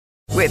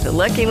With the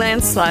Lucky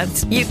Land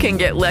Slots, you can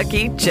get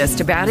lucky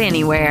just about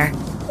anywhere.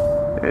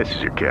 This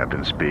is your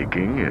captain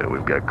speaking.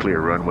 We've got clear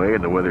runway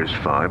and the weather's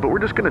fine, but we're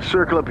just going to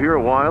circle up here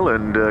a while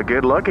and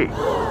get lucky.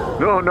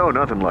 No,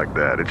 nothing like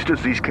that. It's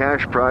just these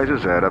cash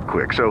prizes add up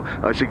quick. So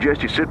I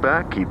suggest you sit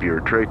back, keep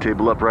your tray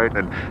table upright,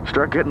 and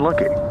start getting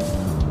lucky.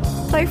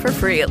 Play for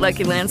free at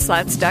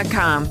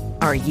LuckyLandSlots.com.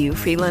 Are you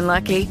feeling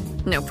lucky?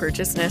 No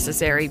purchase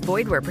necessary.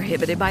 Void where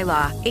prohibited by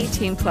law.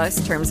 18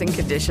 plus terms and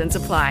conditions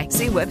apply.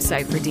 See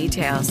website for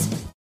details.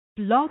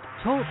 Blog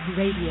Talk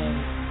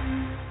Radio.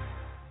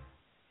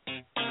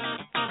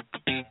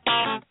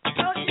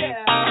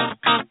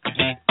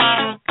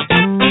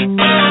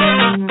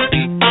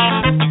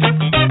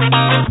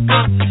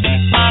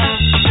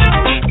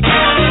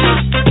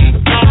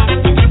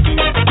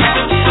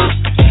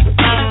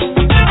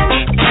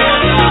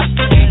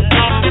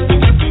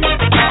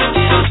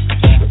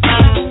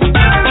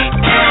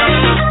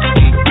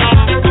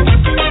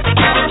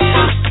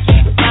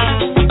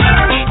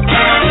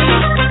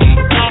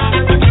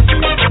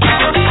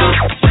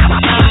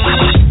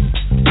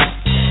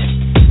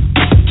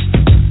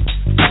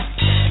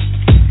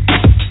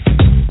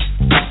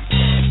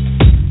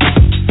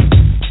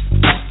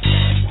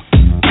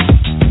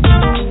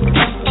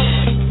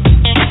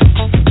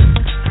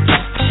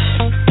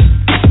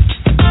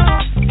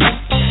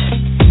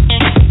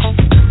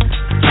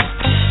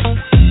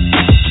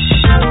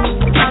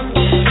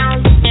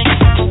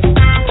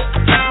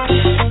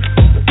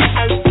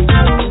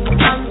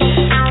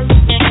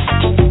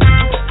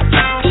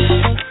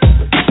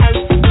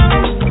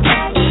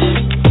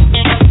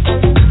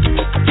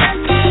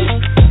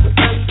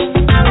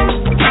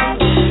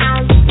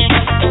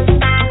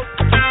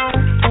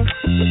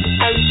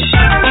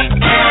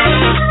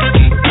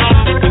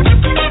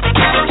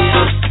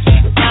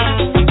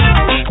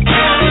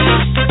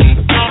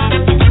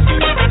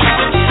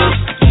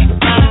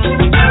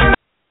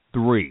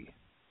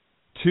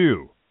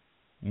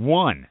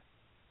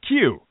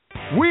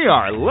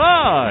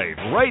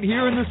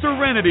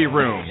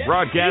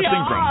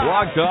 Broadcasting from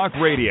Blog Talk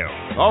Radio,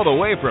 all the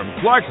way from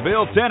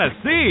Clarksville,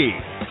 Tennessee.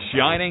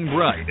 Shining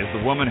bright is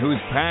the woman whose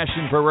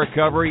passion for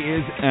recovery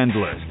is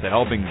endless, to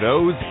helping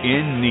those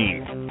in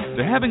need,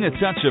 to having a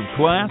touch of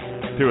class,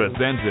 to a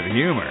sense of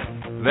humor.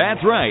 That's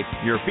right,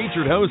 your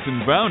featured host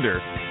and founder,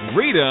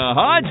 Rita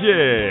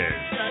Hodges.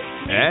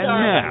 And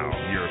now,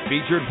 your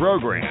featured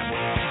program.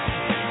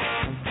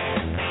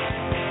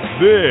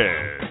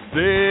 This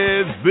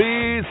is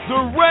the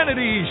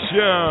Serenity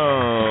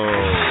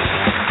Show.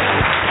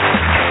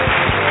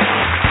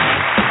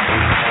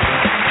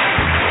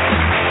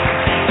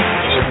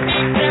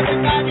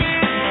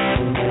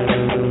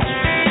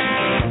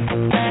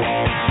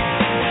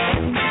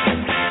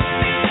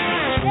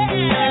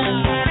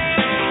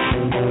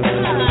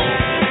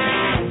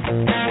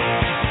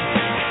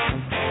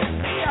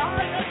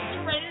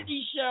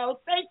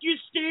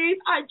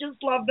 I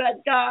just love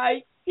that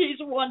guy. He's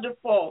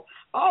wonderful.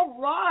 All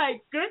right.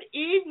 Good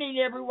evening,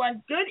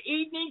 everyone. Good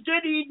evening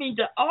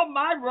to all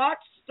my rock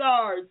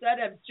stars that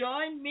have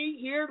joined me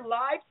here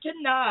live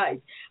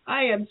tonight.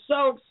 I am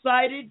so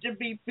excited to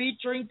be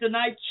featuring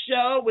tonight's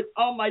show with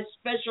all my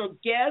special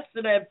guests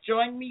that have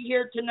joined me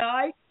here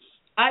tonight.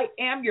 I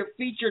am your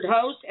featured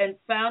host and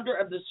founder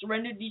of the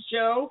Serenity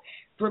Show,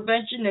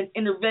 Prevention and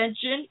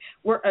Intervention,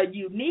 where a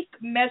unique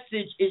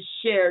message is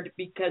shared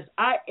because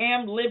I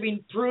am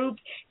living proof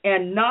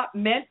and not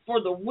meant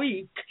for the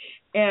weak.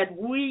 And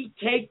we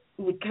take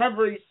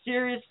recovery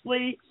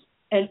seriously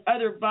and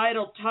other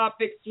vital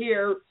topics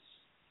here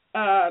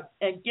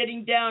and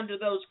getting down to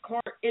those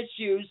core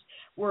issues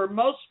where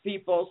most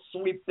people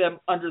sweep them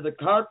under the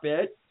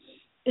carpet.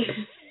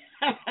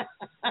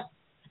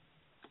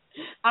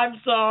 I'm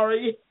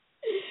sorry.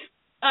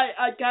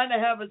 I kind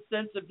of have a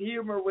sense of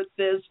humor with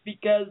this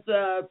because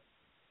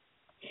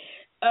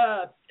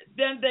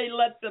then they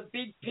let the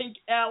big pink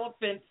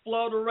elephant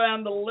float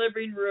around the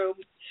living room,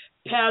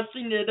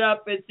 passing it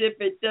up as if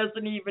it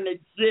doesn't even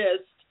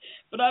exist.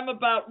 But I'm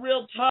about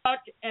real talk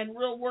and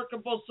real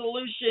workable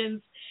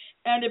solutions.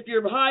 And if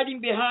you're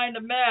hiding behind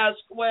a mask,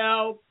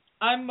 well,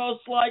 I'm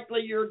most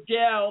likely your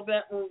gal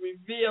that will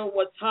reveal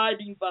what's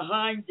hiding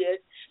behind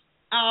it.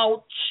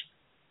 Ouch.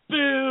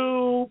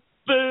 Boo.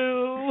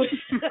 Boo.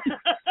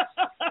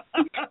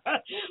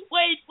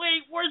 Wait,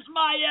 where's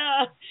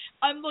my,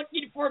 I'm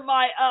looking for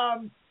my,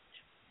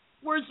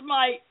 where's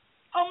my,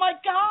 oh my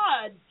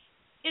God.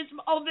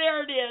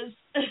 There it is.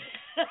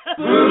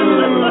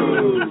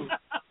 Boo.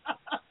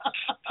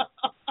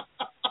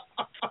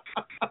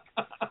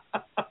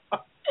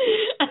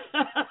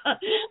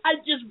 I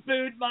just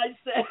booed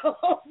myself.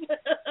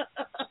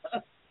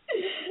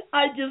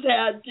 I just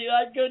had to.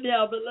 I couldn't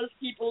help it. Let's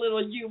keep a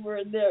little humor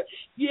in there.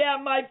 Yeah,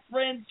 my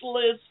friends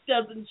list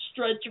doesn't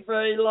stretch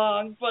very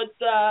long, but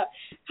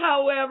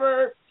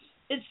however,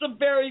 it's the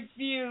very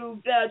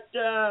few that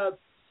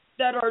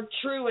are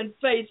true and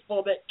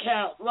faithful that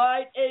count,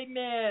 right?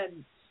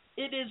 Amen.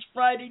 It is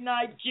Friday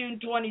night, June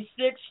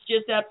 26th,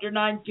 just after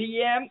 9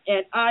 p.m.,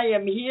 and I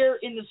am here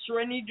in the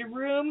Serenity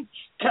Room,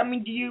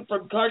 coming to you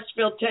from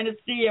Clarksville,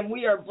 Tennessee, and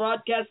we are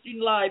broadcasting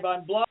live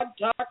on Blog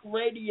Talk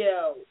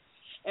Radio.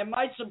 And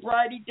my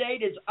sobriety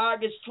date is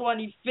August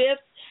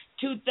 25th,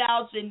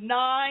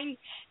 2009,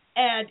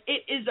 and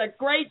it is a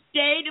great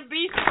day to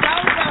be sober.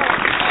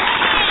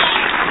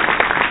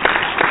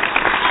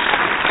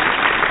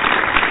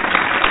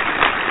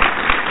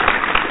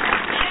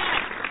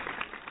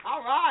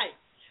 All right.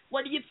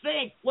 What do you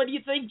think? What do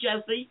you think,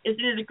 Jesse?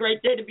 Isn't it a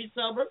great day to be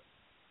sober?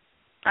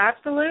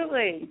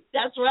 Absolutely.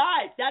 That's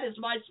right. That is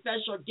my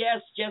special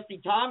guest, Jessie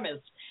Thomas.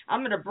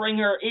 I'm going to bring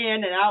her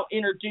in, and I'll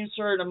introduce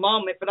her in a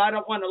moment, but I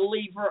don't want to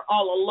leave her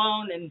all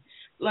alone and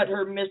let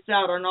her miss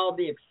out on all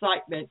the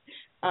excitement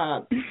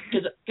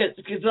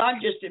because I'm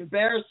just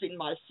embarrassing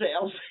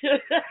myself.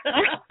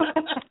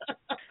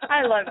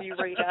 I love you,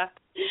 Rita.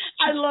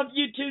 I love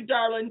you too,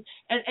 darling,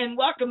 and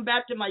welcome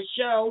back to my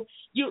show.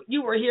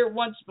 You were here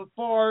once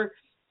before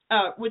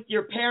with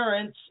your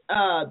parents,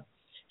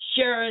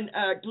 Sharon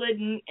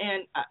Glidden,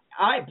 and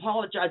I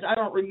apologize, I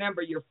don't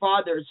remember your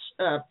father's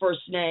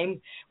first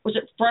name. Was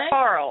it Frank?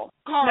 Carl.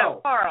 Carl. No,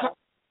 Carl.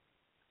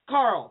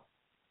 Carl.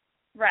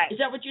 Right. Is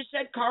that what you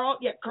said, Carl?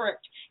 Yeah,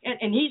 correct.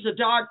 And he's a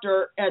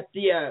doctor at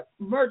the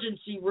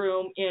emergency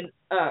room in,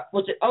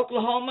 was it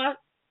Oklahoma?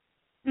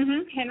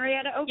 Mm-hmm.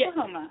 Henrietta,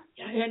 Oklahoma.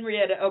 Yeah,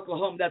 Henrietta,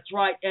 Oklahoma, that's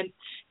right.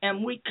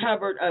 And we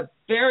covered a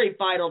very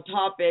vital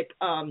topic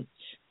on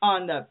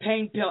the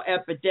pain pill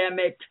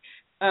epidemic,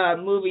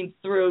 moving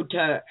through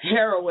to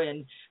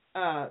heroin,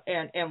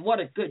 and what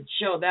a good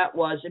show that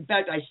was. In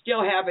fact, I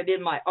still have it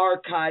in my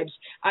archives.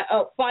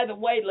 By the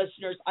way,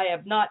 listeners, I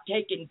have not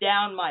taken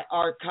down my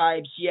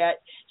archives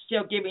yet,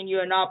 still giving you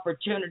an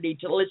opportunity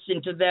to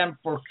listen to them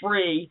for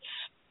free.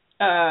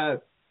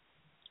 Aren't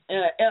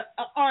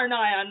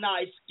I a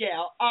nice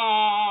gal?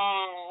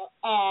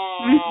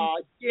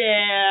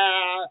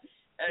 Yeah.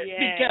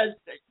 Because,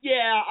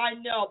 I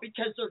know,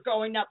 because they're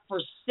going up for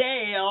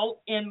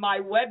sale in my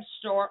web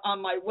store on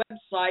my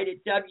website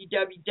at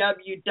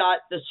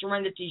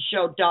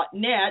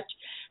www.theserenityshow.net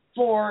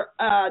for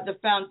the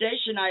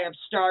foundation I have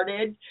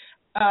started,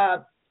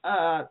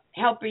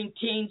 helping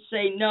teens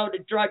say no to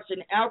drugs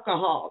and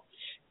alcohol,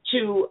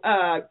 to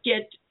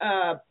get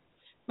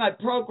my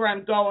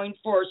program going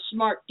for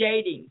smart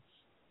dating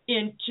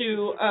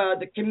into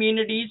the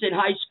communities and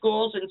high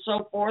schools and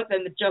so forth,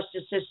 and the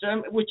justice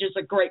system, which is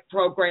a great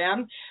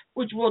program,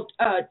 which will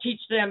teach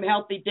them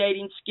healthy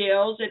dating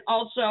skills, and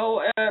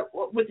also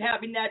with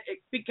having that,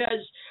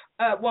 because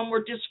when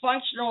we're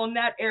dysfunctional in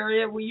that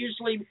area, we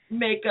usually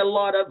make a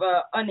lot of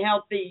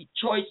unhealthy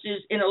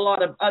choices in a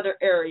lot of other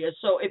areas.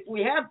 So if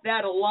we have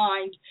that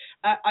aligned,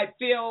 I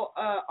feel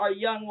our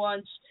young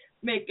ones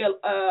make a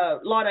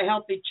lot of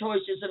healthy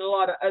choices in a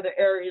lot of other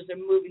areas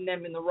and moving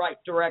them in the right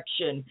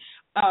direction.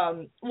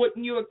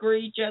 Wouldn't you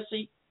agree,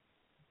 Jessie?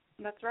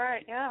 That's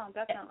right. Yeah,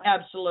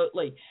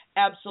 definitely.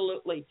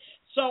 Absolutely.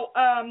 So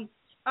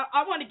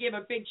I want to give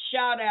a big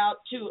shout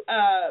out to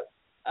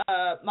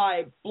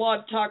my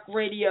Blog Talk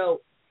Radio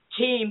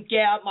team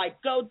gal, my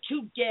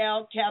go-to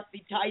gal,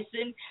 Kathy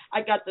Tyson.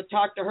 I got to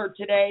talk to her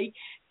today,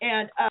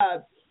 and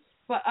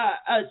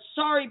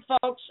sorry,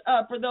 folks,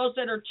 for those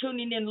that are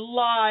tuning in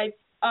live.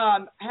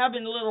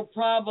 Having a little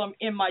problem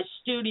in my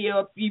studio.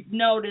 If you've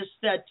noticed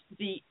that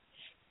the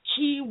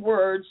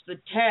keywords, the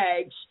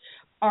tags,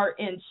 are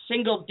in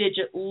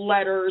single-digit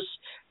letters.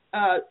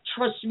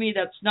 Trust me,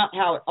 that's not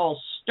how it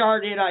all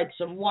started. I had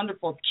some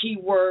wonderful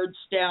keywords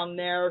down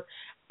there.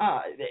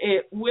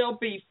 It will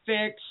be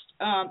fixed,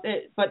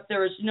 but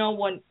there is no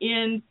one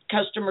in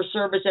customer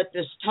service at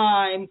this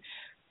time.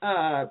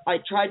 I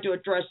tried to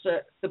address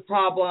the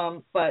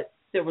problem, but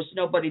there was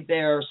nobody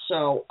there,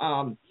 so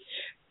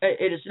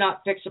it is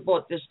not fixable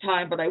at this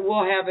time, but I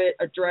will have it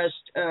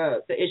addressed,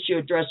 the issue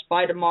addressed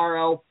by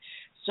tomorrow.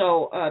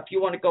 So if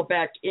you want to go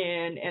back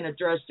in and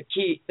address the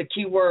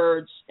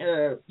keywords,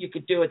 you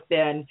could do it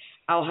then.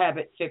 I'll have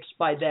it fixed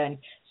by then.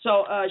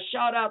 So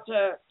shout out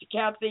to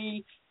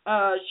Kathy.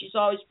 She's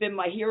always been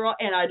my hero,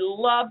 and I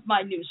love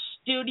my new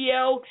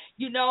studio.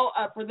 You know,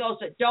 for those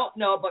that don't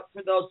know, but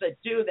for those that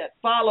do, that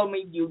follow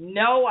me, you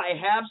know I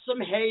have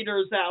some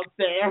haters out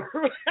there.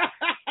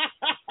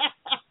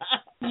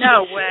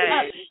 No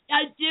way.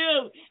 I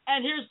do,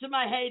 and here's to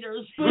my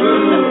haters.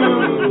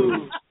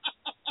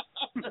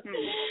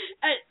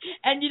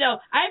 And, you know,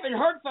 I haven't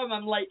heard from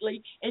them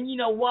lately, and you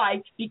know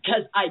why?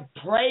 Because I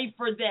pray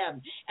for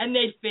them, and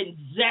they've been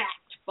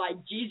zapped by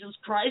Jesus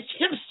Christ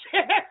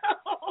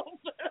himself.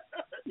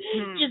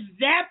 Just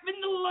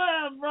zapping the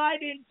love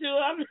right into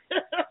them.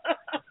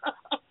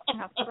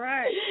 That's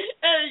right.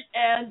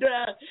 And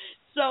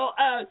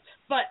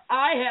but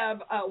I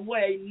have a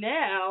way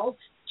now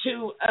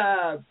to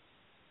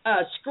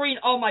screen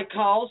all my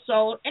calls.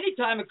 So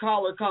anytime a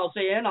caller calls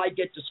in, I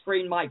get to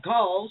screen my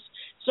calls.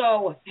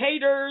 So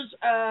haters,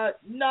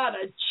 not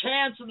a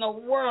chance in the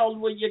world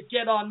will you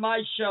get on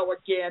my show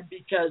again,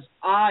 because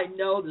I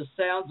know the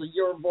sounds of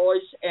your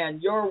voice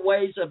and your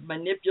ways of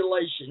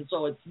manipulation.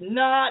 So it's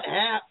not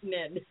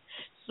happening.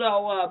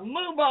 So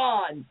move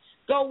on.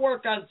 Go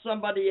work on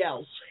somebody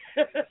else.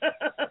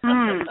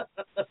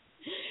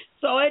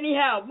 So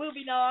anyhow,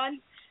 moving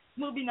on.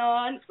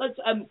 Let's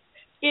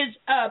is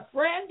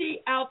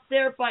Brandy out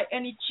there by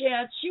any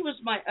chance? She was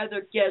my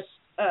other guest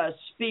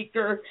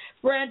speaker.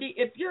 Brandy,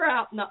 if you're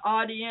out in the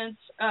audience,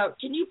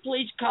 can you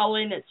please call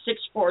in at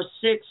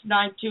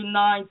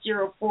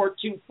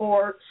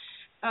 646-929-0424?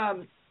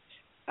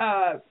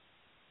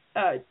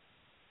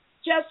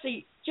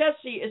 Jesse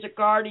is a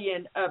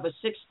guardian of a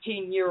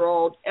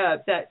 16-year-old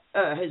that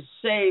has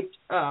saved,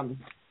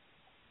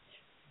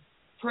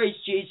 praise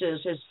Jesus,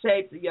 has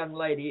saved the young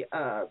lady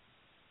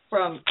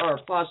from our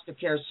foster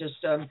care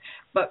system.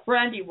 But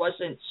Brandy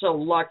wasn't so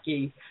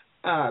lucky.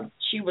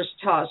 She was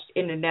tossed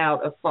in and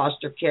out of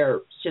foster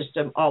care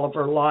system all of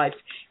her life.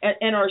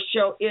 And our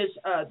show is,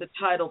 the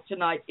title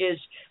tonight is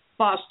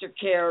Foster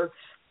Care,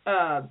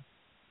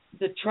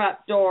 the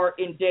Trapdoor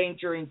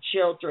Endangering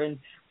Children.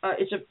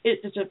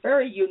 It's a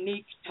very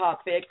unique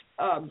topic.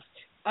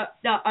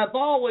 Now, I've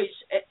always,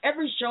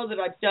 every show that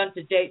I've done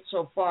to date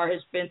so far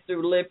has been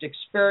through lived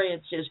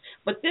experiences,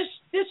 but this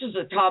is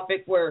a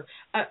topic where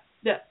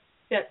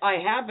that I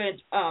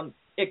haven't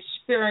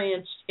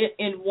experienced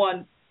in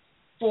one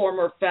form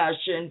or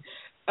fashion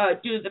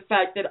due to the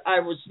fact that I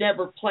was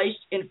never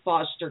placed in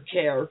foster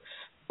care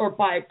or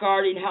by a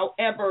guardian.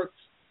 However,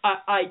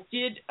 I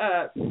did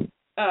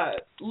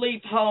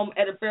leave home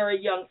at a very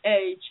young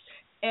age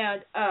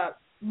and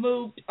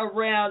moved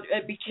around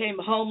and became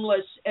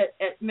homeless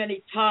at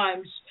many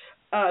times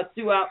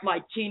throughout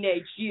my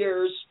teenage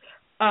years,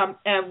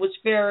 and was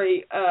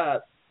very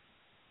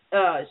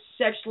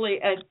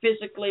sexually and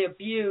physically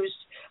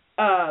abused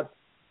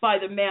by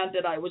the man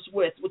that I was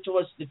with, which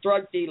was the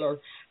drug dealer.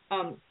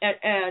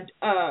 And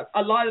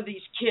a lot of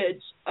these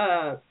kids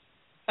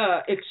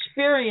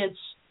experience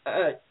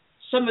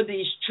some of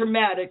these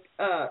traumatic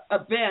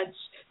events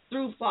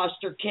through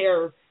foster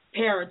care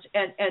parents,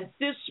 and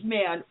this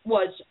man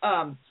was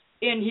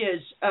in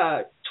his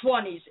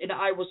 20s, and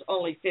I was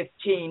only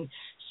 15,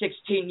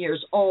 16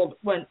 years old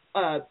when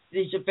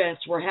these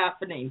events were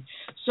happening.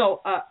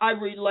 So I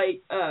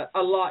relate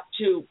a lot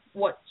to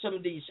what some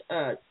of these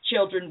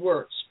children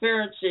were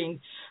experiencing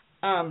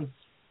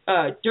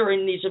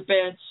during these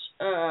events,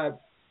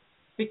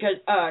 because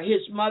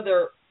his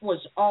mother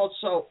was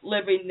also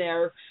living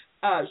there.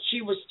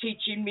 She was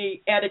teaching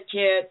me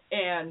etiquette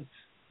and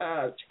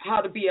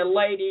how to be a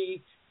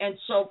lady and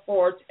so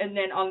forth. And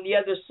then on the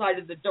other side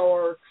of the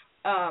door,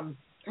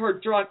 her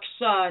drunk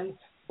son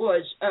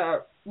was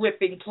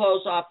ripping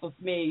clothes off of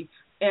me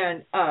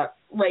and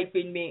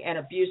raping me and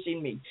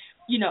abusing me.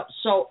 You know,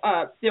 so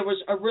there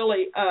was a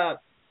really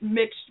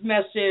mixed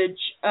message,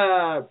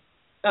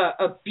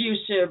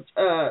 abusive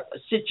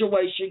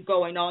situation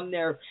going on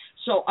there.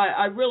 So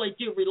I really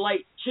do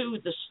relate to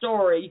the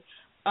story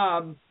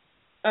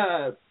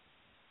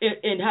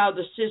in how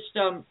the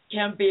system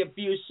can be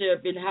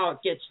abusive and how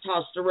it gets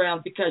tossed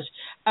around, because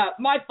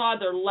my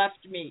father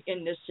left me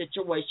in this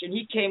situation.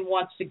 He came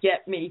once to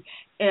get me,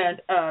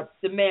 and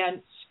the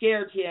man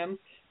scared him,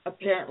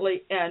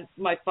 apparently, and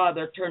my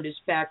father turned his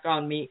back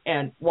on me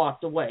and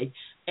walked away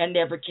and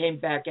never came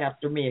back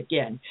after me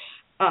again.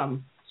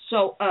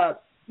 So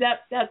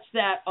that's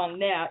that on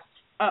that.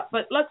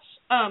 But let's,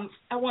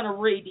 I want to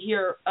read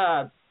here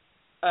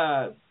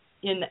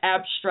in the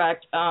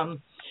abstract,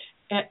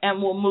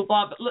 and we'll move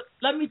on. But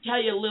let me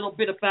tell you a little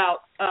bit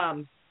about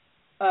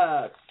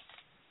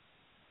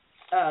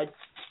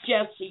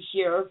Jesse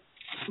here,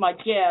 my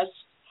guest.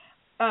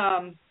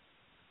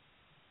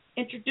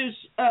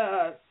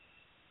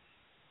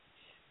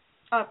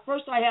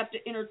 First I have to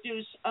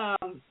introduce, I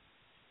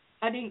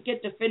didn't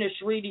get to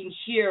finish reading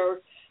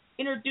here.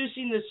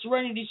 Introducing the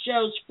Serenity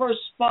Show's first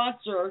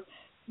sponsor,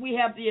 we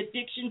have the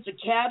Addictions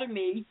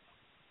Academy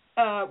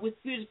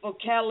with beautiful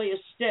Callie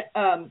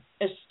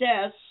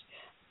Estes.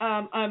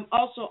 I'm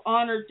also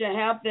honored to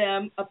have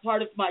them a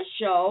part of my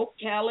show.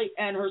 Callie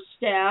and her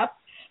staff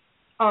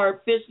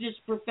are business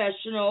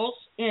professionals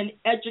in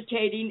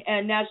educating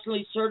and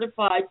nationally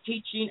certified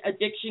teaching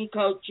addiction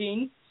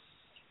coaching,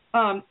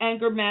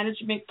 anger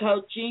management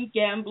coaching,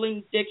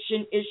 gambling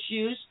addiction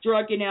issues,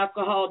 drug and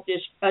alcohol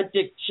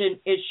addiction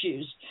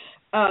issues.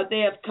 They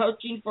have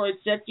coaching for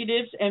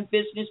executives and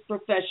business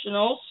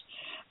professionals.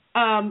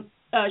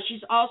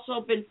 She's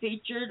also been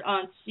featured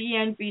on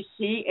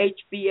CNBC,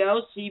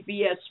 HBO,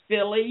 CBS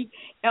Philly,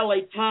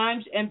 LA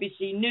Times,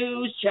 NBC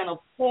News,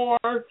 Channel 4.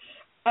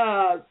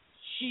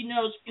 She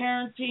knows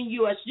parenting,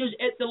 U.S. News.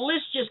 The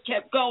list just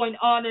kept going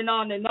on and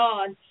on and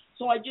on,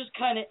 so I just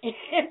kind of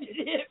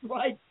ended it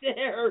right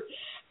there.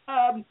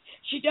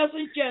 She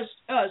doesn't just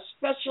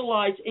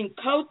specialize in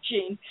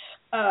coaching.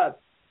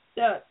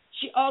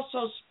 She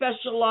also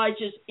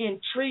specializes in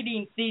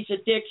treating these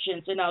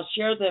addictions, and I'll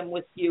share them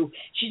with you.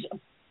 She's a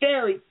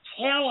very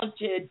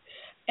talented,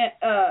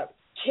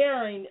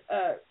 caring,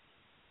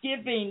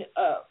 giving,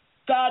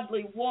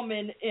 godly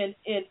woman in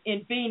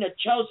being a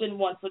chosen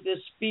one for this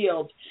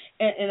field.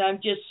 And I'm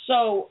just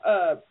so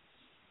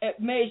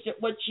amazed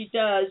at what she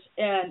does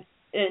and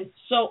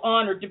so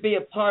honored to be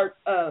a part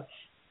of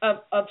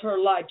of her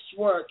life's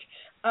work.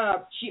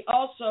 She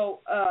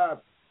also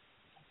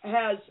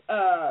has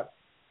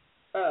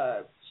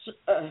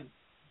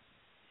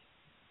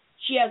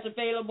she has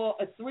available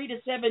a 3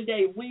 to 7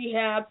 day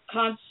rehab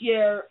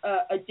concierge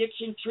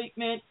addiction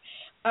treatment.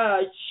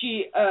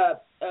 These are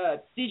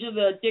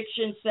the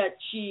addictions that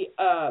she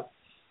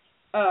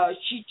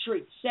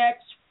treats: sex,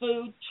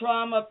 food,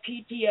 trauma,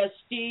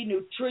 PTSD,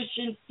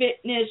 nutrition,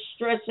 fitness,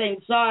 stress,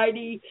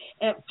 anxiety,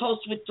 and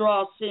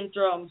post-withdrawal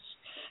syndromes.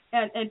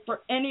 And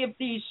for any of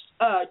these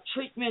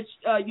treatments,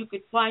 you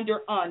could find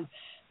her on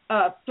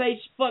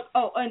Facebook.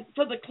 Oh, and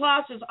for the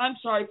classes,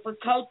 for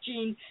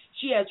coaching,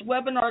 she has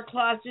webinar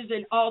classes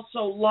and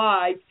also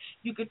live.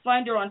 You could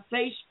find her on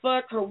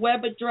Facebook. Her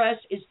web address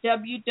is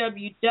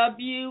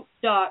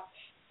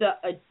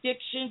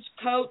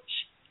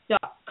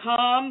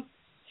www.theaddictionscoach.com.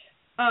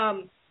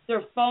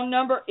 Their phone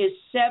number is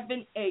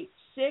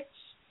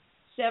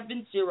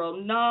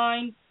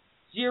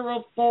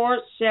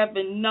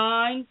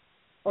 786-709-0479,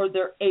 or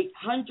their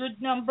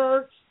 800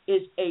 number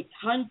is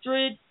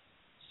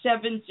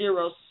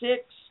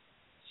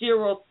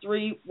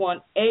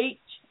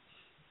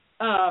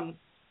 800-706-0318.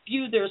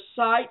 View their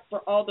site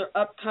for all their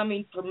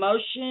upcoming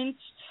promotions.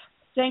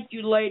 Thank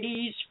you,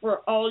 ladies,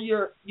 for all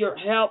your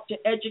help to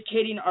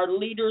educating our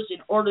leaders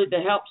in order to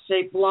help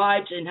save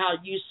lives, and how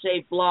you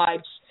save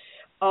lives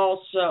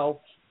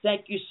also.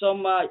 Thank you so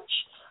much.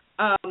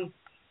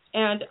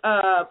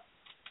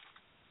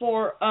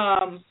 For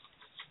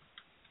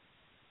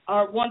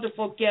our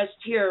wonderful guest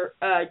here,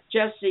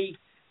 Jessie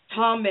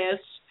Thomas,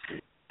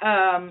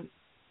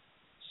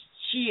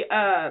 she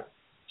has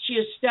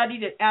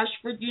studied at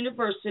Ashford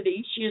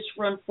University. She is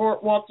from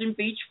Fort Walton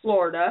Beach,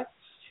 Florida.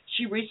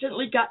 She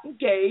recently got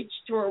engaged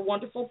to her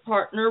wonderful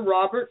partner,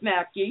 Robert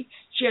Mackey.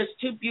 She has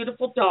 2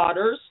 beautiful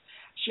daughters.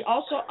 She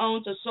also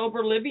owns a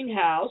sober living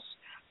house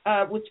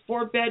with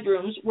 4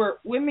 bedrooms where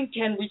women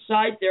can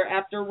reside there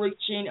after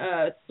reaching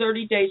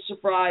 30-day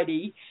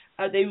sobriety.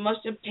 They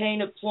must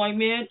obtain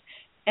employment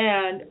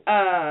and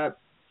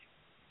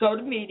go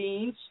to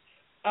meetings.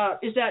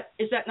 Is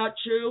that not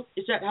true?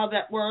 Is that how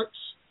that works?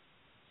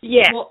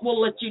 Yeah.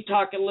 We'll let you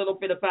talk a little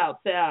bit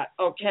about that,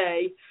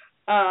 okay?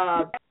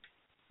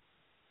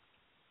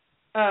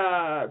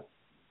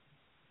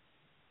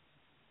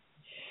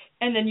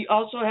 And then you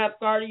also have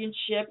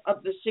guardianship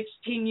of the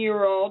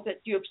 16-year-old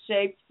that you have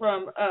saved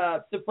from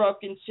the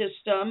broken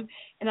system.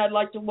 And I'd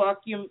like to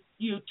welcome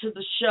you to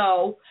the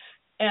show.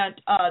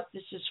 And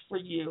this is for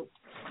you.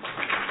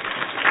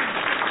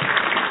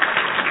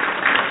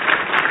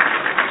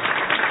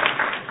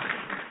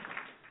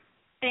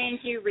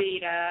 Thank you,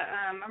 Rita.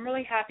 I'm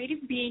really happy to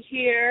be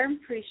here.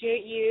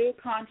 Appreciate you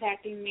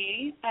contacting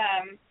me.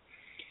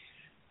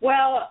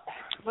 Well,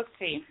 let's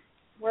see.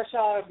 Where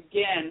shall I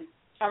begin?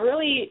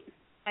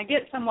 I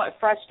get somewhat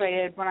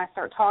frustrated when I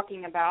start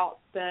talking about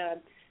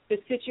the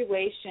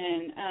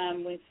situation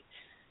with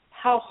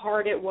how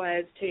hard it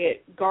was to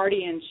get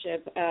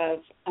guardianship of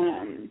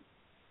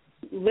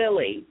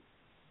Lily,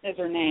 is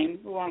her name.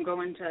 We won't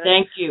go into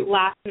Thank you.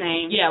 last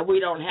name. Yeah, we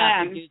don't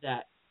have to do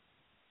that.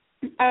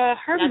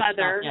 Her That's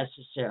mother. not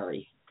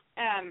necessary.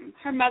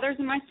 Her mother's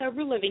in my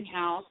sober living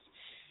house,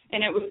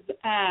 and it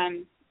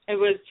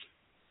was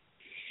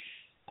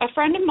a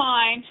friend of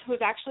mine who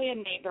was actually a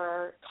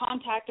neighbor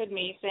contacted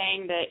me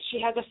saying that she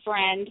has a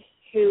friend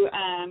who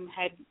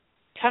had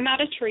come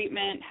out of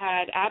treatment,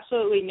 had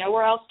absolutely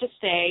nowhere else to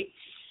stay.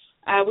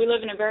 We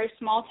live in a very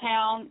small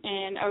town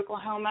in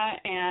Oklahoma,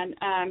 and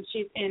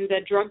she's in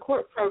the drug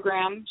court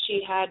program.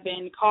 She had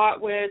been caught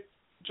with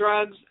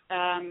drugs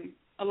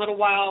a little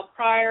while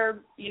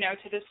prior,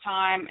 to this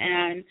time,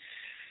 and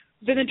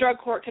then the drug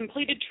court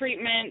completed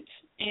treatment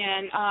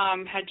and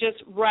had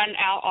just run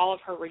out all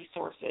of her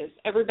resources.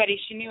 Everybody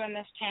she knew in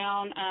this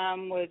town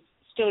was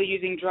still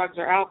using drugs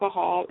or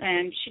alcohol,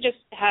 and she just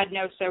had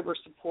no sober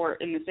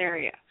support in this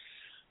area.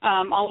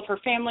 All of her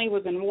family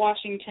was in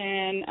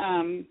Washington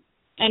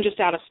and just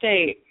out of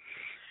state.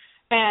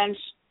 And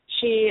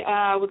she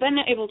was then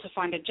able to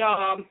find a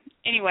job.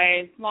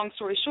 Anyway, long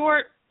story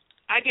short,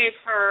 I gave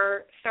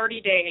her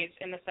 30 days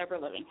in the sober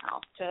living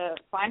house to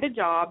find a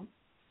job.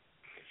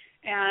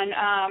 And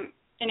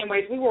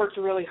anyways, we worked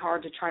really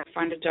hard to try to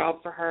find a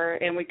job for her,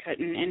 and we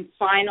couldn't. And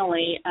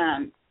finally,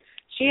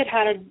 she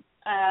had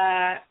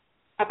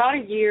about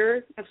a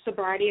year of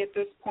sobriety at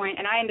this point,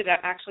 and I ended up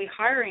actually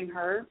hiring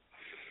her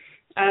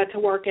to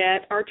work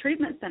at our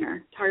treatment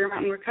center, Tiger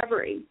Mountain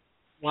Recovery.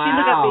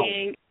 Wow.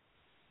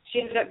 She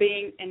ended up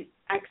being an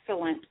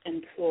excellent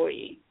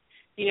employee.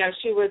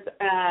 She was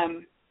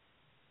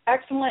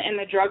excellent in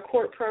the drug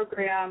court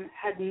program,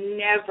 had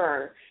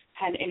never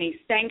had any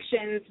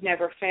sanctions,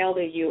 never failed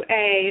a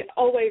UA,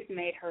 always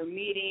made her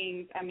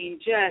meetings. I mean,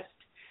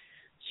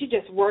 she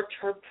just worked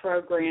her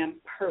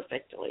program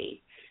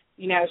perfectly.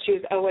 She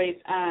was always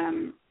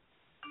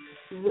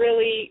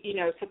really,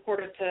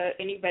 supportive to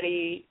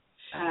anybody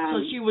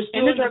so she was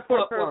in doing the drug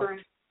court footwork.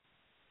 program.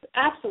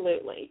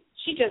 Absolutely.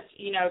 She just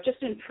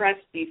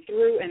impressed me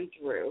through and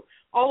through.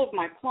 All of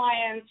my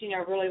clients,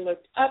 really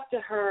looked up to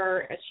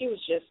her. She was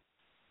just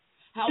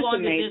How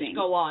long did this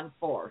go on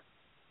for?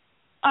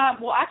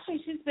 Well,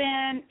 actually, she's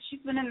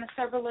been in the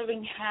sober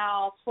living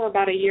house for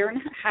about a year and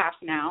a half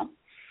now.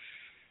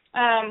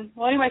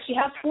 Well, anyway, she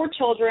has 4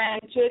 children.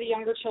 2 of the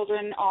younger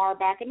children are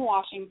back in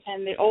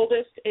Washington. The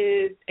oldest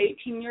is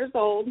 18 years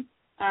old,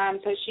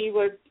 so she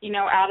was,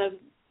 out of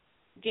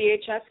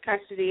DHS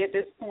custody at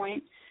this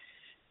point.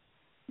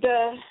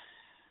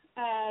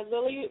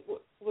 Lily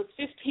was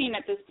 15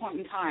 at this point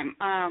in time.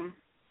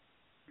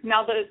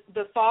 Now,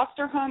 the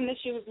foster home that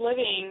she was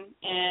living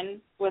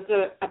in was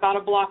about a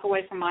block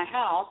away from my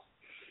house,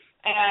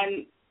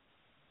 and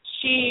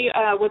she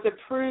was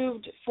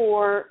approved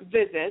for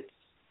visits.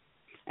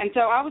 And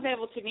so I was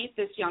able to meet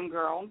this young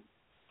girl.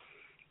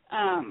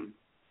 On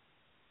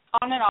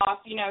and off,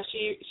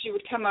 she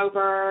would come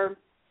over.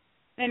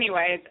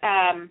 Anyways,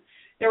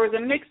 there was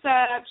a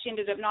mix-up. She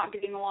ended up not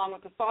getting along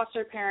with the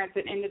foster parents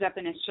and ended up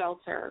in a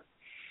shelter.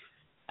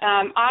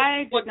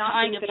 What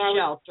kind of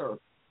shelter?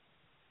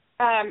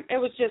 It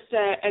was just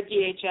a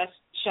DHS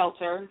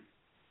shelter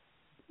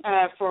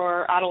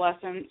for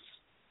adolescents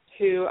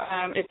who,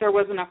 if there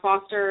wasn't a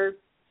foster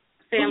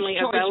family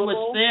available. Whose choice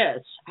was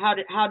this?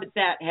 How did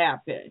that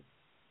happen?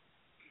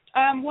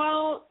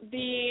 Well,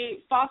 the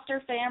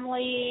foster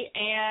family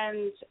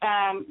and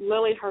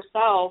Lily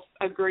herself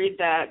agreed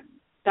that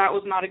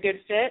was not a good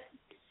fit,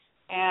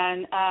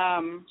 and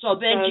so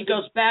then she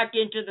goes back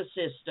into the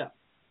system.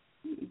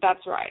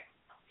 That's right.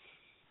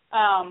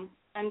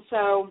 And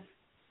so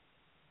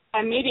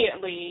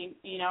immediately,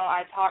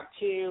 I talked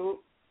to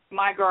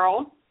my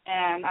girl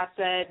and I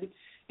said,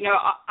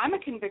 I'm a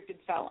convicted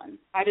felon.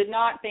 I did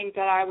not think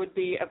that I would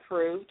be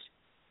approved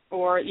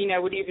or,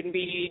 would even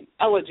be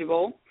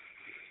eligible.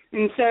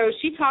 And so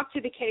she talked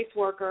to the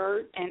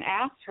caseworker and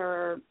asked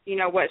her,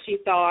 what she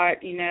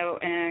thought,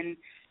 and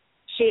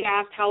she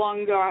asked how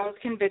long ago I was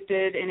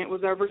convicted, and it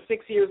was over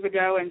 6 years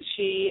ago, and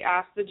she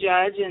asked the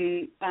judge,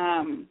 and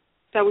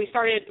so we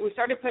started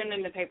putting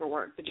in the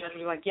paperwork. The judge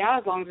was like, yeah,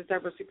 as long as it's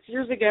over 6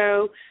 years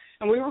ago,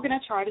 and we were going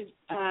to try to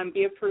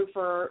be approved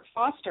for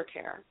foster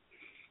care.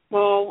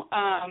 Well,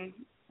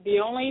 the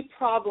only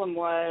problem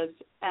was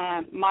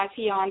my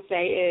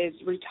fiance is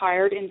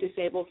retired and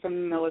disabled from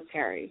the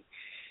military.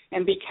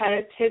 And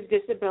because his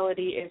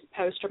disability is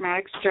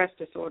post-traumatic stress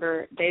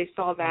disorder, they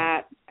saw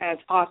that as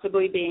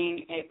possibly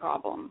being a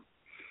problem.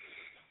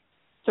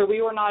 So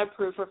we were not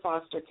approved for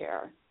foster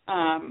care.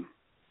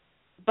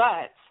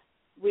 But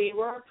we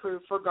were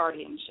approved for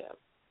guardianship.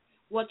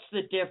 What's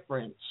the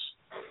difference?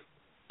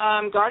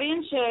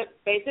 Guardianship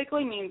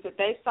basically means that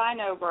they sign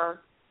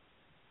over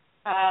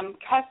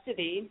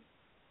custody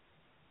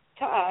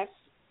to us,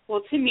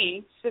 well, to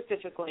me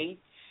specifically,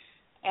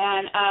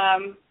 and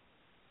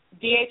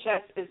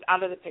DHS is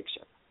out of the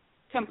picture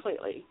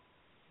completely.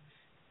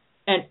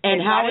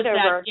 And how is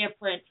that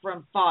different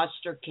from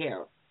foster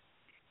care?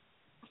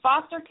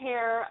 Foster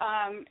care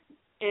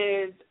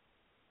is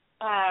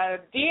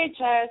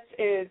DHS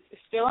is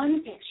still in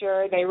the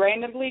picture. They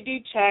randomly do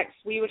checks.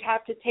 We would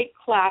have to take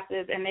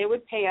classes, and they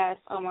would pay us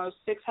almost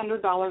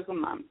 $600 a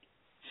month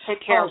to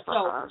care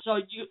for her.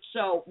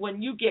 So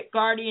when you get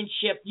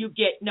guardianship, you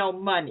get no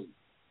money.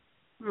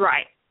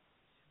 Right.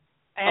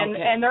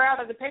 And they're out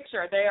of the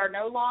picture. They are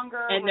no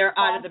longer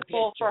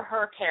responsible for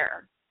her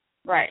care.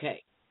 Right.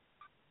 Okay.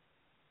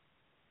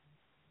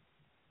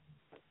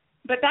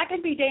 But that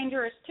could be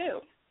dangerous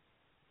too.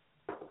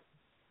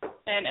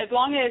 And as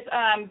long as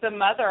the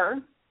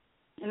mother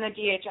and the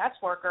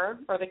DHS worker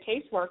or the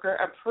caseworker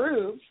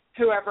approve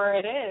whoever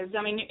it is,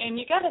 and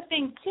you got to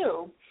think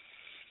too.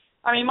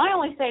 My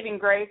only saving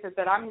grace is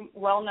that I'm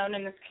well known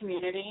in this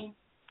community.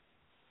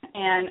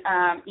 And,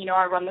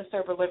 I run the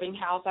sober living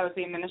house. I was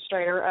the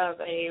administrator of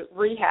a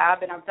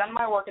rehab, and I've done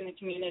my work in the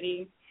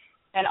community.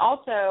 And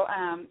also,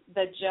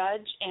 the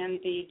judge and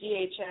the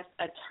DHS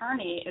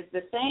attorney is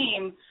the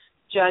same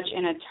judge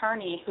and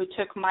attorney who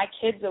took my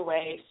kids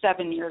away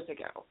 7 years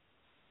ago.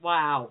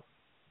 Wow.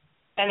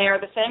 And they are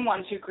the same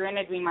ones who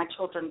granted me my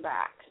children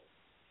back.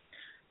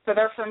 So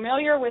they're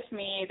familiar with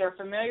me. They're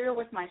familiar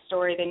with my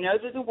story. They know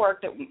the work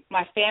that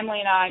my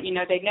family and I,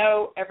 they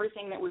know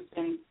everything that we've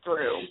been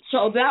through.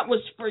 So that was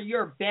for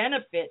your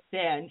benefit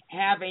then,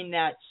 having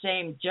that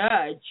same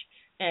judge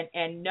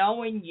and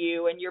knowing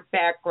you and your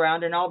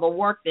background and all the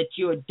work that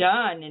you had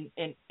done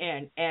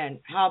and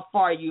how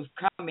far you've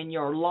come in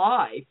your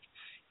life.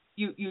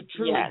 You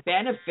truly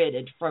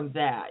benefited from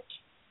that.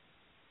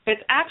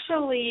 It's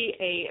actually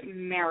a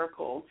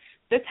miracle.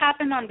 This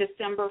happened on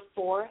December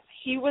 4th.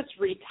 He was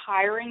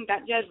retiring.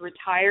 That judge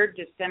retired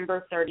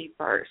December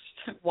 31st.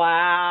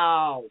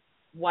 Wow.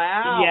 Yes.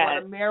 What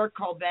a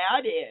miracle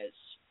that is.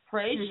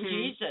 Praise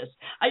Jesus.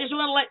 I just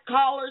want to let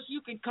callers, you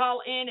can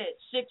call in at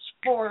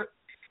 64,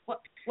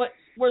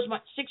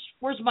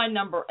 where's my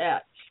number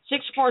at?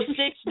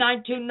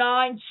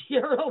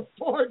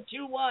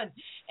 646-929-0421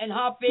 and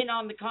hop in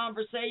on the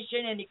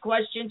conversation. Any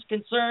questions,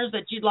 concerns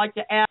that you'd like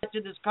to add to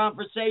this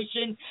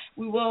conversation,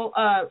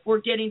 we're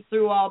getting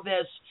through all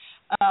this.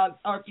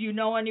 Or if you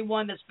know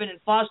anyone that's been in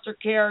foster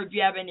care, if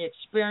you have any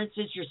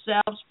experiences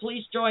yourselves,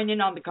 please join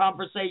in on the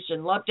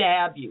conversation. Love to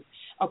have you.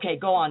 Okay,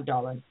 go on,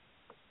 darling.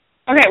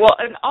 Okay, well,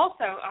 and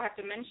also I have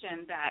to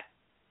mention that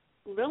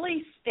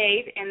Lily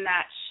stayed in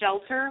that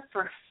shelter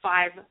for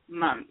 5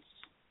 months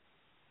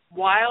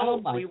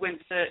while we went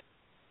to.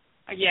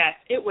 Yes,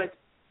 it was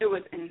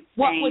insane.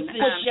 What was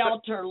the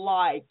shelter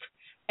like?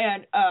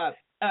 And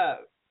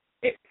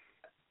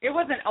it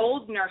was an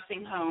old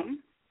nursing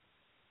home,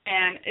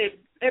 and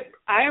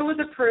I was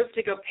approved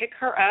to go pick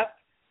her up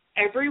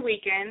every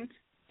weekend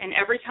and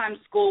every time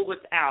school was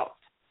out.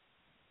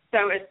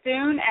 So as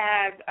soon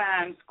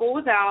as school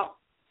was out,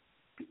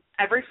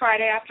 every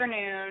Friday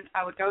afternoon,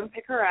 I would go and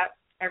pick her up.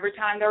 Every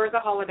time there was a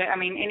holiday,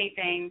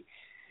 anything,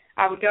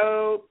 I would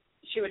go.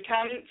 She would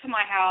come to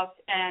my house.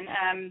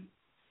 And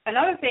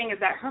another thing is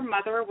that her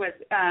mother was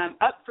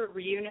up for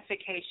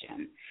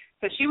reunification.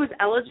 So she was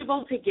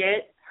eligible to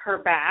get her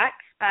back.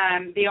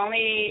 The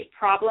only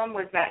problem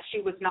was that she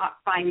was not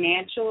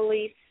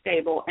financially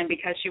stable. And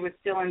because she was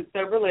still in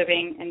sober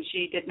living and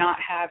she did not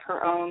have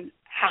her own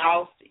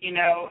house,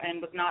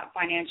 and was not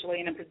financially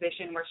in a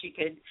position where she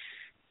could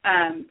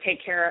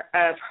take care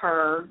of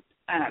her,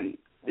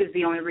 is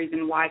the only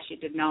reason why she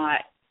did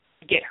not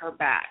get her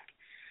back.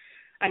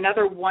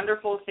 Another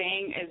wonderful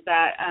thing is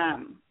that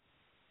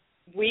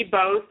we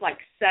both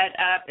set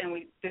up and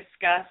we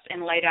discussed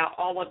and laid out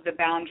all of the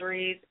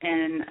boundaries,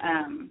 and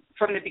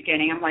from the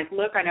beginning, I'm like,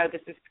 look, I know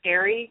this is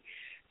scary.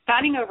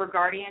 Signing over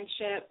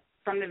guardianship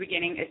from the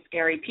beginning is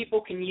scary.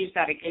 People can use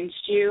that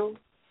against you,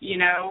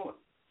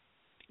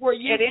 Were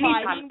you at any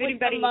fighting time. with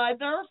the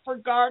mother for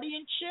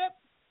guardianship?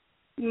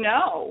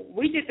 No,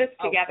 we did this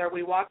together.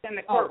 We walked in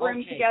the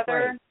courtroom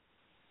together.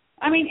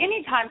 Great.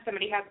 Anytime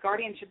somebody has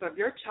guardianship of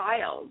your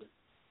child,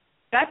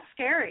 that's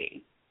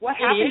scary. What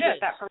happens if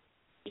that person?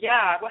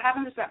 Yeah, what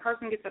happens if that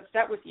person gets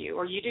upset with you,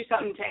 or you do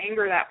something to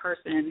anger that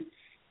person?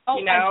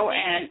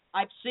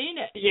 I've seen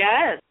it.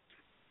 Yes.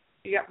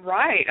 Yeah,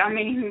 right.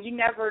 You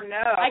never know.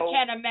 I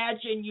can't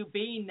imagine you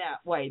being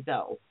that way,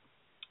 though.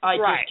 I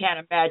just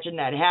can't imagine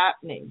that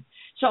happening.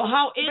 So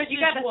how is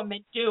this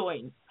woman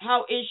doing?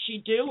 How is she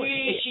doing?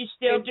 Is she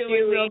still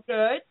doing real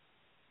good?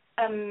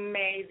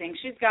 Amazing.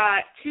 She's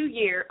got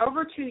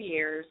over 2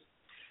 years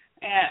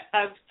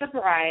of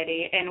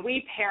sobriety, and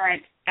we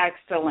parent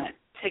excellent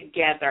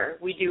together.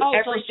 We do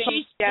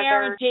everything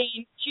together.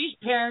 She's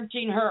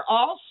parenting her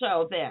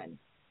also then.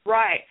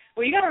 Right.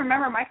 Well, you got to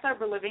remember, my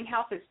sober living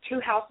house is 2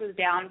 houses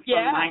down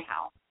from my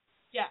house.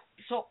 Yeah.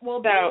 So this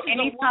is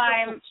a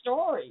wonderful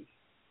story.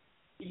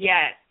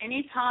 Yes.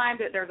 Anytime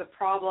that there's a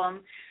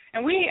problem,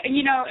 and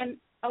and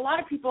a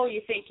lot of people,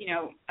 you think,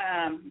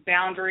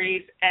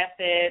 boundaries,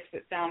 ethics,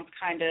 it sounds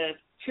kind of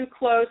too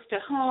close to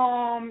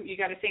home. You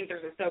got to think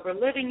there's a sober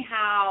living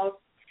house.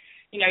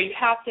 You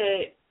have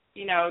to,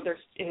 you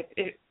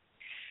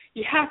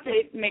have to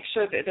make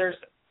sure that there's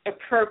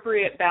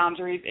appropriate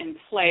boundaries in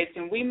place,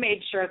 and we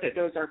made sure that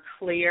those are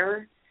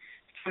clear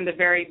from the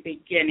very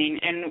beginning.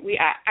 And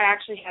I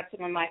actually had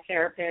some of my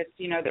therapists,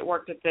 that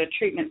worked at the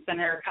treatment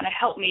center kind of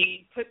help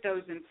me put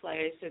those in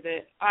place so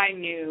that I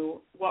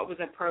knew what was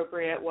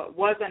appropriate, what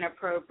wasn't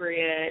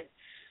appropriate,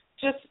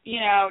 just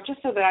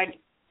so that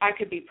I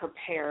could be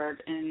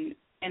prepared. And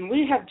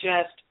we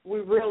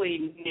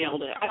really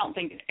nailed it. I don't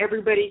think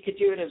everybody could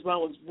do it as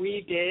well as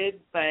we did,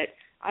 but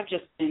I've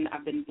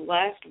been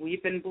blessed.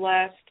 We've been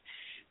blessed.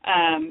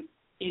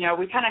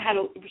 We kind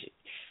of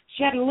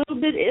she had a little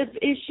bit of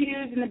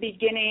issues in the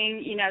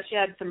beginning. She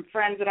had some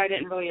friends that I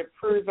didn't really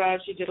approve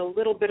of. She did a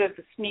little bit of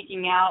the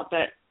sneaking out,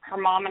 but her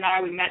mom and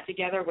we met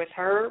together with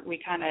her. We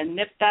kind of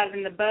nipped that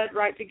in the bud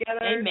right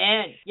together.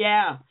 Amen.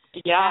 Yeah.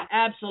 Yeah,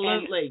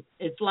 absolutely.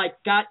 It's like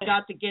got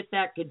to get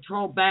that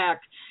control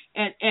back.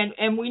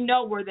 And we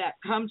know where that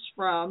comes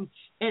from.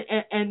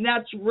 And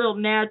that's real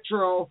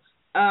natural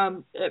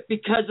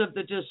because of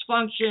the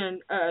dysfunction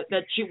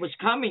that she was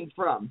coming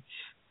from.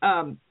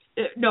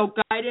 No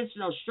guidance,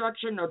 no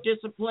structure, no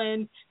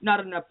discipline,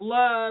 not enough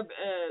love,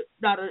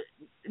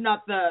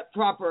 not the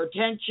proper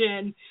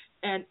attention,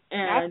 and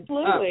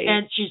absolutely.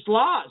 And she's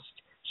lost.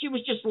 She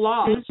was just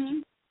lost,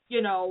 mm-hmm.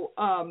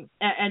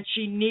 And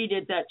she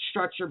needed that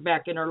structure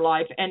back in her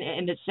life,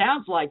 and it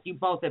sounds like you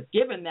both have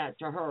given that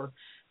to her,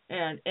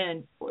 and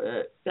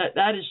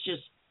that is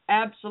just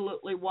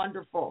absolutely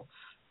wonderful.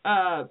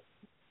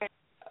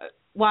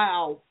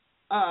 Wow.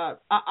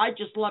 I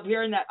just love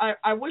hearing that.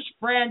 I wish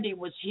Brandy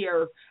was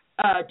here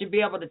to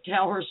be able to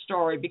tell her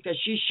story, because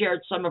she shared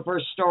some of her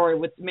story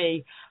with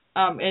me,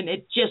 and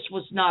it just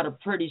was not a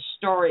pretty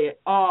story at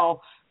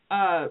all.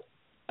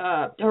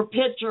 Her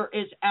picture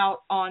is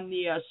out on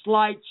the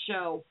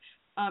slideshow.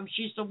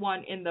 She's the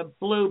one in the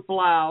blue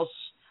blouse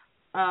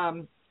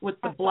with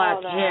the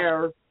black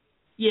hair.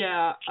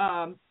 Yeah,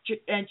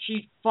 and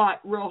she fought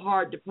real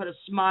hard to put a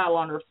smile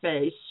on her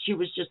face. She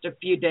was just a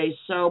few days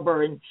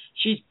sober, and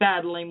she's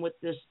battling with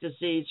this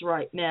disease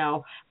right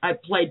now. I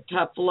played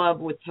tough love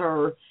with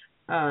her.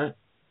 I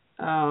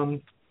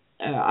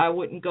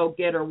wouldn't go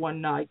get her one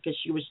night because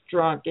she was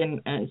drunk,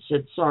 and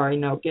said, "Sorry,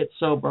 no, get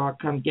sober, I'll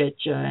come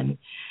get you." And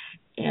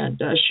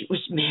she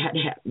was mad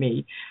at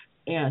me,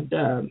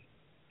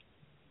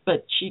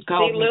 but she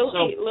called me.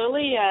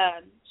 Lily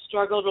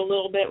struggled a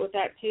little bit with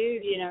that too.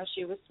 You know,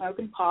 she was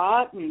smoking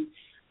pot and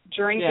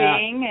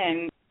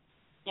drinking,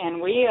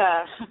 and we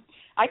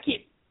I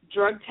keep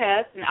drug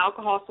tests and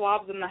alcohol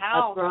swabs in the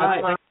house. That's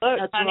right. Like, look,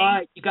 That's honey,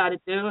 right. You got to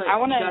do it.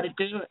 You got to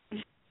do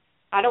it.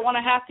 I don't want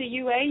to have to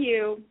UA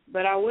you,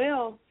 but I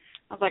will.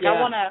 I was like,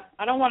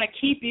 I don't want to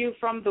keep you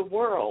from the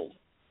world.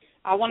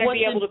 I want to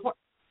be able to.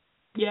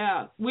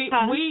 Yeah, we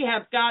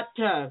have got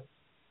to.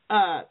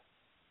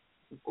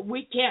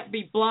 We can't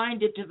be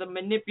blinded to the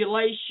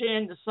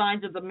manipulation, the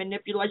signs of the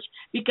manipulation,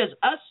 because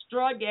us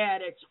drug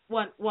addicts,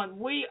 when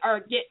we are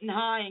getting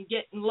high and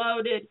getting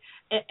loaded,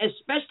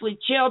 especially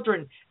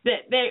children,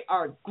 that they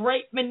are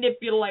great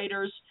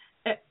manipulators.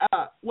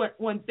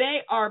 When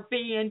they are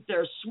being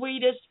their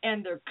sweetest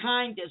and their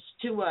kindest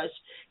to us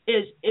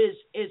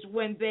is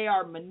when they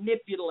are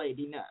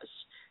manipulating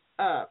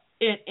us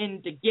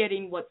into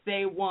getting what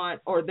they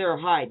want, or they're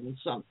hiding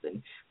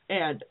something.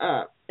 And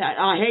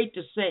I hate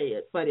to say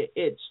it, but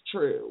it's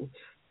true.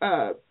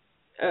 Well,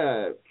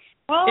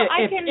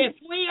 if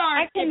we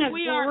aren't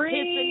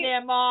pissing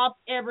them off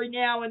every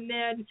now and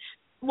then,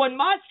 when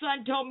my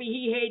son told me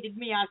he hated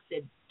me, I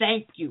said,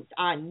 "Thank you.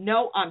 I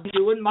know I'm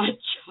doing my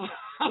job."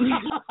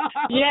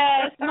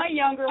 Yes, my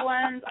younger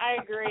ones,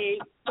 I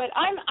agree. But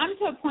I'm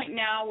to a point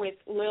now with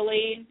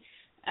Lily,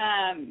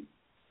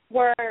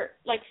 where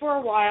like for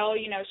a while,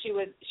 you know, she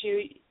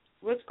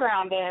was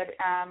grounded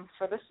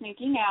for the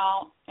sneaking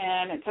out,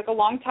 and it took a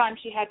long time.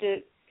 She had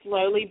to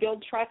slowly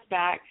build trust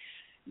back.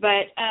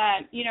 But,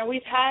 you know,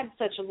 we've had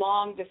such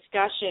long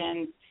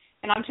discussions,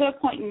 and I'm to a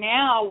point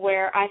now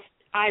where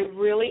I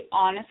really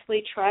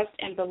honestly trust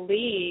and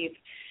believe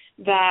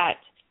that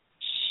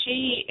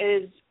she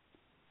is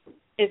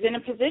in a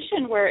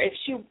position where if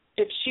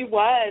she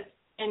was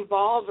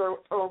involved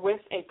or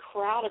with a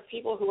crowd of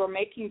people who are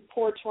making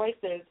poor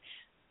choices,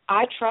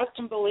 I trust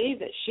and believe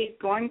that she's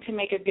going to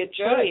make a good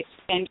choice.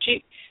 And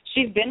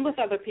she's been with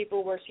other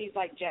people where she's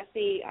like,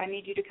 "Jesse, I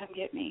need you to come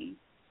get me."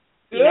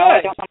 Good. You know,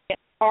 I don't want to get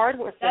hard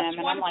with them. That's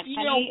and one, I'm like,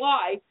 you know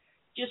why?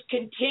 Just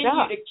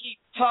continue to keep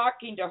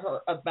talking to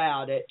her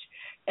about it.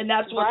 And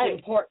that's what's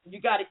important.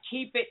 You got to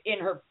keep it in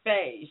her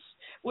face.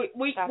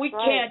 We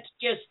can't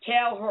just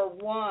tell her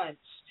once,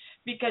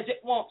 because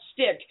it won't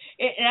stick.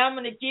 And I'm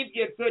going to give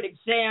you a good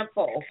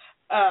example.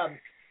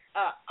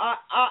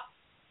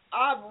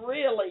 I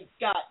really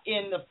got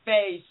in the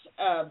face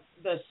of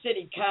the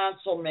city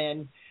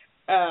councilman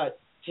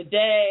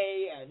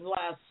today and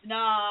last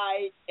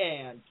night,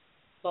 and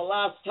the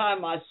last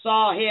time I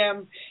saw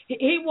him,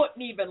 he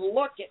wouldn't even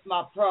look at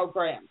my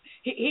program.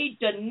 He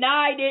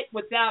denied it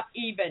without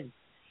even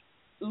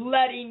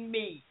letting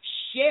me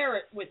share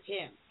it with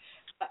him.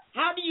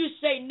 How do you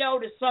say no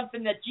to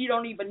something that you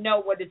don't even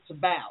know what it's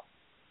about?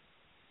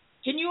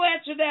 Can you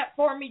answer that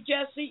for me,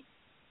 Jesse?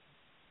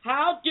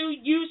 How do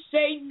you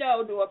say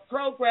no to a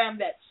program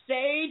that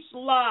saves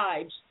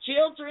lives,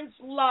 children's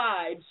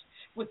lives,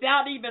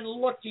 without even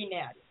looking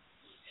at it?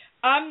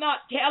 I'm not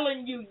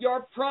telling you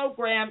your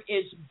program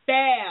is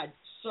bad,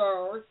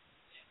 sir.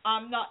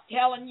 I'm not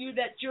telling you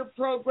that your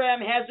program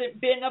hasn't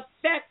been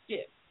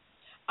effective.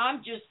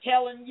 I'm just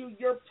telling you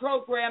your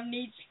program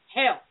needs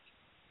help.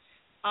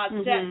 I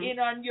sat in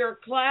on your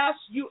class.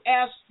 You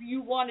asked,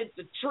 you wanted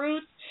the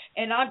truth,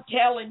 and I'm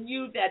telling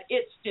you that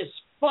it's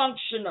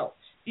dysfunctional.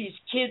 These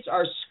kids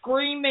are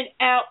screaming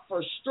out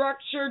for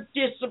structure,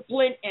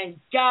 discipline, and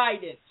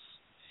guidance.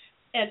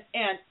 And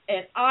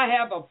I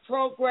have a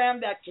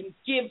program that can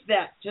give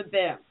that to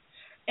them.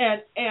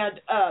 And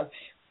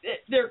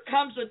there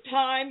comes a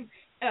time,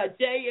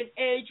 day and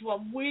age,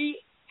 when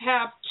we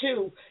have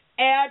to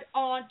add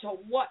on to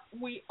what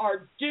we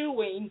are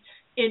doing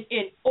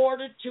in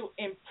order to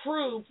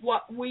improve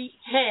what we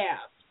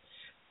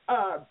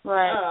have.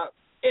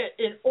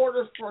 In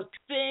order for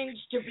things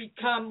to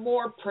become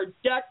more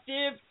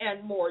productive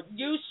and more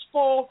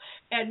useful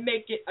and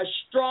make it a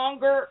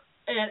stronger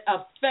and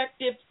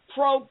effective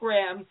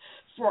program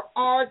for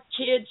our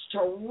kids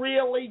to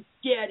really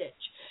get it.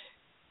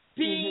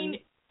 Being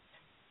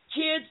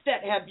kids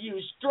that have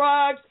used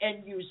drugs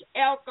and used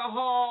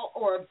alcohol,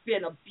 or have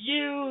been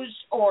abused,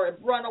 or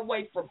have run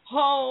away from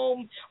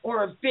home,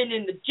 or have been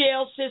in the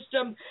jail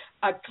system,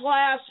 a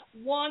class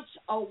once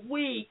a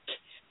week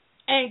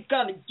ain't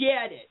gonna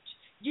get it.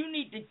 You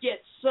need to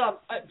get some,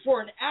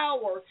 for an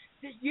hour,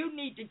 you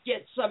need to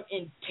get some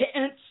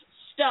intense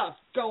stuff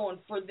going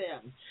for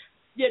them.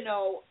 You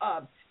know,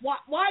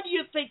 why do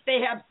you think they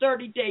have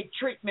 30-day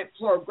treatment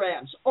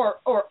programs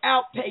or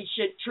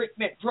outpatient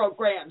treatment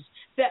programs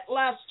that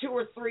last 2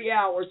 or 3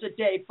 hours a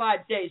day,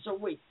 5 days a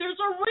week? There's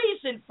a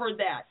reason for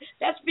that.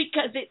 That's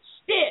because it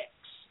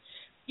sticks.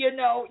 You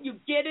know, you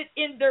get it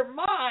in their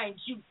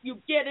minds. You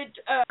get it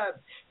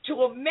to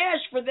a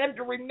mesh for them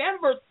to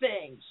remember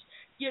things.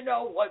 You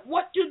know,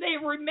 what do they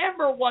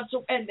remember once?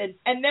 And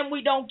then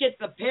we don't get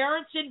the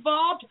parents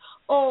involved.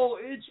 Oh,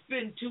 it's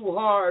been too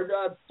hard.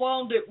 I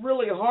found it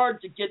really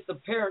hard to get the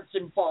parents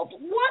involved.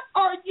 What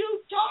are you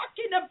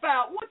talking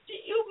about? What do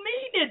you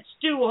mean it's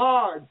too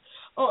hard?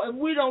 Oh, and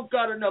we don't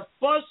got enough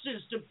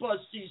buses to bus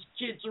these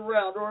kids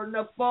around, or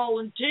enough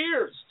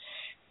volunteers.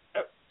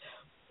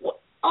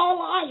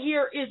 all I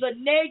hear is a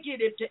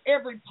negative to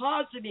every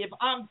positive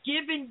I'm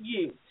giving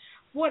you.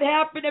 What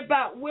happened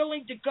about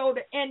willing to go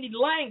to any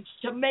lengths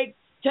to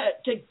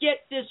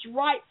get this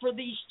right for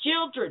these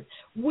children?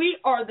 We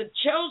are the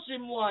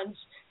chosen ones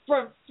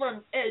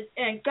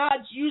and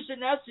God's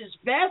using us as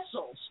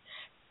vessels,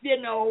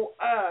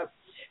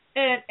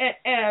 and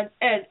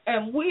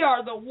we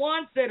are the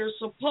ones that are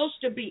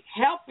supposed to be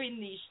helping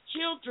these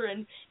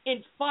children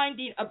in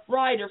finding a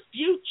brighter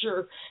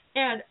future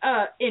and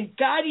in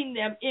guiding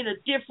them in a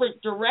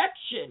different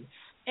direction.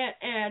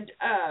 And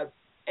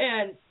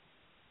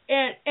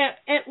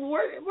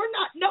we're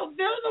not. No,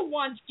 they're the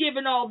ones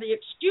giving all the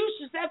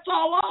excuses. That's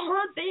all I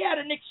heard. They had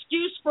an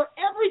excuse for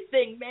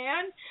everything,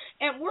 man.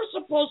 And we're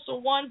supposed to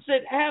ones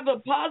that have a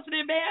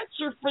positive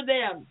answer for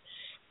them,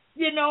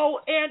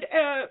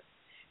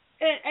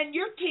 And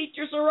your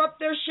teachers are up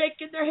there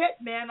shaking their head,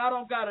 man. I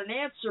don't got an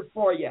answer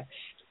for you,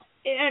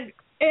 and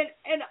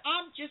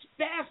I'm just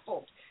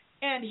baffled.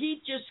 And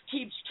he just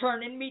keeps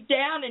turning me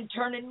down. And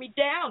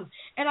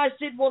I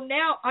said, well,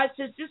 now,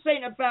 this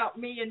ain't about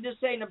me and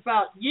this ain't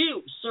about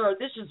you, sir.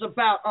 This is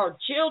about our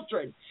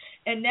children.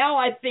 And now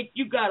I think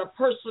you got a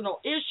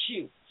personal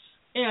issue,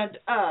 and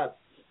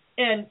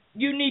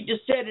you need to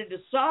set it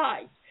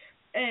aside.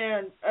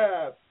 And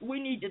we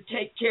need to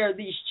take care of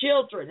these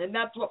children. And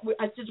that's what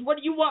I says, what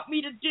do you want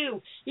me to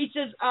do? He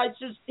goes,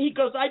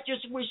 I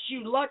just wish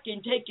you luck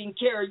in taking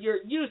care of your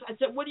youth. I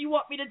said, what do you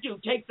want me to do?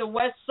 Take the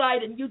west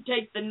side and you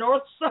take the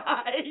north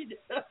side?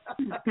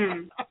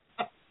 Mm-hmm.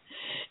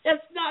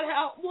 That's not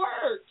how it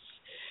works.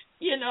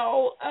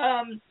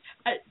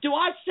 Do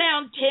I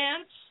sound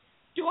tense?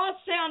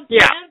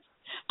 Yeah.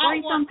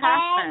 I want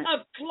all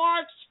of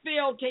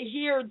Clarksville to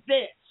hear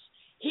this.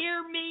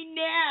 Hear me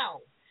now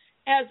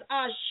as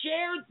I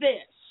share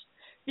this,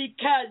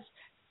 because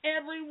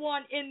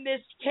everyone in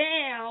this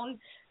town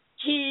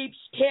keeps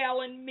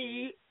telling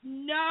me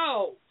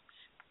no,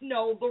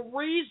 the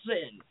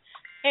reason.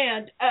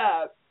 And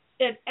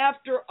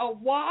after a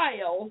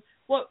while,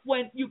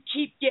 when you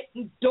keep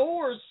getting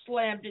doors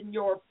slammed in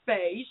your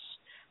face,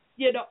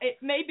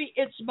 maybe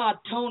it's my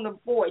tone of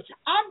voice.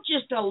 I'm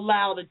just a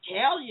loud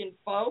Italian,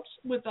 folks,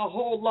 with a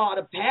whole lot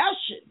of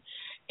passion.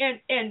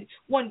 And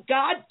when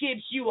God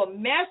gives you a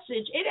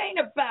message, it ain't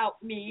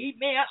about me,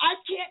 man. I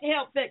can't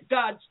help that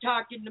God's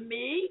talking to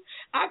me.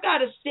 I got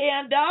to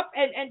stand up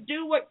and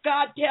do what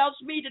God tells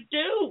me to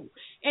do.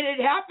 And it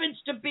happens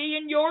to be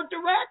in your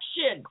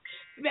direction.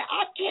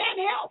 I can't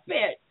help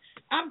it.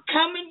 I'm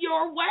coming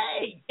your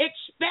way.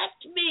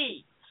 Expect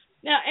me.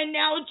 Now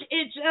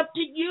it's up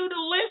to you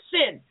to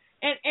listen.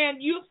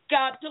 And you've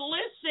got to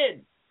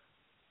listen.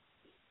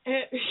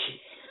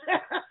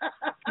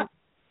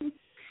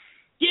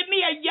 Give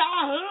me a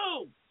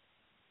Yahoo.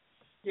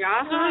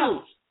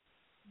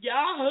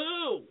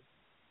 Yahoo.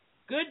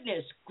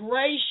 Goodness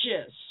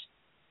gracious.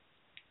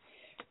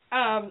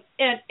 And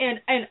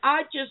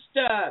I just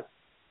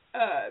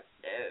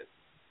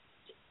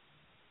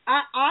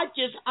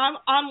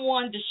I'm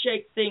one to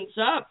shake things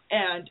up,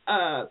 and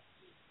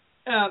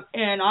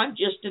I'm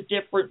just a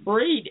different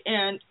breed,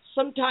 and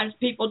sometimes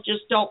people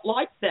just don't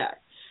like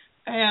that,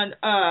 and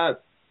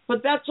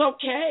but that's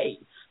okay.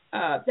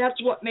 That's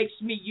what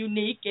makes me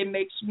unique and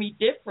makes me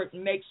different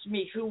and makes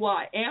me who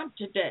I am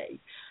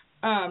today.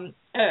 I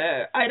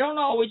don't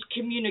always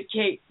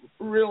communicate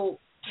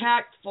real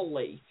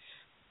tactfully.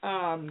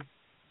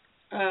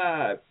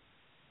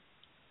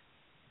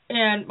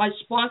 And my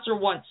sponsor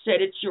once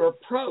said, it's your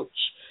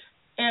approach.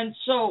 And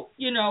so,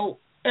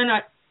 and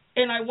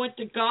I went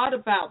to God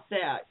about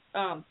that,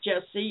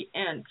 Jesse,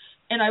 and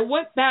I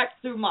went back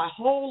through my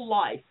whole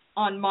life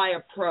on my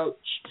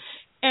approach.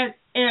 And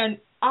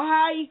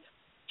I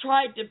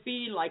tried to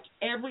be like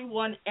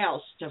everyone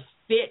else, to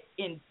fit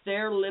in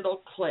their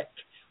little clique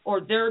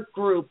or their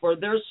group or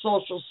their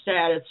social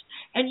status.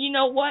 And you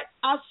know what?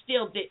 I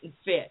still didn't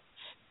fit.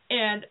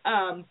 And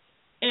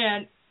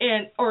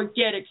or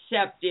get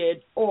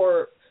accepted,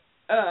 or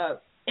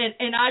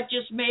and I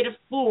just made a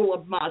fool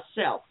of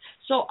myself.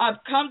 So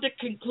I've come to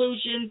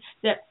conclusion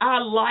that I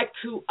like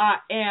who I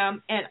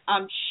am, and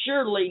I'm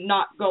surely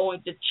not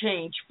going to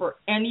change for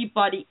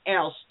anybody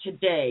else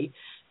today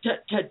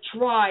to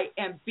try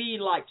and be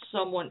like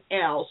someone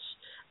else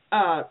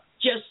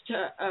just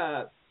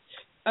to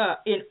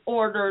in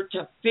order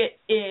to fit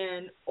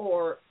in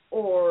or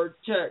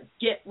to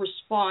get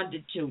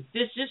responded to.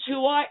 This is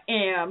who I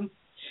am,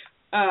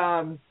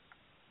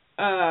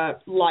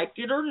 like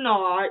it or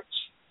not.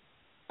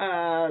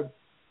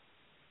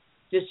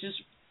 This is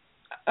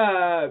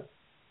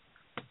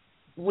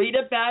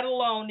Rita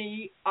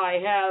Battalloni. I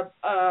have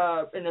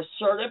an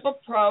assertive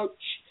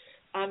approach.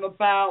 I'm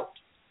about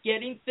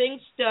getting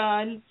things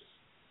done,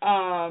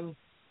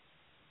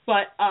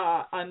 but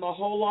I'm a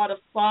whole lot of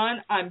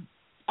fun. I'm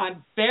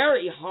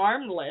very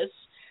harmless.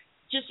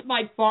 Just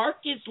my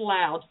bark is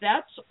loud.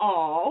 That's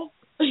all.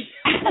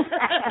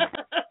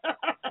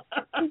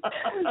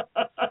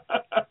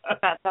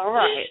 That's all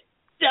right.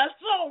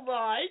 That's all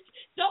right.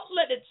 Don't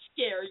let it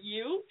scare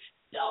you.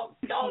 Don't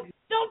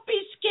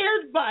be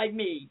scared by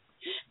me.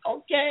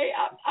 Okay,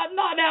 I'm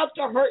not out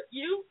to hurt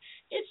you.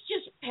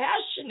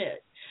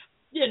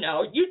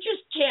 You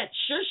just can't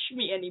shush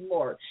me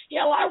anymore.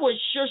 Hell, I was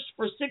shushed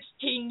for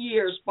 16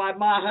 years by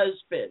my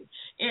husband,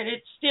 and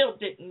it still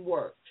didn't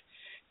work.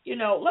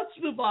 Let's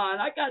move on.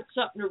 I got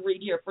something to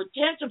read here. For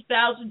tens of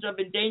thousands of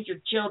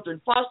endangered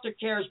children, foster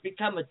care has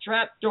become a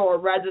trapdoor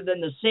rather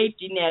than the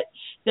safety net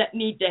that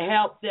need to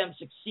help them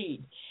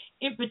succeed.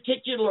 In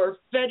particular,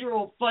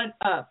 federal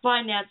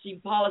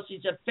financing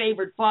policies have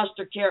favored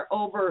foster care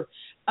over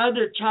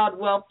other child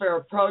welfare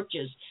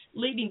approaches,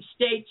 leading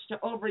states to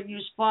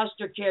overuse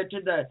foster care to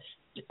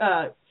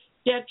the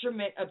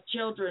detriment of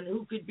children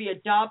who could be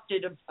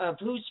adopted, of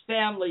whose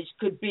families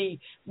could be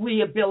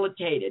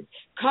rehabilitated.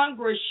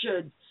 Congress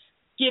should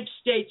give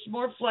states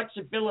more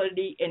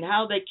flexibility in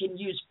how they can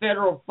use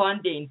federal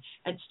funding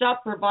and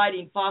stop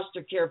providing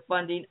foster care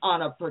funding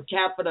on a per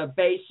capita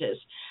basis,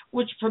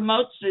 which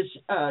promotes this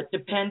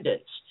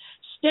dependence.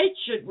 States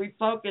should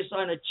refocus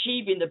on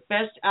achieving the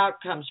best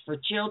outcomes for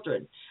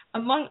children.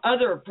 Among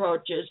other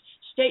approaches,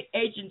 state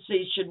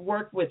agencies should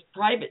work with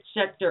private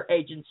sector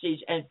agencies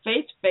and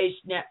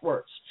faith-based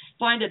networks,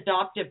 find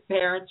adoptive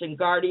parents and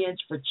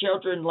guardians for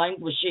children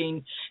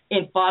languishing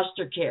in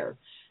foster care.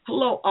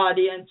 Hello,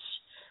 audience.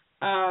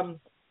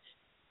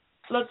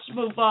 Let's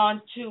move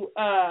on to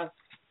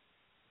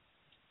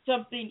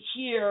something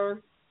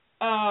here.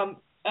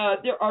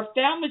 There are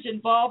families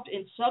involved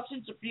in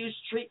substance abuse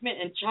treatment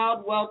and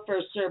child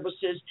welfare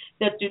services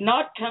that do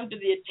not come to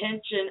the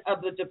attention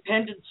of the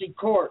dependency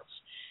courts.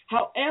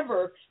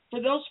 However,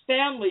 for those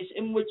families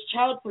in which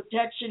child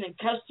protection and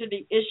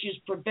custody issues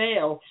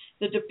prevail,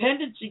 the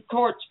dependency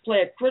courts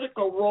play a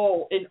critical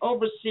role in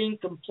overseeing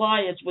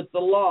compliance with the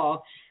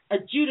law,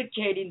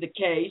 adjudicating the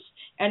case,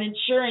 and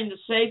ensuring the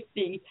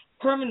safety,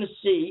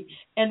 permanency,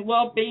 and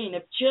well-being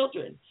of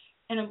children.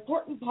 An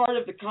important part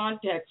of the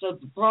context of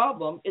the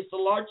problem is the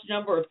large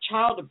number of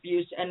child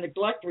abuse and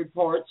neglect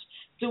reports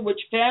through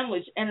which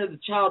families enter the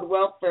child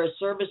welfare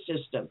service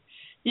system.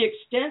 The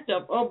extent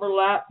of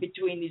overlap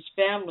between these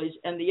families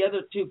and the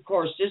other two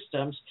core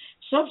systems,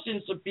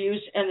 substance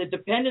abuse and the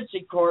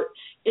dependency court,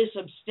 is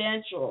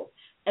substantial,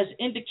 as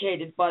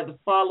indicated by the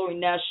following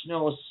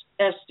national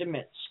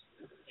estimates.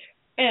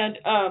 And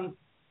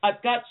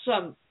I've got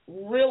some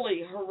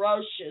really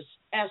ferocious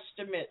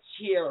estimates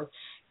here.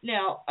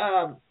 Now,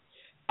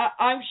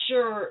 I'm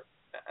sure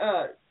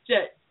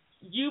that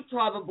you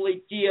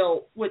probably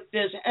deal with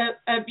this.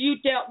 Have you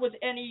dealt with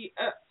any,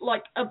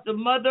 of the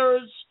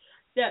mothers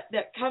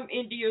that come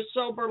into your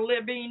sober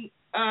living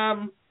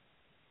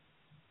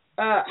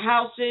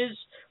houses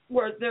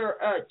where their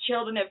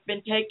children have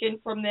been taken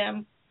from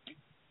them?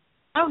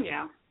 Oh,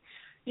 yeah.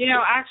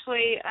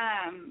 Actually,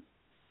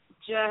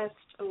 just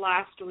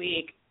last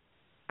week,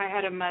 I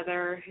had a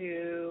mother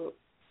who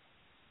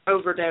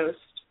overdosed.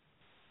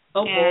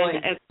 Oh,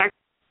 boy.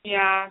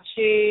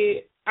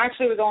 She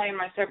actually was only in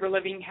my sober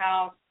living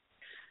house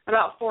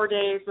about 4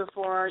 days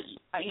before,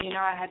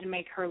 I had to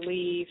make her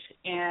leave.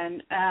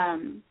 And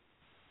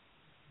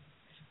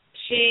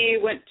she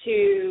went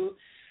to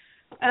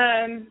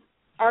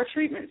our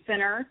treatment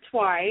center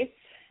twice,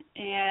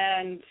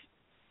 and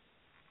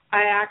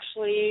I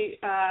actually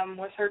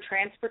was her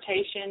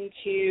transportation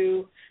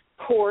to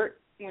court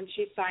when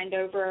she signed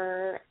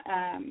over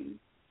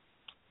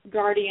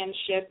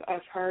guardianship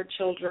of her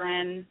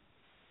children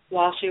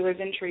while she was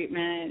in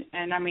treatment.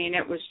 And,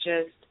 it was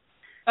just,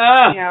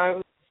 it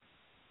was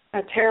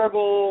a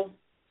terrible.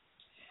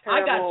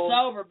 I got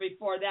sober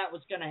before that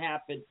was going to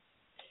happen.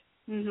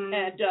 Mm-hmm.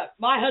 And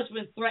my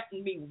husband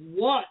threatened me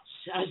once.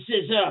 I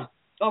says,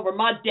 over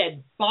my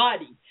dead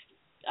body.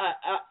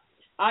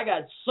 I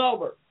got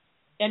sober.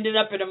 Ended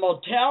up in a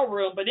motel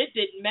room, but it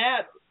didn't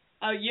matter.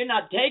 You're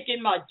not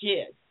taking my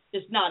kid.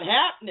 It's not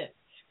happening.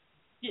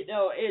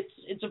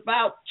 It's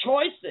about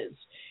choices.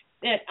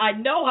 And I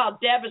know how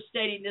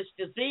devastating this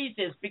disease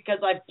is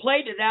because I've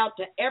played it out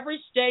to every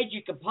stage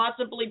you could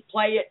possibly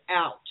play it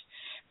out.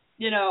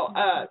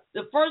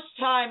 The first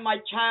time my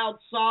child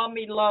saw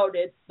me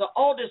loaded, the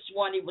oldest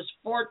one, he was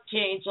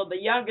 14, so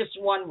the youngest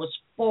one was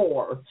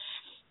 4.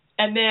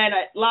 And then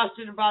it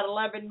lasted about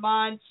 11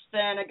 months.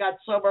 Then I got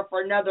sober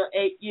for another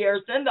 8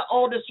 years. Then the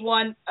oldest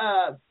one,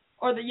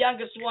 or the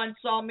youngest one,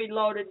 saw me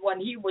loaded when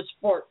he was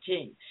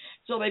 14.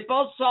 So they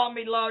both saw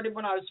me loaded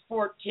when I was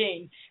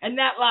 14, and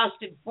that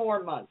lasted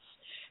 4 months.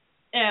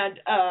 And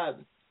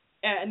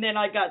then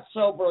I got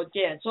sober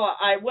again. So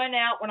I went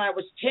out when I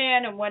was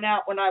 10 and went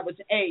out when I was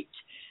 8.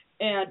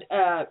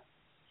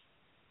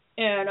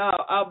 And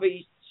I'll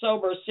be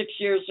sober 6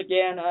 years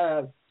again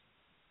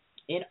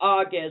in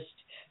August.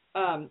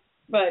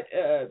 But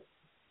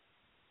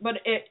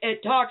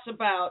it talks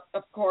about,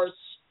 of course,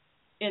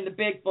 in the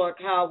big book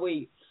how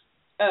we,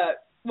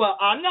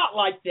 I'm not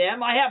like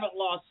them. I haven't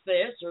lost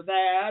this or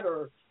that,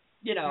 or,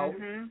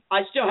 mm-hmm.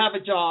 I still have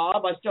a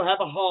job. I still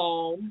have a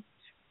home.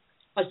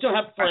 I still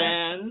have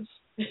friends.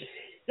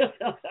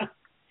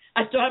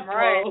 I still have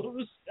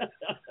clothes.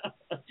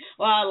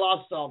 Well, I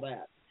lost all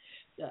that.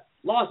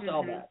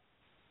 All that.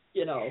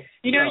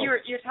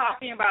 You're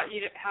talking about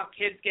how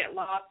kids get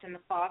lost in the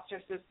foster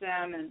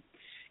system, and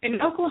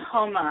in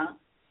Oklahoma,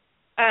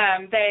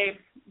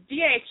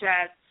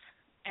 DHS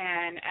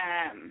and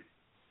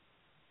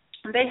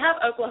they have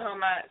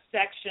Oklahoma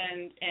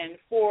sectioned in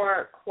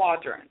 4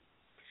 quadrants.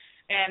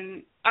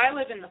 And I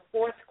live in the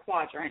 4th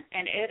quadrant,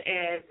 and it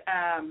is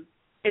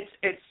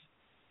it's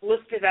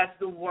listed as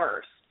the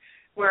worst,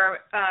 where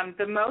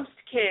the most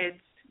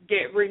kids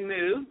get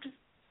removed,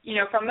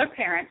 from their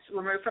parents,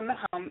 removed from the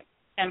home,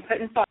 and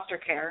put in foster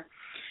care.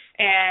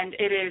 And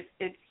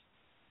it's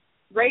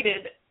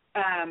rated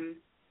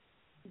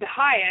the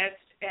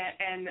highest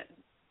and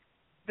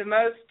the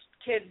most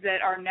kids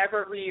that are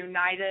never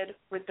reunited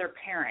with their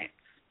parents.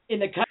 In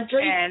the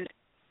country?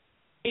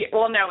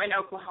 No, in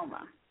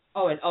Oklahoma.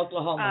 Oh, in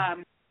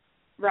Oklahoma.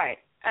 Right.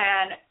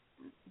 And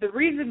the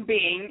reason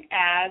being,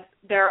 as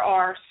there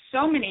are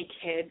so many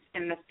kids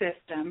in the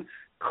system,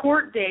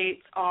 court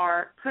dates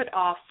are put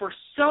off for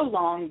so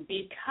long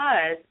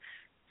because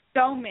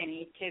so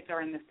many kids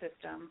are in the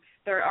system.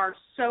 There are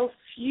so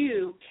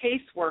few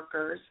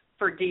caseworkers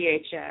for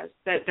DHS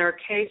that their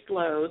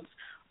caseloads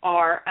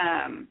are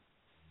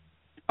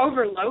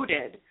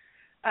overloaded.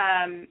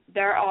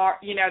 They're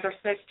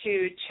supposed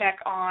to check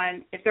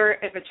on if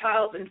a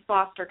child's in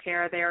foster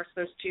care, they are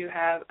supposed to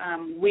have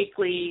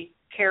weekly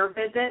care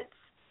visits.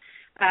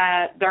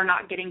 They're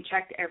not getting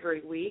checked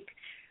every week.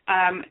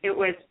 It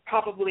was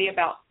probably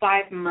about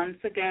 5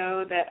 months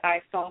ago that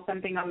I saw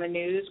something on the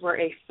news where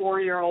a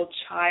 4-year-old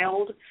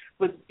child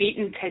was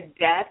beaten to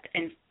death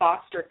in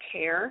foster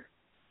care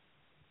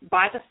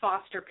by the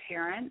foster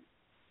parents.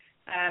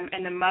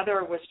 And the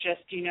mother was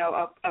just,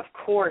 of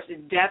course,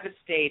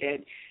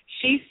 devastated.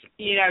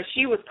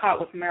 She was caught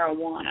with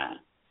marijuana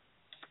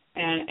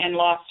and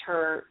lost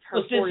her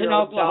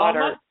 4-year-old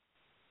daughter.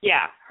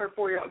 Yeah, her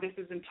 4-year-old. This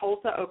is in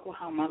Tulsa,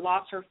 Oklahoma.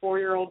 Lost her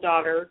 4-year-old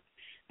daughter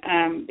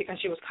because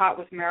she was caught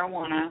with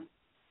marijuana.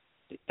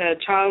 The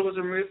child was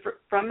removed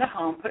from the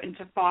home, put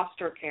into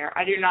foster care.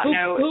 I do not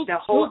know the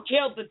whole.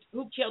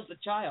 Who killed the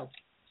child?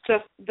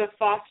 The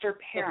foster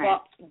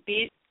parents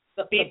beat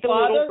the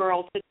little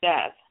girl to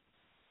death.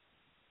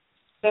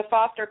 The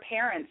foster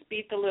parents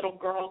beat the little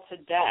girl to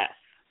death.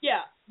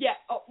 Yeah.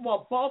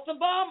 Well, both of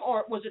them,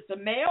 or was it the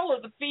male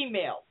or the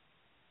female?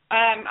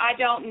 I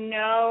don't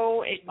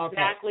know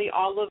exactly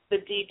all of the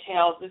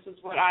details. This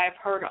is what I have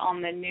heard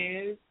on the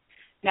news.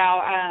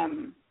 Now,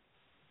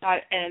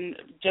 and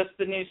just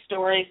the news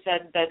story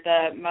said that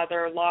the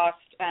mother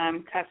lost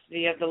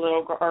custody of the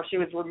little girl, or she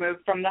was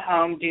removed from the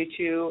home due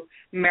to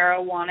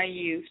marijuana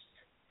use.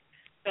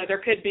 So there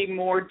could be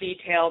more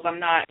details. I'm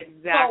not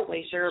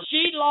exactly sure.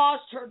 She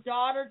lost her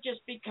daughter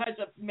just because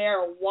of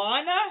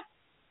marijuana?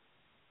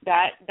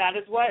 That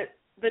is what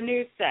the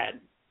news said.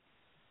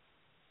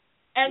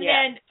 And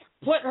then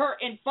put her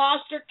in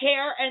foster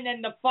care, and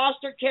then the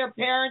foster care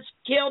parents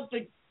killed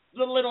the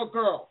little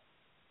girl.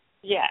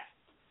 Yes.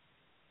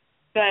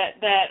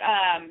 That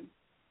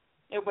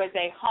it was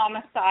a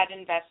homicide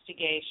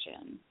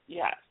investigation.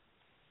 Yes.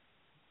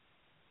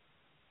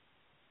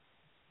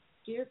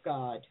 Dear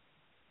God.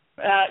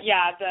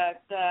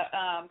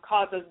 The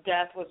cause of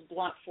death was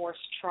blunt force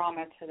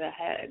trauma to the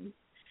head.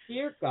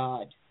 Dear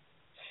God.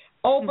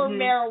 Over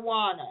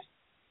marijuana.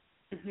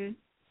 Mhm.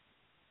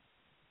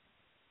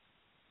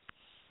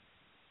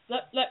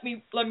 Let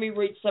me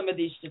read some of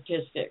these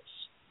statistics.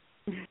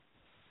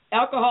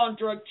 Alcohol and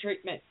drug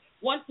treatment.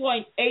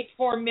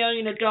 1.84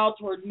 million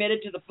adults were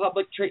admitted to the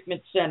public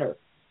treatment center.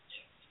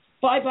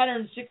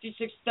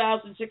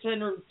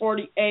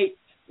 566,648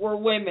 were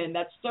women.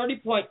 That's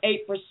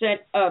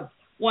 30.8% of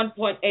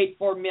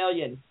 1.84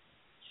 million.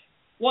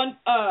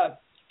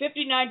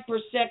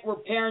 59% were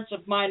parents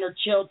of minor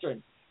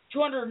children.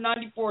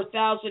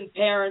 294,000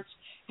 parents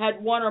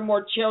had one or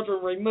more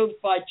children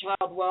removed by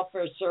child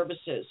welfare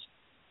services.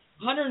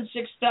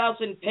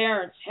 106,000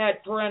 parents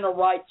had parental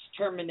rights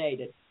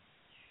terminated.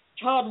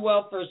 Child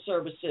welfare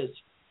services.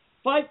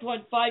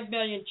 5.5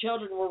 million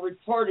children were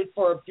reported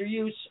for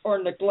abuse or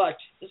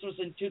neglect. This was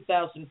in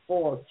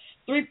 2004.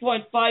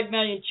 3.5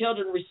 million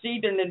children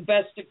received an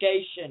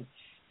investigation.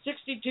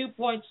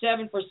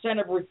 62.7%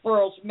 of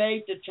referrals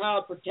made to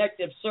Child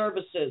Protective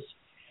Services.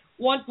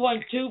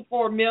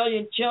 1.24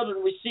 million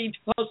children received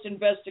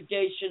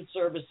post-investigation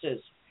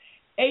services.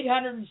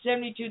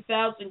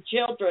 872,000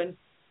 children,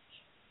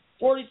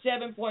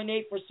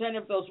 47.8%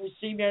 of those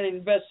receiving an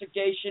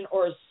investigation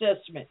or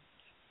assessment,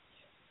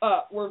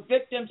 were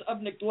victims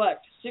of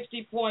neglect.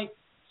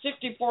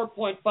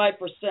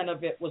 64.5%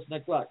 of it was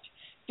neglect.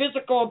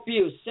 Physical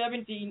abuse,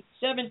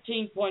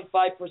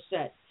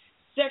 17.5%.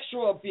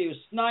 Sexual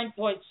abuse,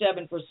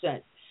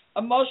 9.7%.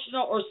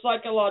 Emotional or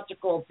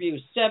psychological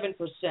abuse,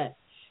 7%.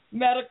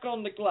 Medical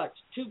neglect,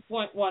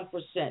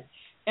 2.1%.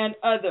 And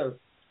other,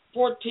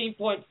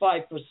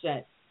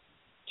 14.5%.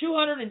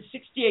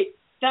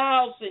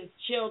 268,000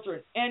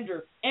 children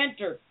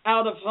entered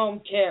out-of-home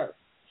care.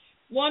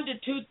 1 to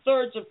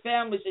 2/3 of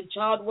families in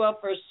child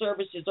welfare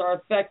services are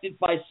affected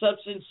by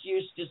substance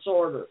use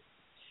disorder.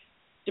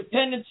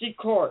 Dependency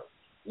court.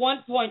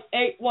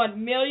 1.81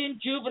 million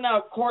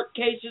juvenile court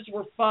cases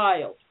were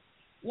filed.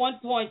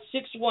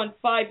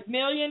 1.615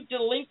 million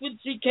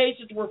delinquency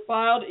cases were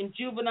filed in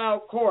juvenile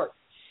court.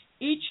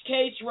 Each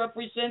case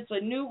represents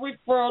a new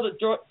referral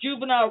to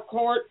juvenile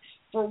court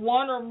for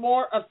one or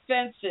more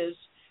offenses.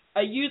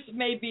 A youth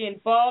may be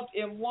involved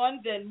in one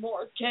then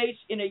more case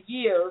in a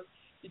year.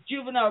 The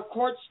Juvenile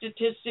Court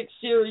Statistics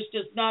Series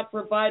does not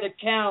provide a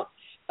count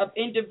of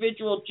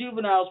individual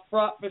juveniles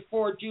brought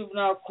before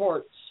juvenile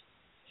courts.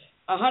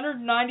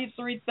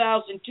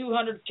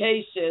 193,200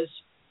 cases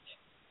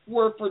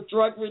were for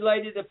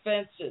drug-related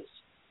offenses.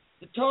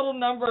 The total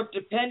number of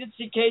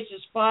dependency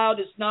cases filed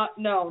is not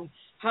known.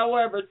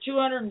 However,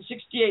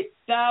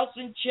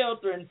 268,000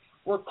 children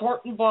were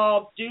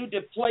court-involved due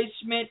to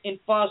placement in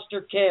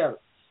foster care.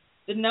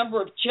 The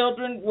number of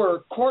children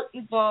were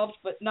court-involved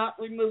but not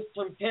removed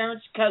from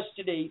parents'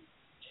 custody,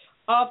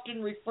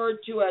 often referred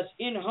to as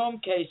in-home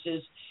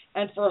cases,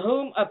 and for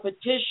whom a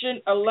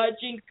petition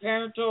alleging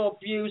parental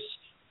abuse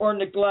or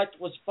neglect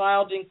was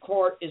filed in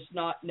court is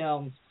not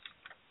known.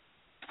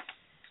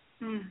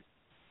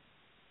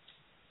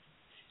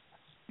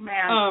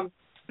 Man,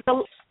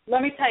 so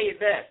let me tell you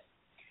this.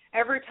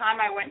 Every time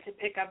I went to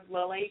pick up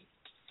Lily,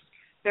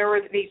 there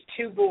were these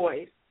two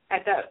boys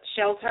at the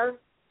shelter,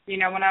 you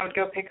know, when I would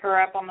go pick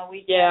her up on the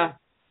weekend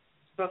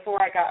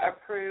before I got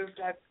approved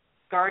as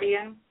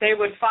guardian. They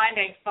would find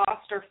a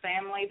foster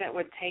family that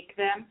would take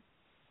them,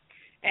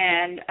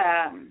 and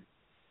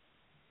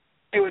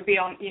it would be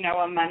on, you know,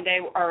 a Monday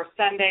or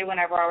Sunday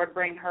whenever I would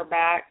bring her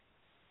back.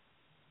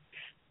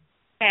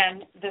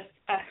 And this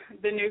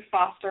the new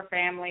foster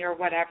family or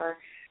whatever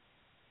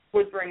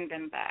would bring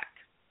them back.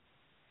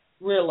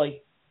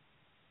 Really?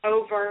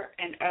 Over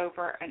and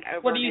over and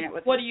over again.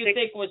 What do you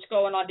think was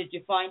going on? Did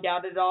you find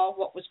out at all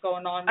what was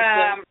going on with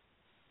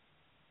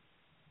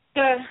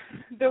them?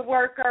 The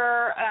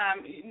worker,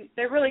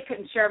 they really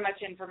couldn't share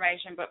much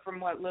information, but from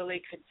what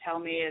Lily could tell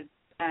me is,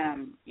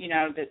 you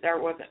know, that there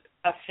was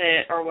a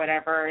fit or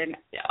whatever. And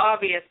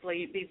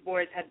obviously these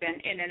boys had been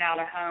in and out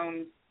of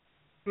homes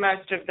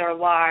most of their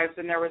lives,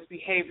 and there was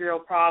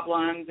behavioral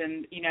problems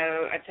and, you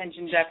know,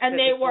 attention deficit disorder. And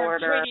they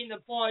weren't treating the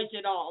boys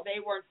at all. They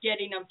weren't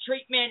getting them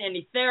treatment,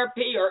 any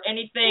therapy or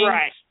anything.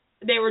 Right.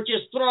 They were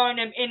just throwing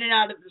them in and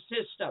out of the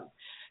system.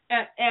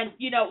 And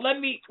you know, let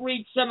me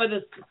read some of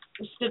the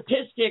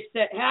statistics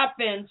that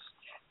happens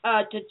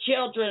to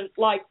children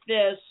like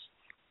this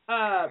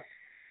that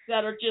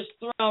are just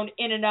thrown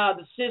in and out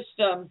of the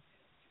system.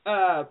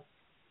 Oh,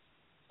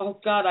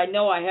 God, I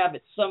know I have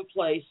it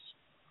someplace.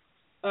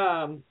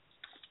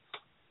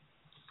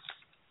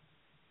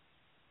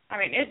 I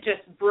mean, it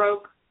just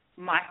broke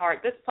my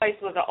heart. This place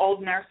was an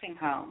old nursing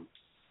home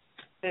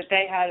that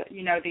they had,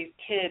 you know, these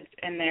kids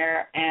in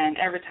there, and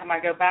every time I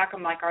go back,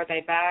 I'm like, are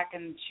they back?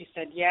 And she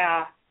said,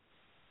 yeah.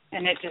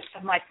 And it just,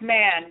 I'm like,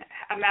 man,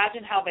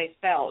 imagine how they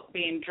felt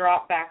being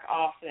dropped back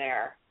off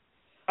there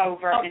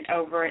over and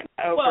over and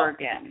over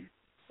again.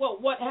 Well,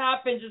 what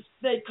happens is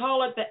they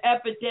call it the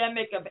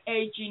epidemic of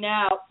aging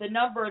out. The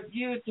number of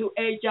youth who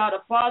age out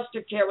of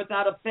foster care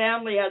without a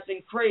family has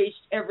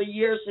increased every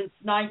year since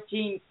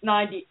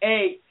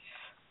 1998,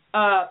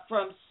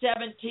 from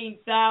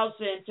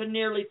 17,000 to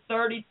nearly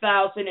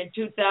 30,000 in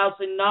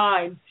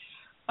 2009.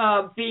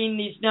 Being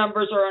these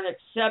numbers are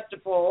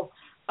unacceptable.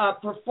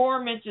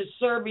 Performance in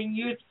serving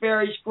youth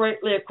varies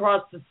greatly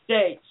across the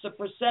state. The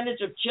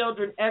percentage of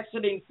children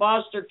exiting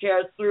foster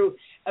care through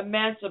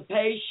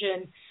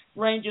emancipation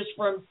ranges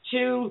from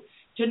 2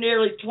 to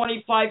nearly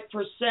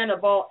 25%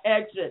 of all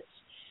exits.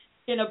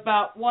 In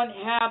about one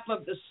half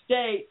of the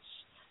states,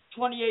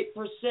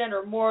 28%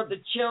 or more of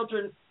the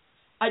children.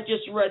 I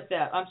just read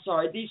that. I'm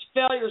sorry. These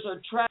failures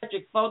are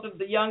tragic, both of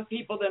the young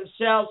people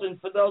themselves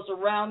and for those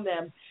around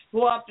them,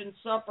 who often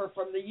suffer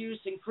from the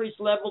youth's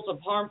increased levels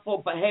of harmful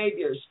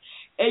behaviors.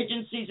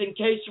 Agencies and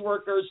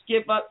caseworkers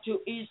give up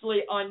too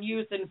easily on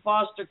youth in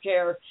foster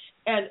care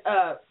and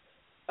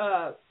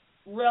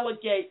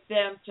relegate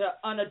them to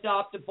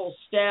unadoptable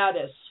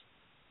status.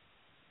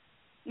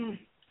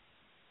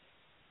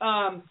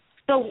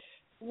 So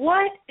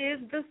what is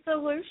the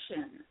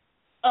solution?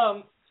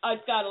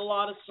 I've got a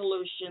lot of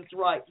solutions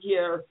right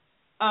here.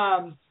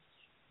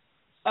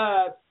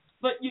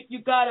 But you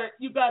gotta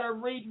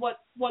read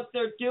what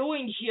they're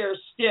doing here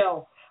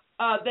still.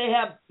 They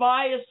have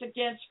bias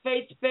against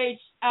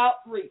faith-based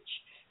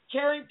outreach.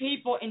 Caring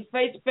people in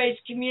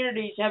faith-based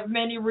communities have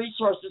many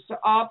resources to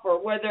offer,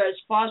 whether as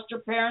foster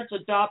parents,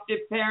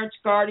 adoptive parents,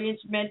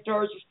 guardians,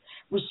 mentors,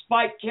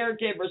 respite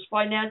caregivers,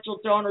 financial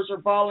donors, or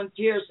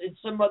volunteers in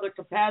some other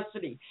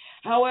capacity.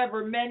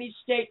 However, many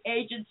state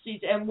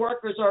agencies and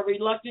workers are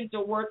reluctant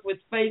to work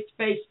with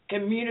faith-based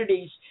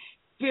communities,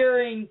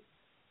 fearing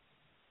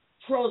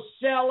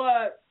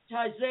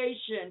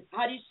proselytization.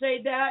 How do you say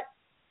that?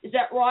 Is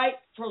that right?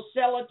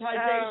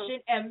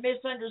 Proselytization and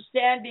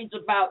misunderstandings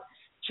about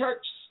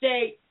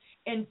church-state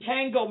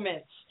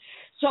entanglements.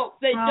 So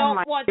they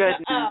don't want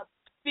to,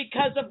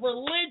 because of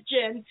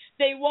religion,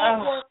 they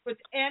won't work with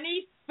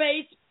any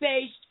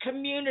faith-based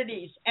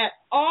communities at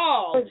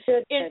all.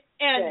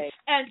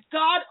 And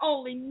God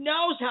only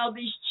knows how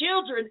these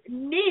children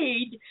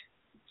need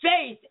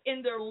faith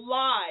in their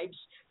lives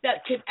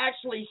that could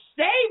actually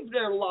save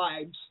their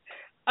lives.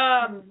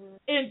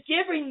 In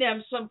giving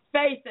them some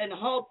faith and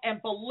hope and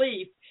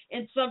belief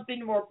in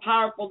something more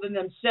powerful than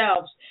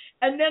themselves.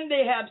 And then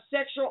they have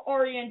sexual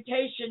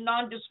orientation,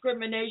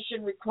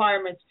 non-discrimination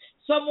requirements.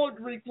 Some would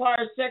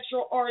require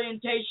sexual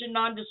orientation,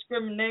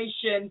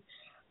 non-discrimination,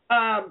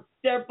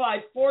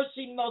 thereby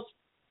forcing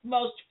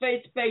most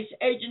faith-based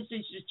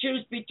agencies to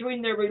choose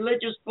between their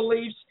religious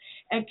beliefs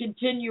and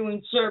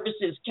continuing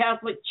services.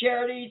 Catholic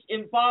Charities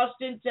in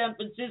Boston, San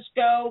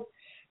Francisco,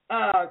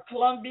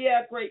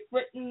 Colombia, Great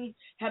Britain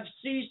have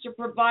ceased to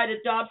provide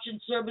adoption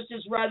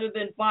services rather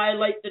than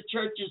violate the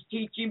church's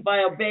teaching by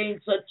obeying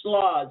such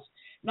laws.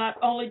 Not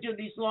only do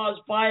these laws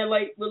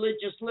violate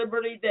religious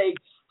liberty, they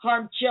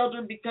harm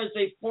children because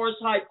they force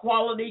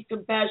high-quality,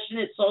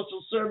 compassionate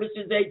social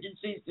services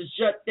agencies to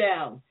shut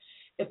down.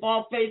 If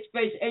all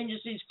faith-based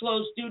agencies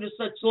closed due to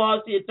such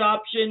laws, the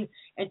adoption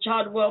and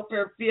child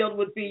welfare field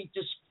would be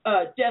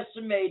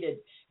decimated,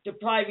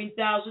 depriving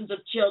thousands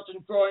of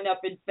children growing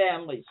up in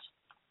families.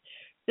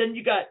 Then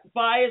you got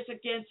bias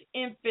against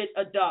infant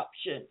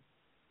adoption.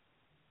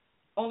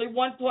 Only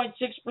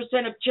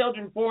 1.6% of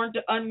children born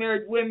to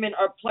unmarried women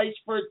are placed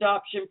for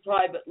adoption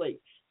privately.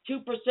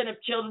 2%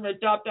 of children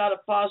adopt out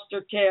of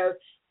foster care.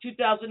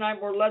 2009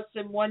 were less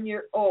than 1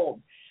 year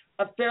old.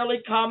 A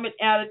fairly common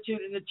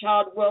attitude in the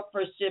child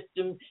welfare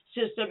system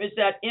is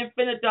that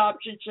infant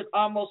adoption should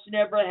almost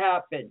never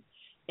happen.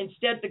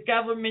 Instead, the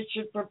government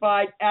should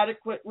provide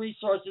adequate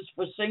resources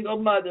for single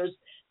mothers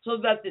so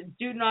that they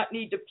do not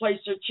need to place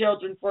their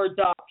children for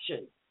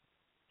adoption.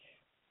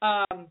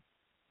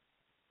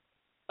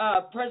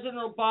 President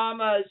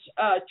Obama's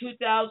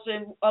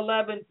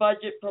 2011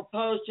 budget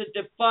proposed to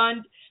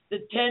defund the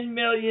 $10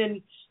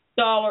 million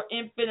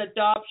infant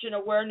adoption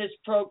awareness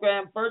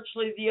program,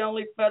 virtually the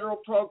only federal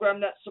program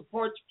that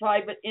supports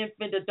private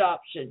infant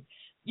adoption.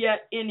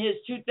 Yet in his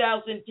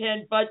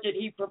 2010 budget,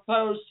 he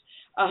proposed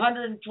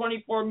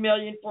 $124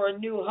 million for a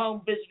new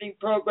home visiting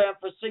program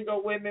for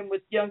single women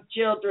with young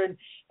children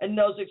and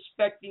those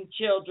expecting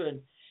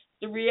children.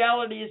 The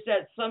reality is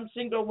that some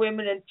single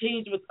women and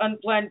teens with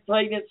unplanned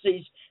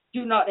pregnancies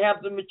do not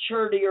have the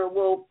maturity or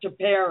will to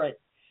parent.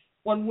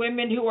 When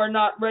women who are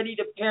not ready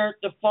to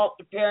parent default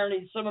to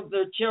parenting, some of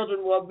their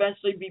children will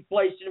eventually be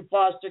placed in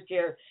foster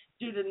care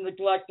due to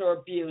neglect or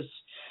abuse.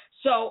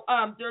 So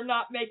they're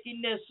not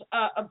making this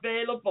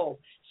available.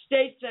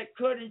 States that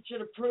could and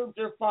should approve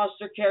their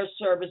foster care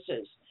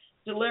services,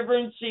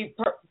 delivering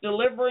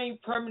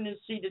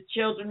permanency to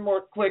children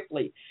more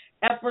quickly.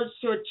 Efforts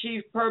to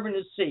achieve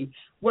permanency,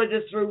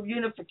 whether through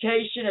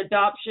unification,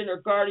 adoption, or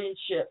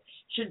guardianship,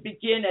 should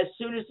begin as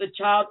soon as the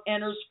child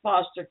enters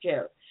foster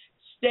care.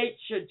 States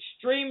should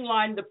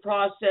streamline the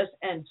process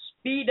and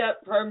speed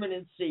up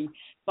permanency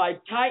by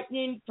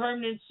tightening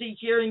permanency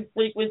hearing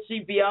frequency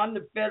beyond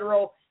the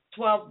federal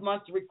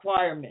 12-month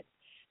requirement,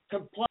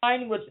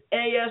 complying with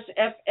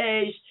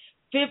ASFA's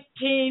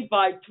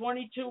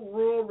 15/22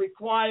 rule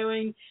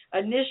requiring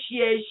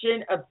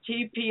initiation of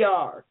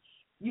TPR,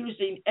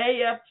 using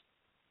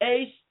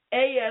ASFA's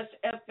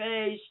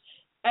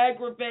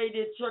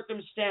aggravated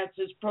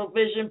circumstances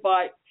provision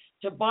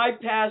to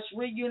bypass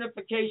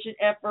reunification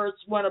efforts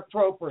when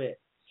appropriate.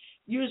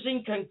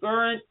 Using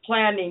concurrent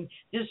planning,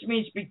 this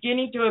means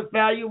beginning to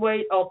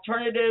evaluate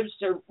alternatives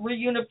to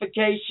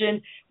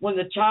reunification when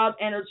the child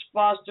enters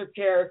foster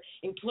care,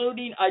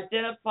 including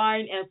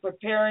identifying and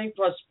preparing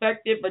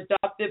prospective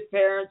adoptive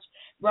parents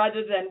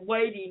rather than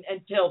waiting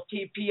until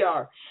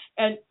TPR.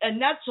 And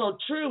that's so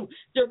true.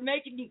 They're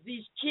making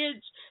these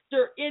kids,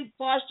 they're in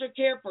foster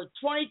care for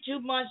 22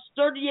 months,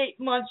 38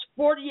 months,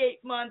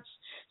 48 months,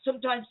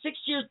 sometimes 6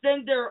 years,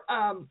 then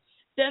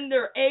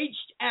they're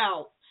aged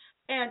out.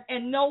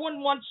 And no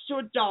one wants to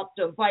adopt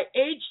them. By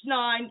age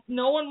 9,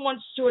 no one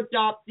wants to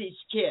adopt these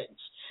kids.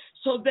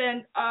 So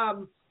then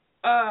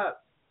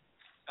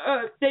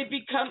they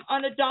become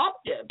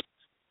unadoptive.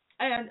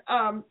 And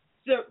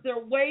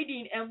they're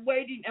waiting and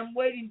waiting and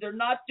waiting. They're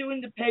not doing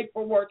the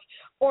paperwork,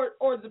 or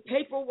the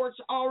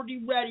paperwork's already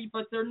ready,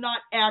 but they're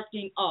not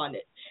acting on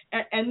it.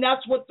 And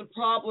that's what the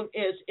problem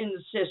is in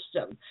the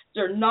system.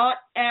 They're not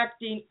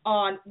acting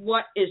on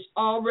what is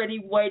already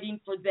waiting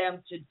for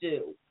them to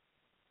do.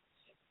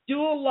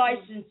 Dual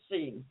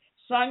licensing,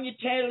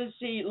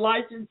 simultaneously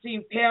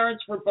licensing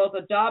parents for both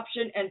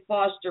adoption and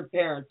foster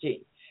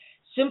parenting,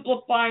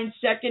 simplifying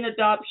second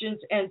adoptions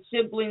and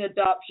sibling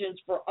adoptions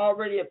for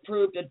already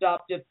approved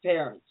adoptive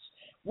parents,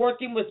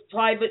 working with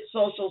private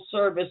social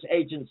service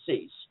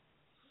agencies,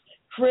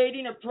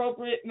 creating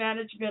appropriate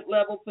management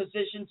level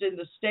positions in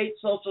the state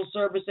social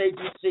service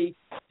agency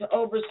to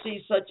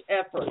oversee such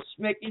efforts,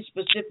 making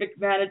specific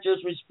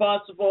managers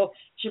responsible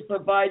should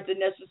provide the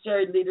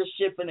necessary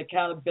leadership and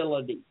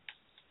accountability.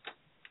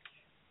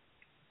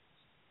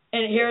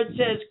 And here it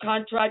says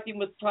contracting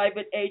with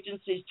private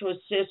agencies to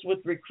assist with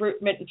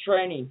recruitment and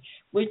training,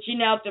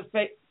 reaching out to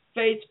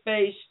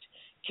faith-based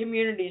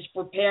communities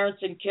for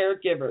parents and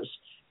caregivers,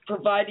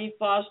 providing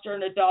foster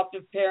and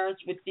adoptive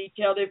parents with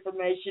detailed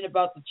information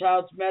about the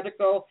child's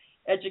medical,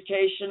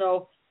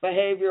 educational,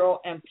 behavioral,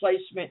 and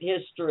placement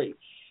history,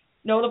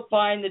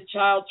 notifying the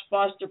child's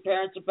foster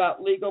parents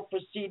about legal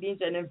proceedings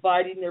and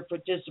inviting their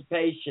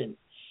participation,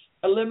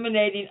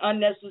 eliminating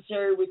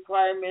unnecessary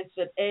requirements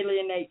that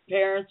alienate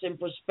parents and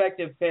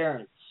prospective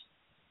parents,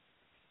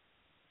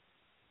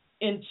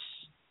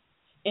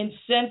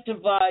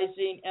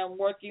 incentivizing and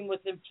working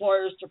with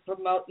employers to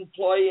promote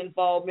employee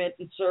involvement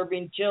in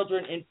serving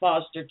children in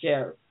foster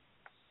care.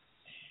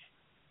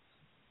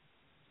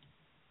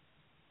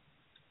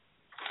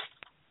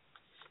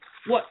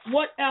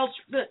 What else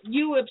that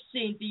you have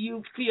seen do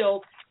you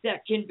feel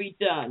that can be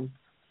done?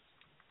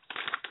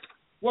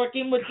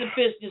 Working with the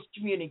business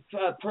community,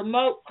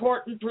 promote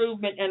court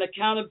improvement and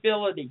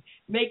accountability,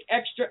 make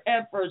extra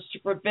efforts to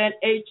prevent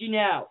aging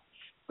out,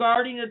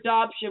 guardian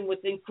adoption with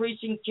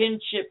increasing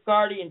kinship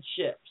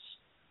guardianships,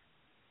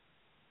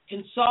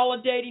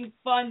 consolidating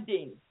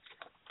funding.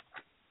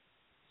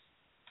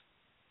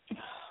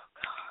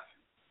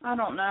 I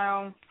don't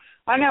know.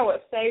 I know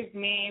what saved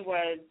me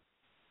was,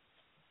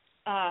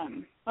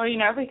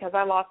 because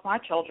I lost my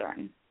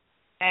children.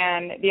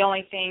 And the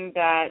only thing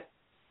that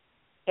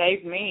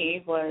saved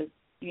me was,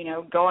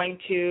 going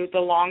to the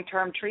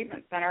long-term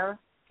treatment center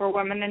for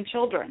women and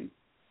children.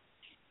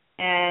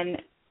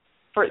 And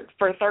for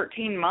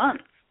 13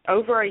 months,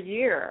 over a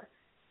year.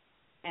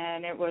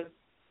 And it was,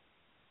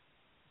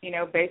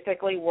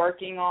 basically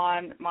working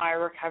on my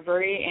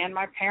recovery and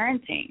my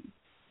parenting.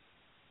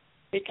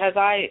 Because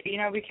I,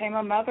 became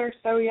a mother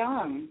so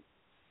young.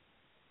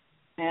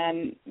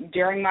 And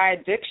during my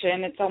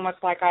addiction, it's almost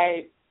like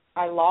I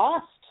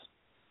lost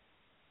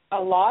a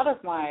lot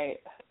of my,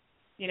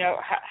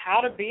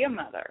 how to be a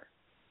mother.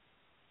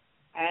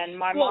 And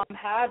my mom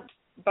had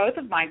both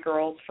of my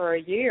girls for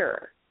a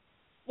year.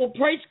 Well,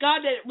 praise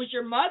God that it was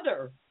your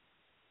mother.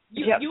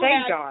 Thank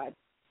God.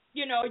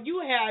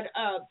 You had,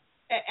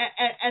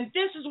 and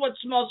this is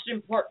what's most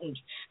important.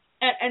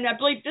 And I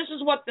believe this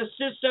is what the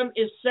system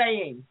is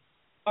saying,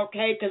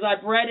 okay, because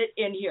I've read it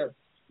in here.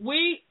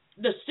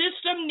 The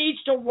system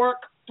needs to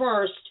work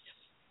first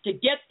to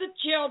get the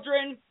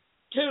children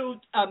to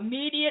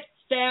immediate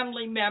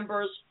family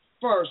members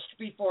first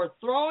before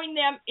throwing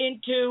them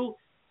into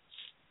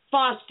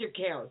foster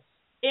care,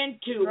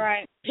 into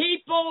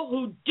people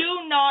who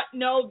do not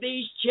know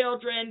these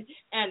children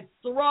and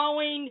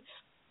throwing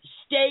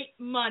state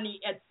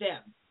money at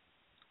them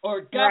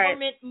or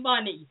government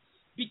money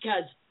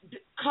because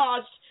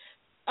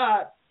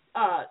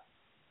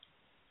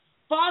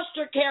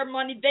foster care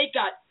money, they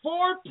got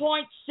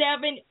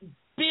 $4.7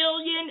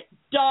 billion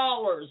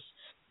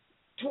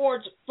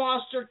towards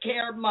foster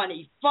care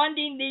money,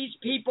 funding these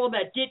people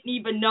that didn't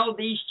even know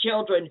these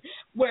children,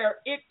 where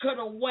it could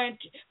have went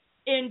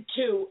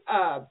into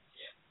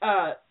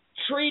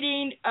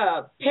treating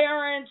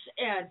parents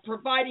and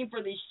providing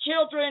for these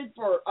children,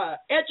 for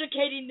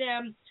educating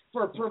them,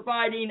 for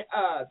providing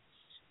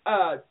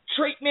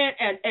treatment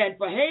and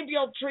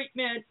behavioral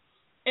treatment,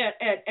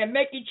 and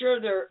making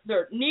sure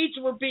their needs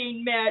were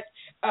being met,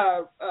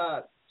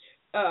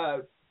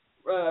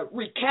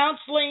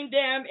 recounseling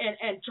them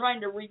and trying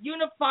to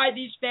reunify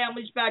these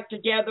families back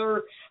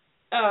together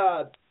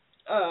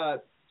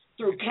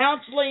through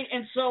counseling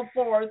and so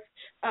forth.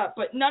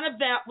 But none of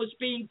that was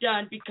being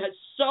done because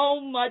so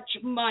much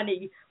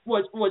money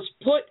was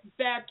put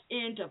back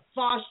into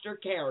foster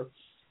care.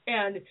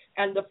 And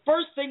the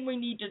first thing we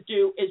need to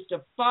do is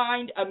to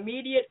find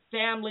immediate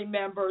family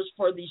members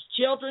for these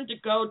children to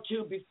go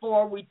to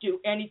before we do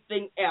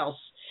anything else.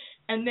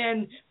 And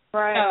then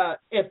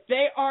if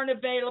they aren't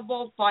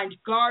available, find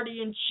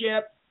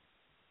guardianship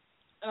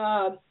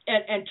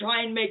and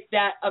try and make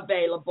that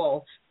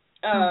available.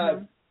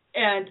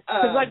 And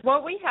like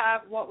what we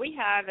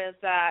have is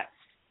that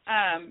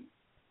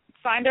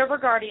signed over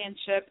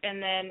guardianship,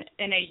 and then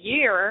in a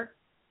year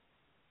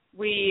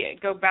we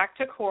go back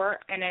to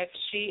court, and if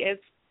she is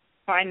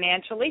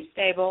financially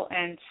stable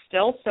and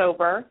still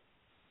sober,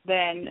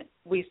 then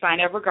we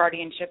sign over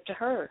guardianship to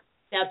her.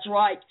 That's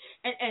right.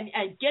 And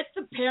get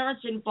the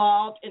parents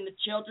involved in the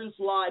children's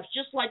lives,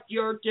 just like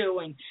you're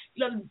doing.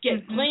 Let them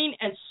get clean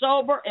and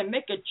sober and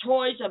make a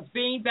choice of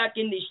being back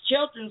in these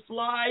children's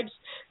lives.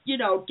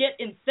 Get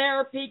in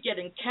therapy, get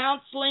in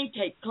counseling,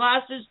 take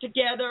classes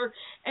together,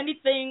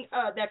 anything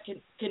that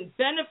can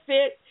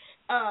benefit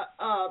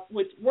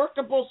with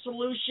workable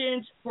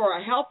solutions for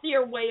a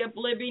healthier way of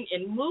living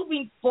and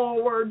moving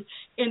forward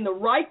in the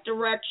right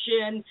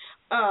direction,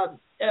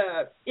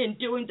 in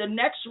doing the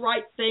next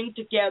right thing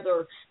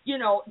together.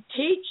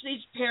 Teach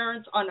these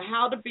parents on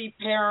how to be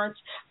parents.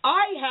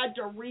 I had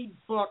to read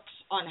books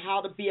on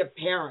how to be a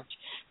parent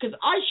because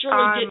I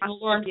surely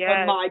didn't learn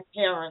from my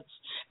parents.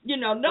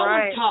 No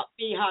one taught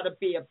me how to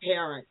be a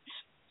parent.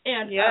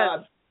 And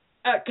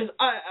because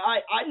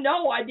I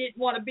know I didn't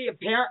want to be a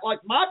parent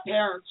like my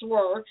parents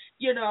were,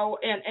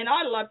 and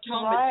I left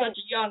home at such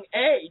a young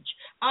age.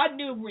 I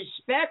knew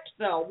respect,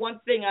 though.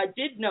 One thing I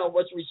did know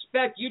was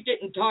respect. You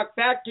didn't talk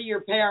back to your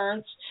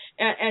parents,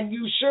 and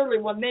you surely,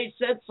 when they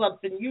said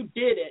something, you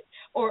did it,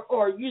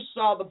 or you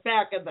saw the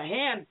back of the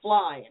hand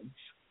flying,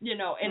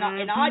 and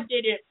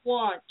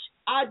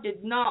I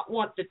did not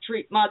want to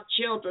treat my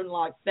children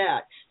like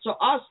that. So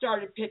I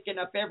started picking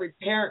up every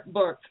parent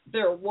book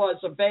there was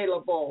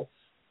available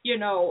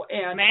And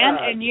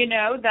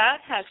and that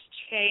has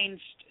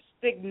changed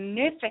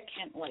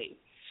significantly.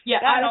 Yeah,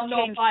 that I don't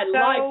know if I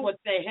like what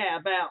they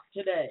have out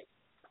today.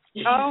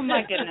 Oh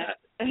my goodness.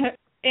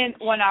 And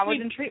when I was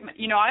in treatment,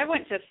 I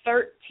went to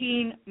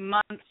 13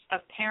 months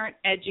of parent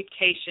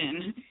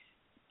education.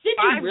 Did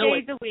 5 you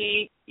really? days a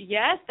week.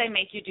 Yes, they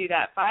make you do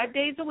that 5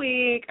 days a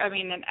week. I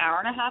mean, an hour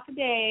and a half a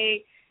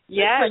day.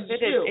 Yes,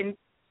 it is.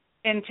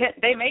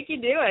 They make you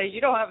do it.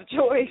 You don't have a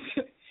choice.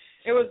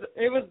 It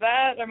was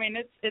that. I mean,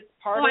 it's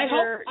part of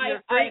your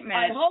treatment.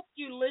 I hope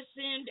you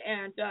listened,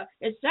 and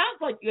it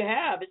sounds like you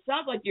have. It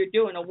sounds like you're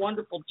doing a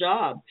wonderful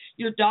job.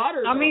 Your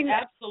daughters are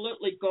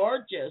absolutely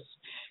gorgeous.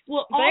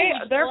 Well,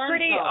 they're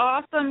pretty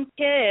awesome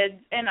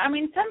kids, and I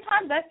mean,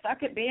 sometimes I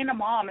suck at being a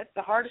mom. It's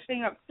the hardest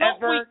thing I've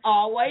ever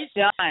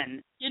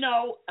done.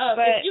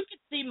 If you could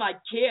see my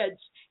kids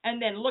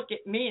and then look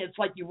at me, it's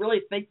like you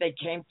really think they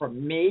came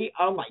from me.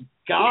 Oh my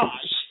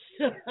gosh.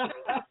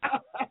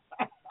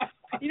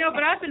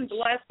 But I've been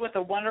blessed with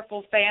a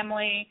wonderful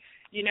family.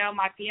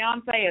 My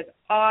fiance is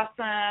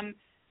awesome,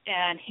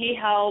 and he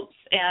helps.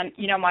 And,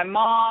 my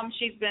mom,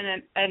 she's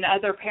been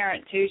another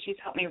parent, too. She's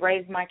helped me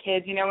raise my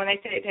kids. When they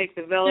say it takes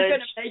a village, you're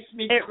gonna make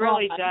me it cry.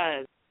 really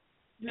does.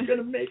 You're going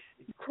to make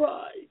me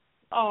cry.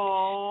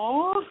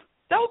 Oh,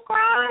 don't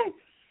cry.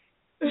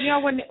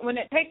 When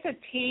it takes a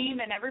team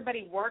and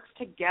everybody works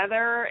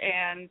together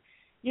and,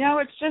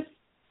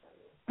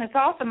 it's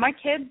awesome. My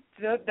kids,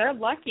 they're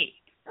lucky.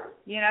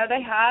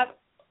 They have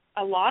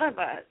a lot of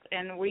us,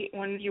 and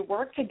when you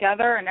work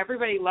together and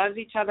everybody loves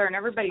each other and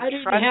everybody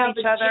trusts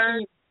each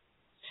other.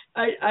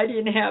 I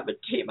didn't have a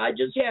team. I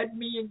just had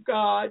me and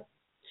God,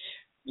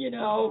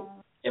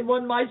 And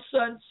when my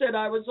son said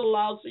I was a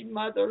lousy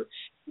mother,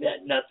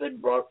 that nothing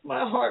broke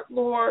my heart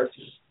more,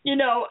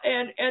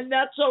 and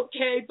that's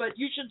okay. But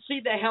you should see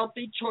the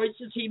healthy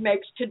choices he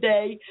makes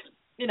today,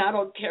 and I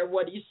don't care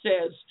what he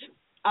says.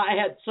 I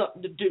had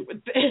something to do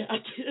with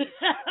that.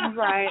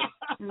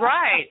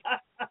 Right.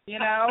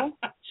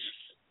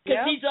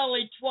 Because he's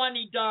only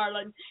 20,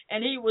 darling,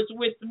 and he was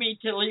with me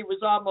till he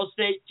was almost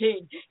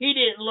 18. He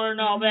didn't learn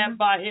all that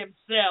by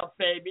himself,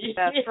 baby.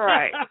 That's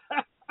right.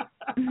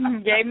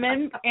 Gave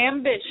him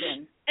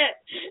ambition.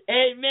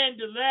 Amen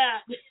to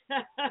that.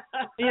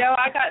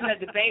 I got in a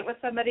debate with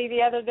somebody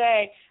the other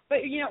day, but,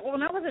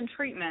 when I was in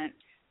treatment,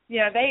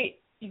 they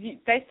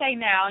say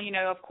now,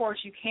 of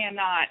course you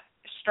cannot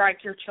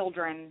strike your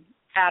children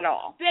at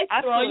all. They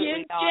throw you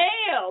in not.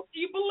 jail. Do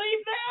you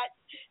believe that?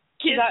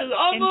 Kids says,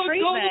 I'm going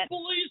to call the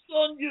police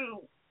on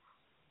you.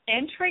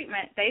 In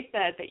treatment, they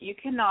said that you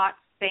cannot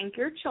spank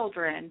your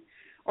children,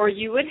 or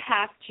you would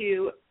have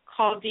to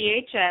call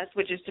DHS,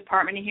 which is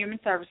Department of Human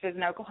Services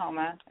in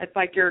Oklahoma. It's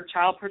like your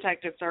Child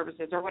Protective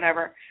Services or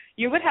whatever.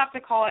 You would have to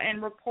call it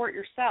and report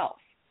yourself.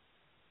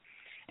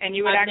 And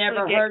you would I've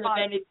never heard of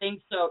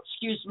anything so,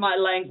 excuse my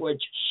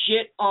language,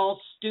 shit all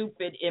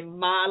stupid in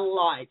my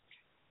life.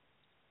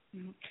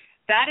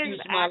 That is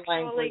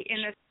actually in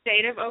the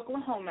state of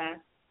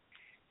Oklahoma.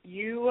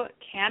 You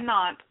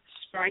cannot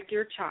strike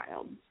your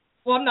child.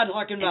 Well, I'm not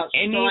talking about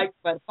strike,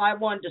 but if I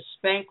wanted to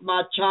spank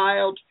my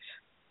child,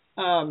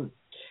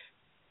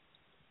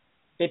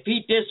 if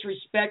he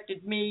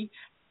disrespected me,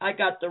 I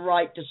got the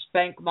right to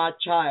spank my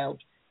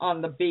child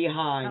on the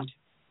behind.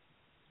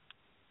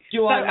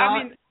 Do I not?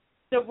 I mean,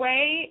 the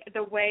way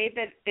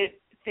that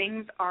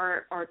things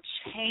are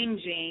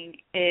changing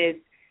is,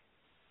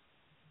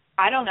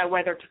 I don't know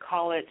whether to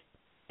call it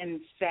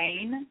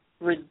insane,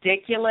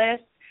 ridiculous.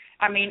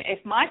 I mean,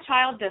 if my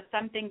child does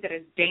something that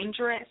is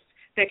dangerous,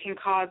 that can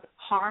cause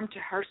harm to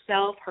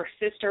herself, her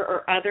sister,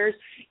 or others,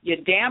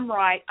 you're damn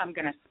right I'm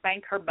going to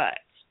spank her butt.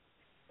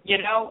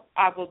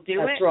 I will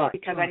do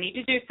because I need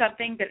to do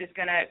something that is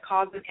going to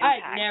cause an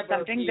impact. I never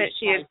something that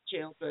she my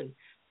children.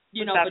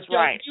 That's but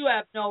right. You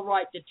have no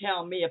right to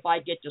tell me if I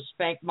get to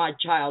spank my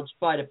child's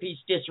butt if he's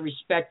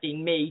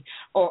disrespecting me,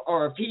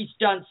 or if he's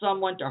done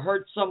someone to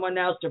hurt someone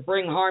else, to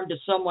bring harm to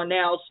someone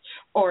else,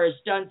 or has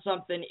done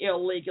something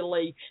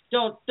illegally.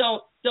 Don't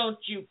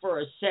you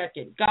for a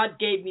second. God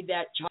gave me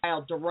that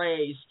child to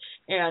raise,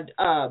 and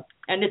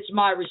it's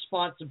my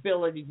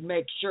responsibility to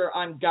make sure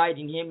I'm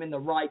guiding him in the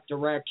right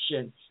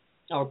direction.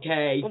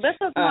 Okay. Well, this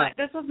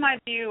was my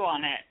view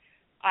on it.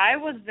 I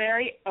was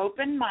very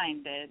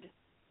open-minded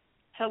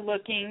to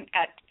looking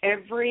at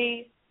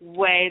every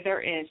way there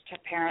is to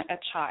parent a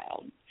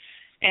child.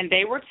 And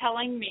they were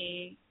telling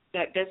me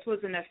that this was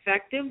an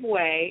effective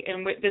way,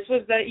 and this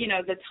was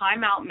the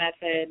timeout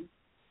method.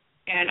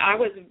 And I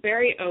was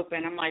very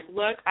open. I'm like,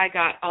 look, I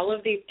got all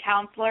of these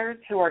counselors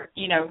who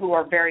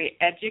are very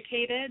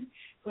educated,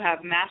 who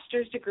have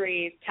master's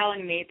degrees,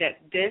 telling me that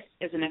this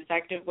is an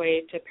effective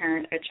way to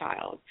parent a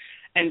child.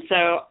 And so,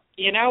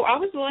 I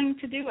was willing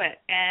to do it.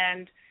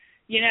 And,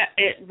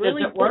 it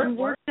really didn't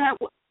work that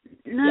way.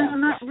 No,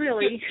 not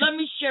really. Let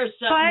me share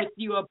something with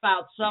you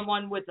about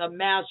someone with a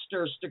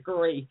master's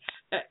degree.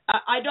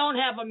 I don't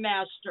have a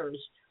master's,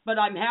 but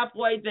I'm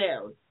halfway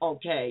there,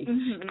 okay?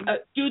 Mm-hmm.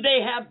 Do they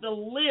have the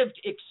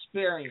lived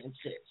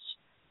experiences?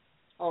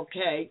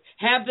 Okay.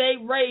 Have they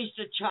raised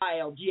a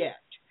child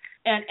yet?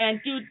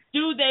 And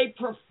do they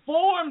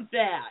perform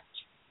that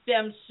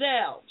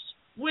themselves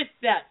with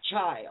that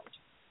child?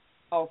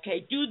 Okay,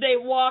 do they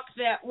walk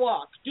that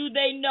walk? Do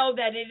they know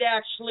that it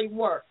actually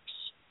works?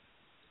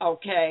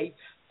 Okay,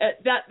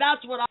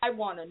 that's what I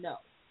want to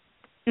know.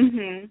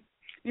 Mhm.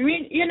 You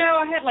mean,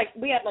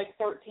 we had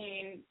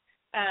 13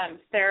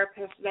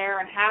 therapists there,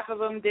 and half of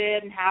them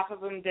did and half of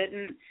them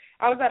didn't.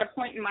 I was at a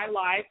point in my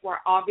life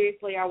where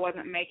obviously I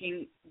wasn't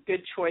making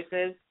good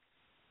choices,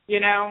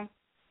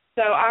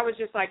 So I was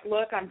just like,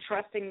 look, I'm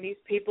trusting these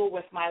people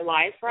with my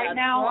life right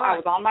now. Right. I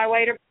was on my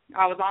way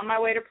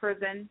to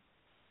prison.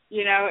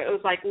 It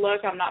was like,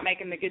 look, I'm not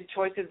making the good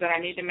choices that I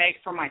need to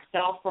make for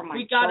myself, for my children,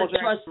 we got to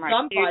trust for my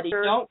somebody,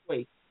 future. don't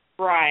we?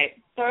 Right.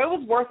 So it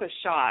was worth a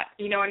shot,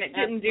 and it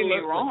didn't do me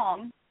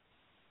wrong.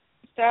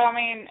 So, I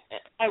mean,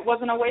 it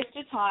wasn't a waste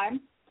of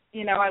time.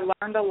 I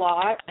learned a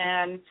lot,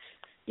 and,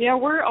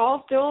 we're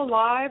all still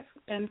alive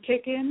and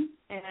kicking.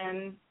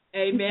 And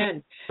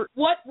amen.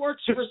 What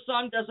works for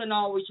some doesn't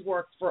always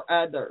work for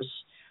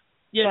others.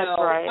 That's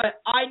right.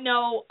 I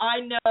know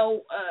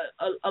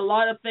a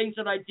lot of things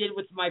that I did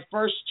with my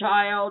first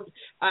child.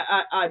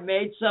 I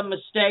made some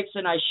mistakes,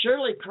 and I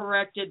surely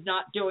corrected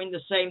not doing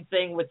the same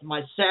thing with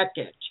my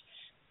second.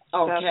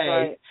 Okay. That's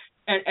right.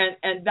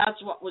 And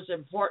that's what was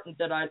important,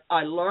 that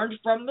I learned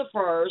from the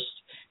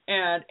first,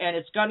 and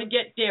it's going to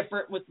get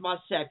different with my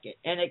second,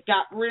 and it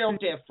got real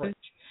different.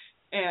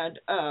 And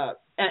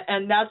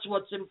that's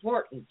what's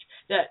important,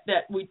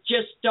 that we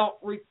just don't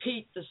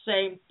repeat the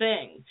same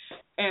thing.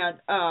 And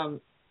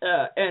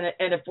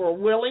if we're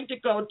willing to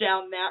go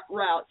down that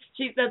route,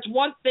 see, that's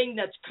one thing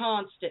that's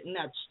constant, and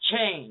that's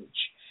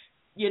change.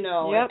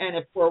 Yep. And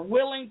if we're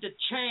willing to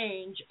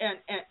change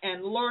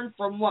and learn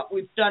from what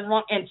we've done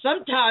wrong, and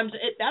sometimes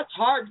that's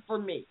hard for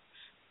me,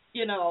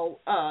 and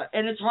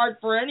it's hard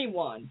for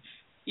anyone,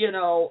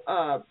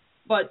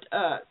 but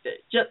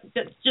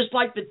just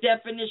like the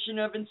definition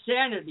of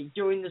insanity,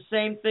 doing the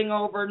same thing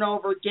over and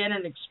over again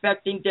and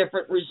expecting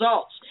different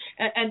results.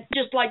 And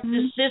just like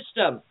the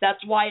system,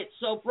 that's why it's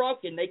so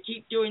broken. They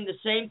keep doing the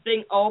same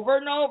thing over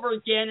and over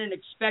again and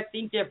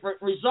expecting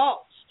different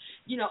results.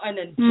 And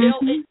until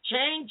it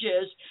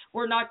changes,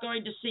 we're not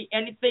going to see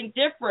anything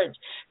different.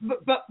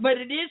 But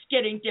it is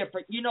getting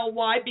different. You know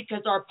why?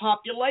 Because our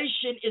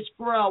population is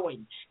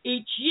growing.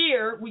 Each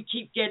year, we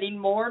keep getting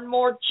more and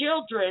more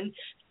children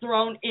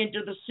thrown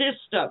into the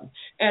system.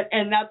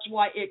 And that's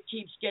why it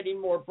keeps getting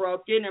more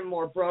broken, and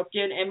more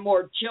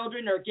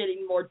children are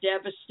getting more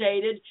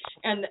devastated,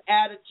 and the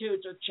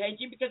attitudes are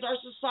changing because our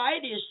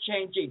society is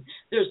changing.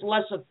 There's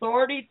less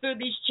authority through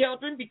these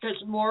children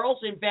because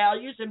morals and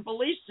values and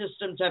belief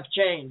systems have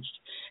changed.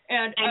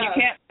 And you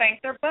can't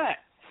spank their butt.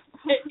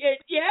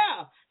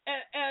 Yeah.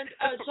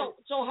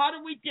 So how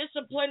do we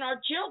discipline our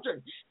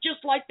children?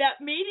 Just like that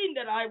meeting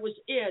that I was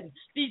in,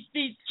 these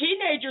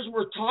teenagers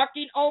were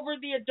talking over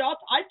the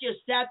adults. I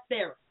just sat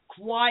there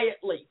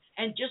quietly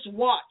and just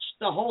watched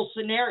the whole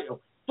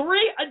scenario.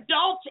 3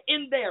 adults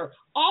in there,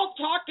 all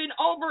talking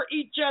over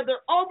each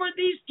other, over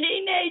these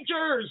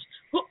teenagers,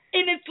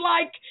 and it's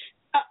like,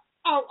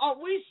 are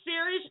we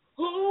serious?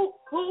 Who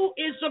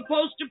is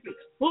supposed to be?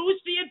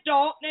 Who's the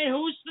adult and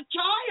who's the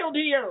child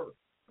here?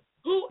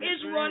 Who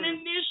is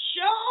running this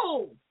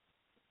show?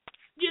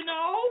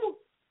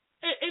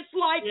 It's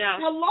like,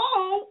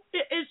 hello,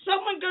 is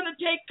someone going to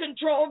take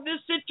control of this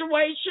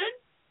situation?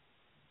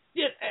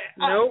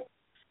 Nope.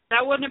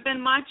 That wouldn't have been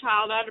my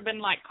child. I'd have been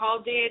like,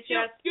 call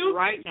DHS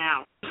right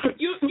now.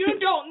 you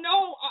don't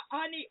know,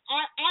 honey.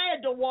 I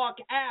had to walk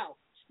out.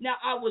 Now,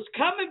 I was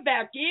coming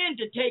back in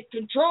to take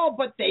control,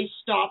 but they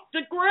stopped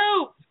the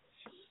group.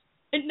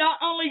 And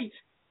not only...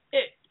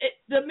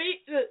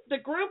 The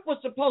group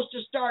was supposed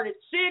to start at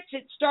 6.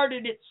 It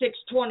started at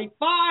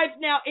 6:25.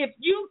 Now, if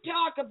you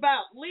talk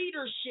about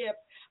leadership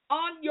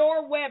on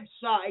your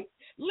website,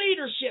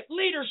 leadership,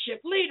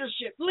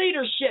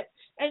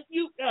 and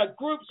you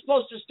group's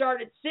supposed to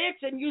start at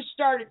 6 and you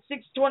start at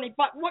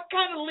 6:25. What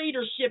kind of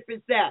leadership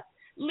is that?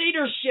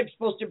 Leadership's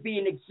supposed to be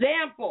an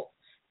example.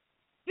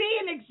 Be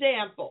an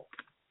example.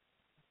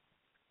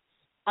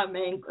 I'm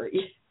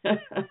angry.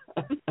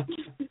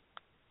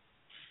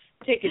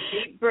 Take a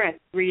deep breath,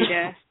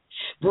 Rita.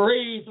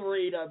 Breathe,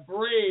 Rita,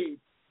 breathe.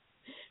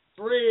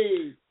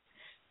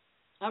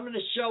 I'm going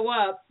to show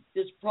up.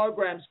 This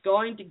program's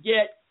going to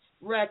get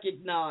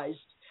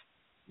recognized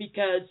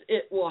because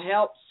it will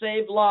help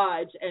save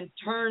lives and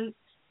turn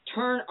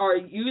our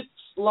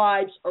youth's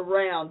lives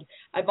around.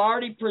 I've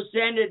already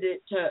presented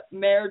it to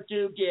Mayor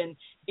Dugan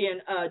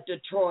in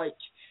Detroit,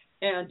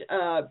 and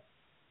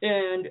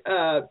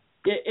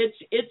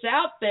it's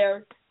out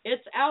there.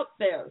 It's out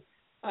there.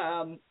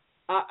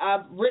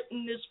 I've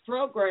written this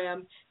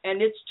program,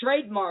 and it's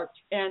trademarked,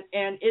 and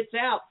it's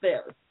out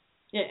there,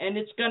 and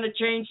it's going to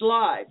change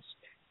lives.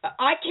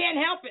 I can't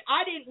help it.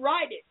 I didn't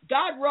write it.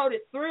 God wrote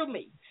it through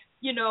me,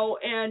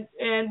 and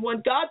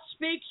when God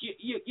speaks,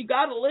 you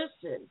got to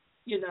listen.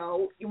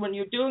 When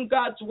you're doing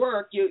God's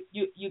work, you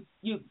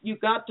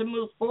got to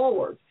move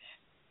forward.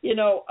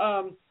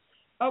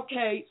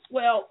 Okay,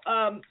 well,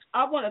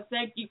 I want to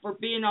thank you for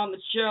being on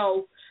the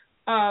show.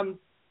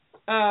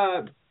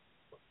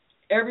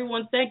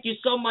 Everyone, thank you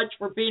so much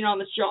for being on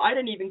the show. I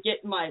didn't even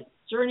get is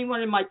there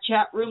anyone in my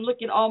chat room?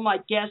 Look at all my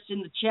guests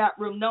in the chat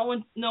room. No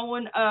one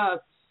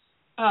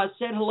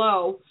said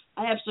hello.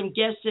 I have some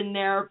guests in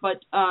there,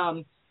 but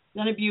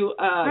none of you.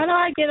 How do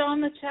I get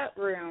on the chat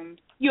room?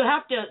 You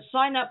have to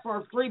sign up for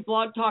a free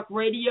Blog Talk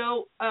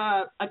Radio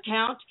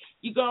account.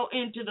 You go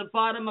into the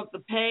bottom of the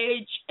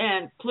page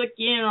and click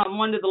in on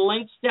one of the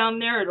links down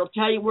there. It'll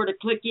tell you where to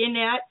click in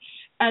at,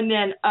 and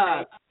then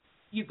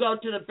you go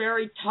to the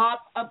very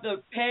top of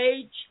the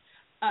page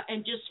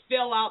and just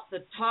fill out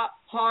the top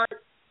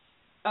part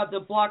of the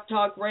Blog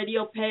Talk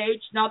Radio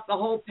page, not the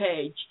whole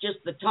page,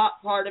 just the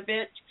top part of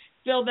it.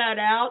 Fill that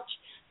out,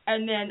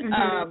 and then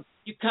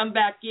you come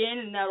back in,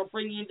 and that'll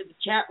bring you into the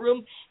chat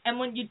room. And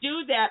when you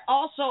do that,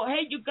 also,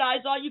 hey, you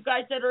guys, all you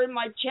guys that are in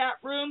my chat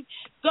room,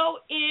 go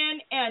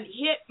in and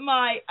hit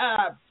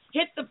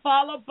the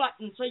follow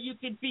button so you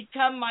can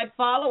become my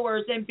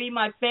followers and be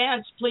my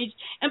fans, please.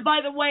 And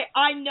by the way,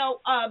 I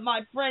know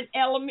my friend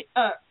Emily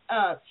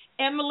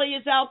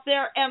is out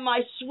there, and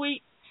my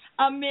sweet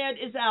Ahmed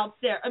is out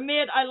there.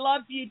 Ahmed, I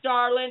love you,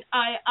 darling.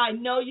 I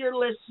know you're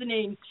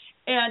listening,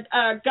 and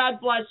God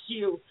bless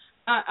you.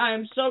 I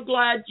am so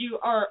glad you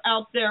are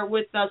out there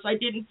with us. I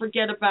didn't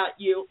forget about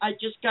you. I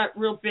just got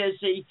real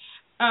busy.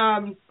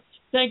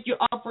 Thank you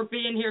all for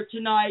being here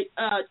tonight.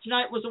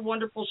 Tonight was a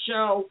wonderful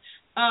show.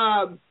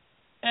 And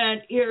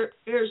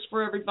here's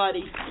for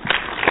everybody.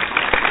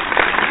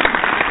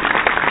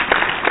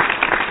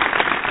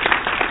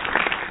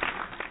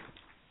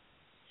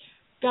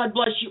 God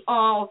bless you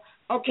all.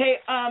 Okay,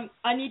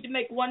 I need to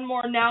make one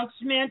more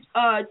announcement.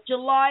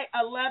 July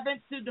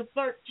 11th through the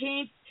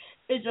 13th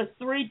is a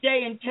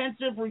 3-day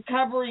intensive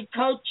recovery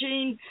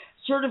coaching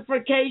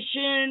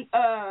certification,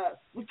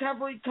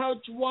 Recovery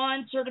Coach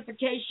 1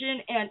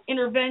 certification and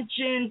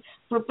intervention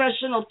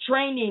professional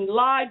training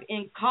live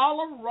in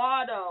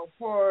Colorado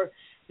for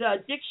the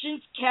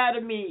Addictions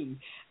Academy.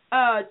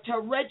 To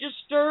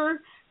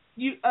register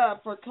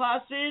for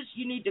classes,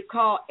 you need to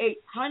call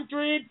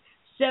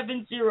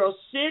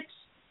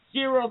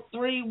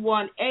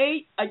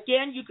 800-706-0318.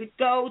 Again, you could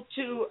go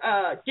to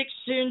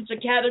Addictions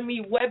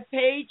Academy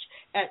webpage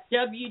at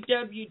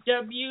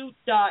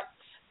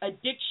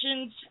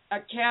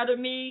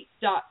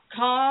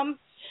www.addictionsacademy.com.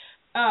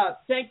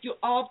 Thank you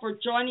all for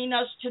joining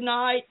us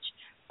tonight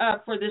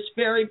for this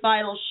very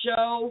vital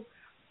show.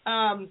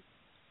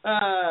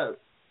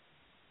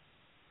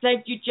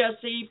 Thank you,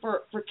 Jesse,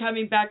 for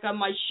coming back on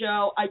my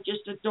show. I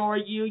just adore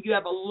you. You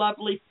have a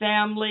lovely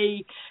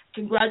family.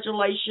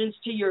 Congratulations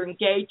to your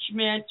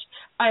engagement.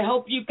 I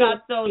hope you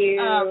got those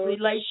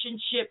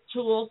relationship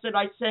tools that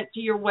I sent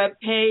to your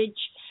webpage.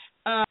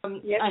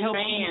 Yes, I hope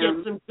you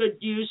get some good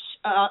use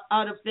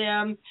out of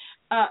them.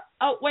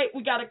 Oh, wait,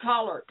 we got a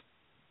caller.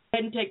 Go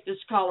ahead and take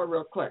this caller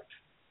real quick.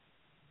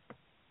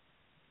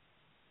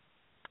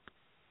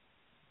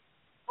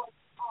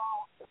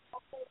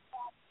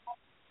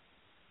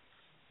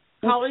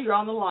 Caller, you're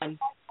on the line.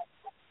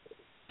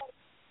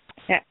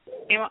 Yeah.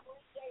 Am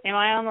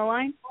I on the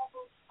line?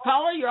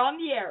 Caller, you're on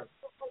the air.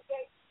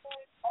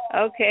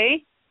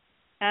 Okay.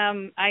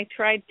 I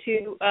tried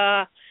to.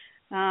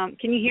 Can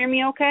you hear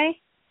me? Okay.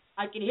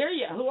 I can hear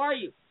you. Who are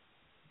you?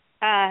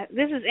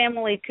 This is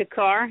Emily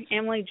Kakar.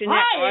 Emily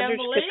Jeanette Hi, Rogers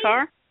Emily.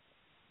 Kakar.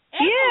 Emily,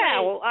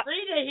 Yeah. Well,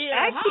 Rita here.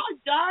 Hi,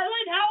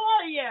 darling. How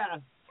are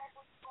you?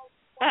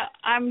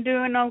 I'm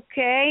doing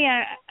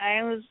okay.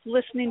 I was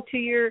listening to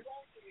your.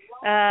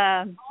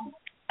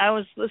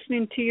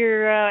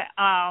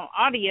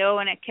 Audio,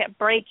 and it kept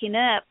breaking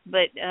up,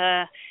 but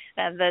the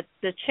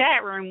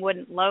chat room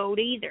wouldn't load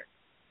either.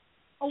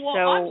 Oh,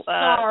 well, so,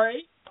 I'm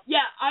sorry.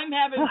 Yeah, I'm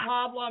having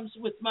problems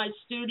with my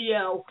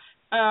studio.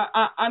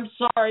 I'm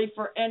sorry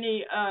for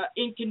any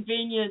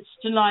inconvenience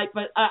tonight,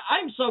 but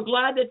I'm so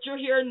glad that you're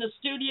here in the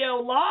studio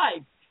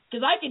live,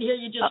 because I can hear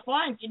you just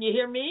fine. Can you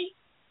hear me?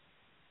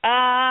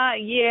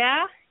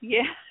 Yeah.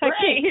 Great. I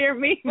can't hear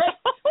me.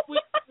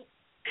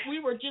 We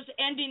were just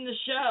ending the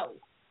show.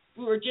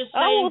 We were just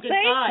saying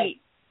goodbye. Thank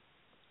you.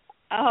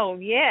 Oh,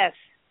 yes.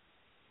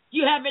 Do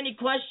you have any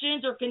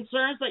questions or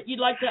concerns that you'd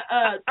like to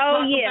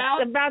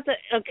talk about?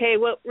 Okay,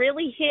 what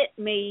really hit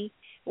me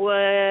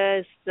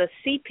was the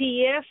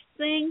CPS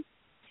thing.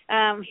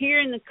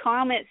 Here in the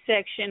comment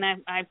section,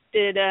 I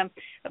did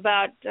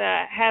about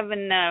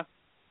having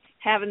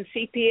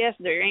CPS.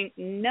 There ain't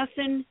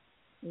nothing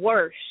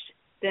worse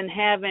than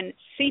having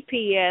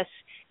CPS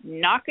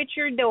knock at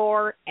your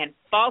door and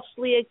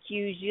falsely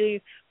accuse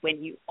you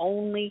when you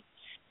only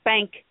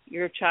spank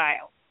your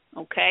child.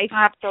 Okay?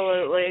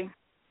 Absolutely.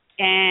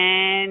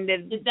 And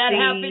did that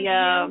happen to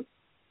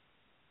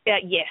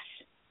you?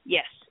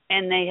 Yes.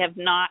 And they have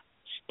not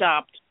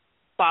stopped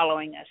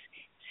following us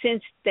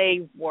since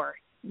they were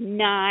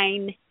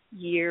 9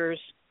 years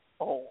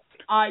old.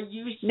 Are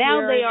you serious?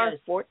 Now they are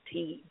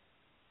 14.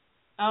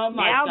 Oh, my gosh.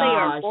 Now they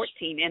are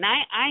 14. And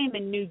I am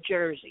in New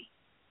Jersey.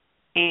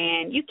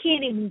 And you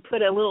can't even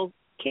put a little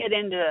kid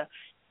into a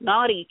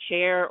naughty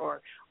chair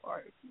or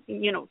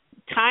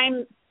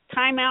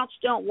timeouts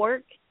don't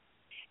work.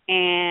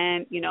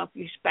 And, if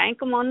you spank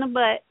them on the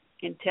butt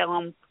and tell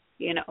them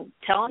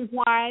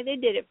why they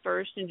did it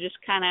first and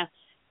just kind of,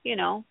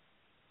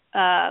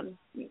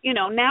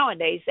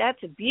 nowadays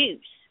that's abuse.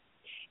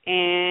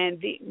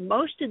 And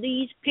most of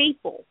these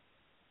people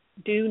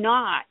do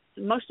not.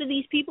 Most of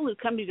these people who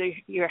come to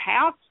your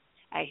house,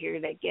 I hear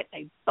they get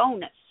a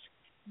bonus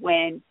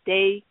when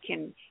they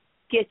can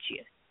get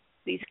you.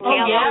 These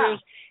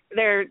counselors,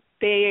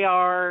 they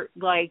are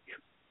like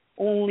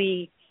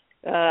only,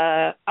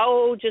 I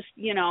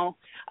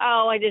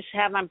just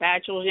have my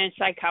bachelor's in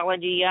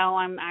psychology. Oh,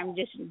 I'm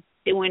just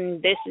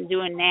doing this and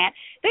doing that.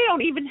 They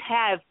don't even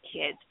have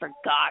kids, for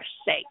gosh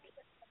sake.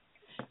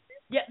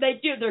 Yeah, they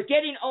do. They're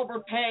getting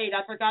overpaid.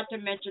 I forgot to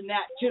mention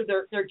that too.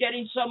 They're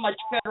getting so much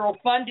federal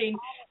funding.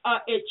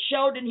 It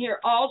showed in here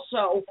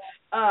also.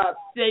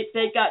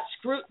 They got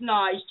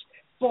scrutinized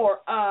for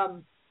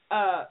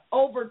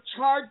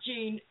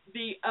overcharging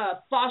the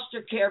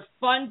foster care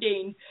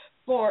funding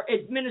for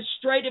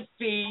administrative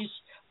fees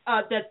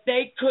that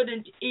they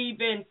couldn't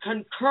even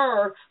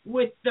concur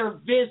with their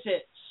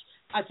visits.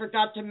 I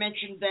forgot to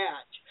mention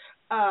that.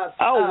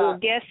 Well,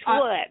 guess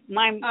what?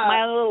 My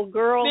little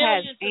girl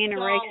has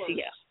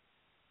anorexia.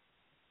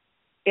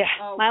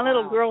 Yeah, my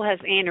little girl has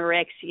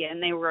anorexia,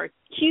 and they were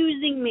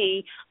accusing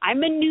me.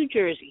 I'm in New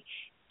Jersey.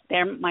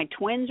 My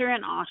twins are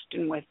in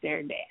Austin with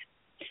their dad.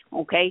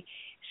 Okay,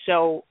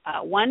 so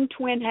one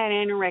twin had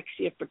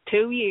anorexia for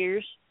 2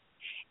 years,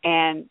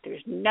 and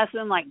there's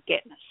nothing like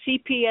getting a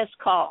CPS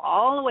call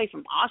all the way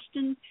from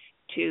Austin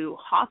to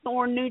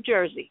Hawthorne, New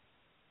Jersey,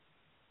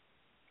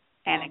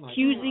 and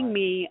accusing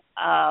me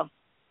of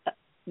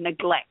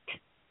neglect.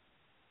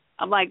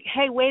 I'm like,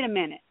 hey, wait a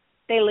minute.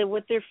 They live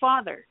with their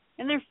father,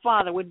 and their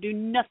father would do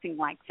nothing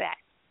like that.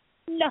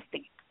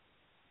 Nothing.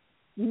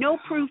 No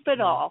proof at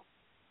all.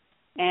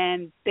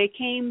 And they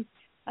came,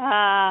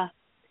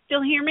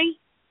 still hear me?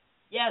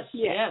 Yes,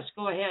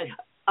 go ahead.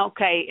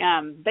 Okay,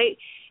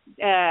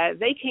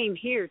 they came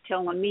here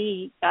telling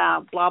me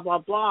blah, blah,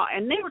 blah,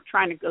 and they were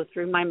trying to go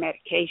through my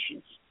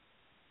medications.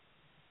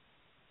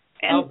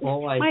 And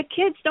my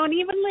kids don't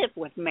even live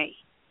with me.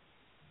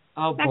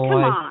 Oh, now, boy.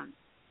 Come on.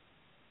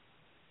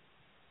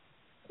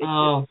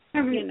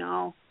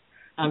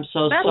 I'm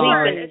so that's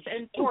sorry. Where it's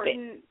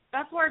important.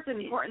 That's where it's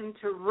important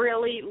to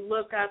really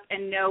look up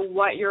and know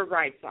what your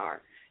rights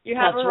are. You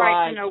have a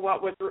right to know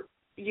what was.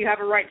 You have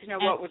a right to know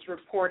what was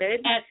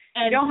reported.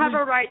 And you don't have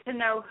a right to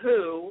know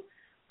who,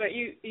 but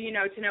you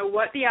to know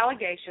what the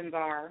allegations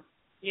are.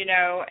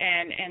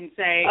 And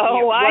say.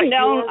 Oh, I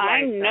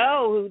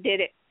know who did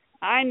it.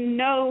 I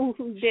know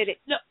who did it.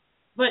 No,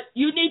 but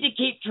you need to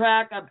keep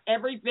track of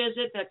every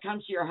visit that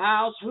comes to your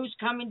house, who's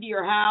coming to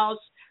your house,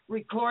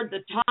 record the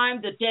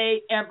time, the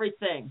date,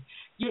 everything.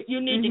 You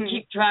need to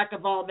keep track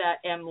of all that,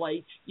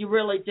 Emily. You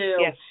really do.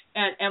 Yes.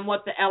 And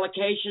what the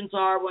allocations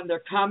are when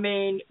they're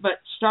coming, but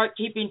start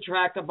keeping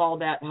track of all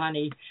that,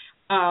 honey.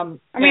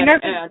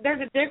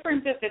 There's a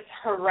difference if it's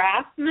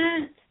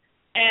harassment,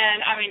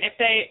 and if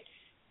they.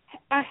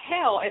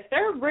 If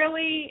they're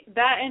really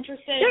that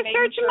interested in making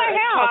searching my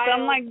house.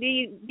 I'm like, do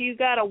you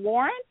got a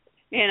warrant?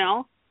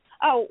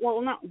 Oh,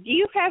 well, no. Do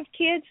you have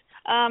kids?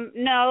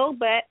 No,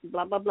 but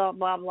blah, blah, blah,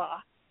 blah,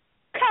 blah.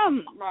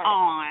 Come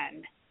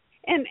on.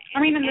 And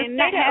in the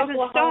state of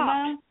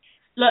Oklahoma,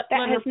 let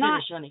her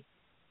finish, honey.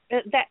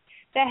 That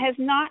has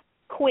not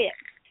quit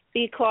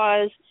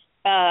because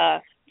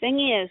thing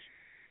is,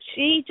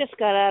 she just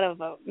got out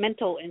of a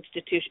mental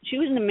institution. She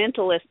was in a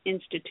mental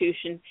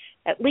institution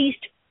at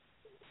least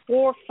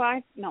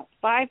 5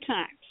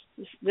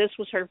 times. This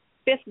was her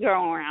 5th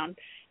go around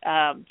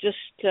just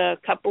a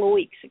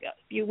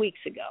few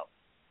weeks ago.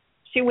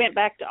 She went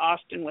back to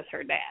Austin with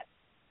her dad.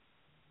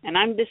 And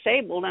I'm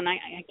disabled, and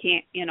I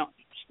can't,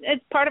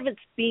 it's part of it's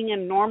being a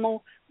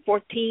normal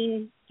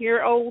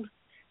 14-year-old,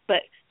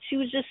 but she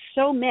was just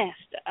so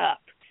messed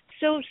up,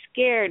 so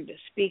scared to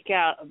speak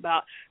out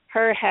about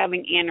her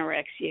having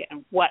anorexia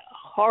and what a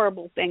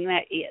horrible thing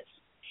that is.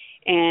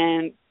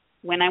 And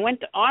when I went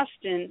to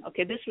Austin,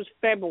 this was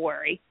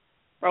February,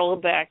 roll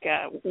back,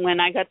 when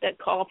I got that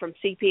call from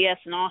CPS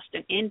in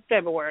Austin in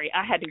February,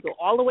 I had to go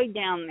all the way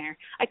down there.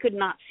 I could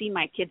not see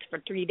my kids for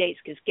 3 days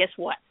because guess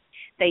what?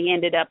 They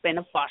ended up in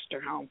a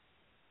foster home.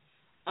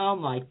 Oh,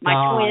 my God.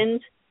 My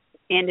twins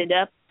ended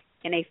up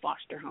in a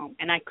foster home,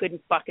 and I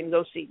couldn't fucking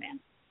go see them.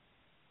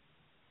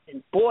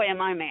 And boy,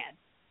 am I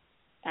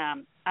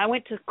mad. I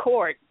went to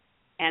court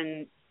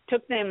and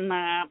took them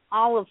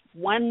all of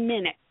 1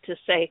 minute to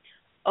say,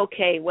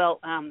 okay, well,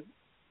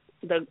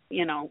 the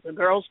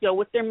girls go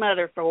with their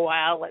mother for a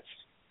while. Let's,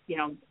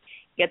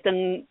 get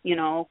them,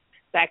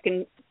 back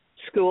in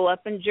school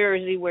up in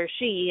Jersey where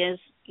she is,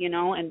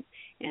 and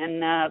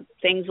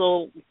things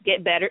will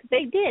get better.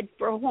 They did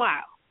for a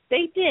while.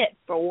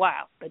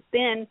 But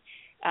then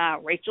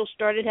Rachel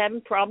started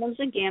having problems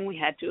again. We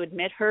had to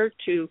admit her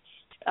to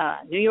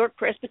New York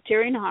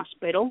Presbyterian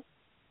Hospital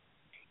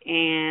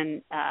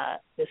and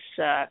this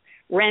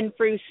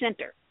Renfrew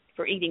Center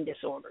for Eating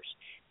Disorders.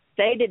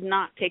 They did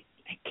not take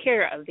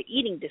care of the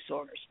eating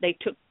disorders. They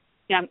took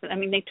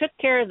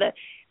care of the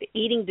the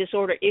eating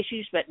disorder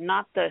issues, but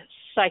not the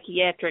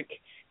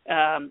psychiatric,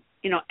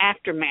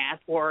 aftermath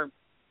or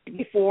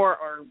before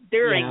or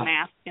during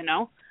math,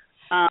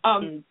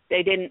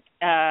 they didn't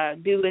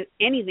do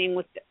anything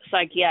with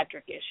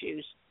psychiatric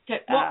issues.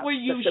 What were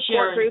you the support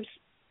sharing? Groups?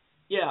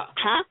 Yeah.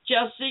 Huh?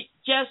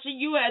 Jesse,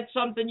 you had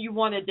something you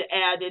wanted to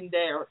add in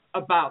there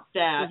about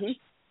that.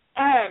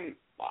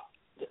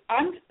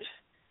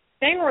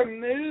 They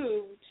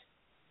removed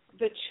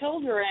the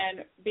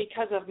children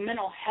because of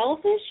mental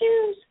health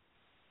issues?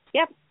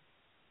 Yep.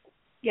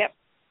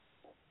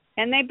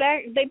 And they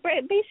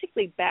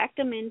basically backed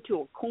them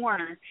into a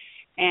corner,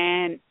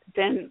 and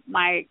then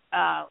my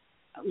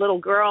little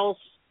girls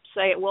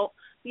say, well,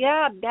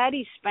 yeah,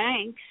 Daddy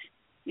spanks.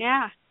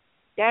 Yeah,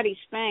 Daddy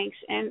spanks.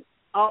 And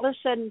all of a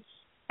sudden,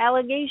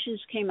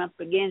 allegations came up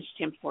against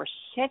him for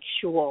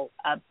sexual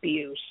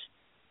abuse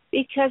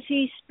because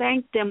he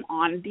spanked them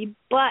on the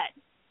butt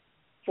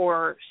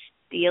for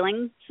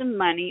stealing some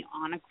money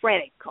on a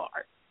credit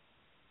card.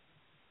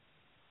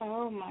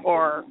 Oh, my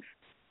goodness.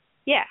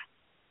 Yeah.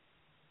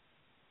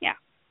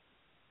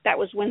 That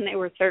was when they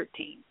were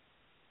 13.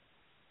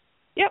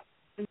 Yep.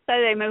 And so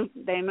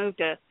they moved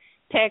to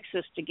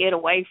Texas to get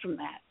away from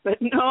that.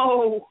 But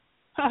no.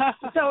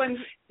 So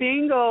in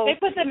bingo. They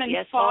put them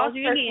in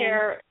foster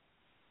care.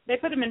 They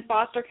put them in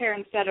foster care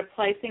instead of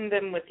placing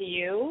them with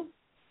you?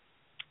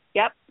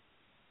 Yep.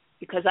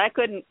 Because I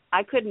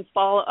couldn't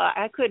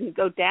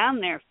go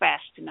down there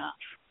fast enough.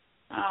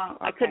 Oh,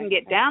 okay. I couldn't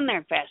get down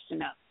there fast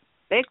enough.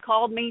 They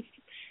called me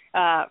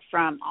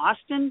from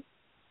Austin.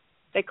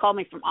 They called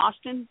me from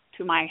Austin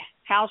to my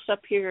house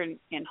up here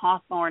in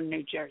Hawthorne,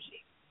 New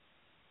Jersey.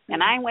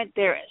 And I went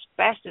there as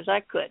fast as I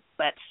could,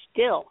 but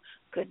still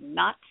could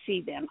not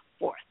see them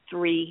for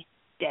 3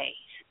 days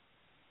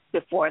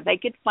before they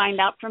could find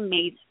out from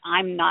me that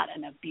I'm not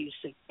an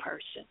abusive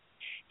person.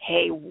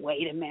 Hey,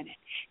 wait a minute.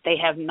 They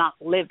have not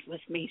lived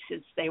with me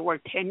since they were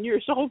 10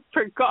 years old,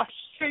 for gosh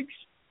sakes.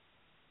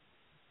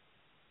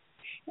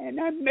 And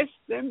I miss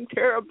them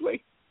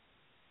terribly.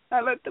 I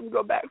let them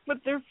go back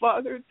with their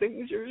father.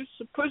 Things are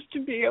supposed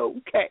to be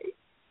okay.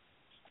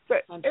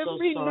 But I'm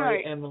every so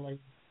sorry, night, Emily.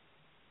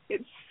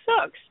 it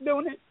sucks,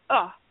 don't it?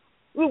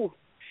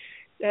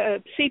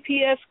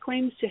 CPS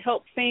claims to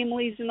help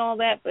families and all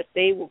that, but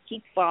they will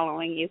keep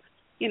following you.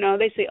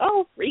 They say,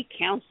 free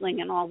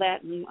counseling and all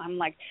that. And I'm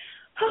like,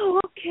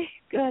 okay,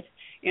 good.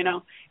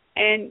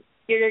 And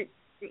you're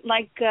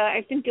like,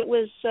 I think it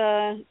was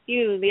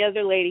you, the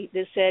other lady,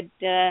 that said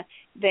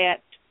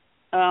that,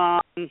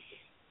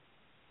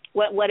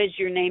 what is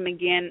your name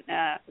again?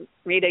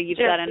 Rita, you've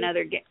Jessie. got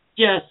another guest.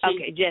 Jesse.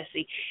 Okay,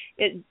 Jesse.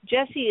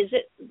 Jesse, is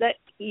it that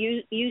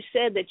you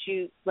said that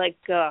you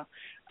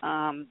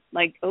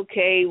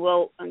okay,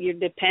 well, you're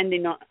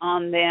depending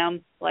on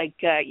them,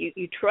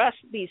 you trust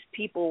these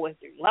people with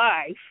your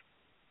life,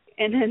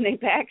 and then they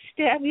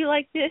backstab you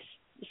like this?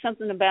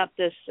 Something about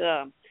this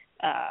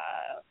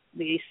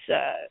these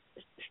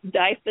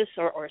DIFUS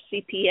or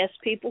CPS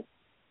people.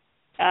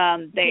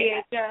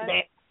 They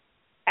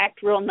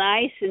act real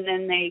nice, and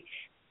then they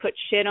put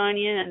shit on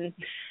you, and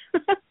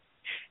I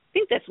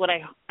think that's what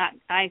I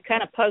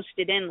kind of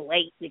posted in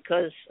late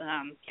because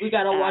we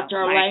got to watch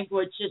our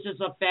language. This is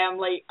a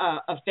family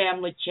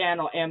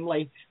channel,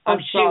 Emily. I'm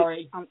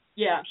sorry. I'm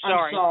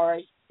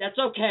sorry. That's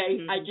okay.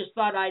 Mm-hmm. I just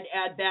thought I'd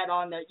add that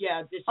on there.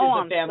 Yeah, this is a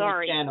I'm family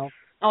sorry. channel.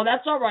 Oh,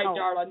 that's all right,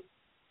 darling.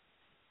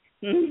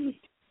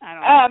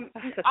 I don't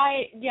know.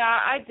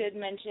 I did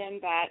mention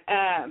that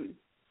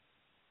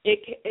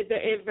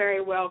it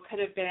very well could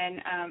have been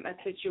a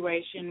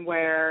situation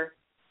where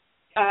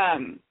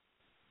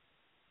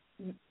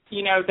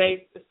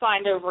they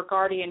signed over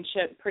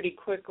guardianship pretty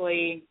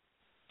quickly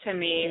to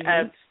me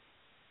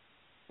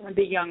of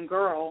the young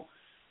girl.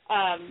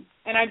 And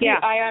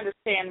I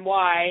understand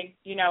why.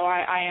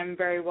 I am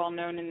very well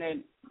known in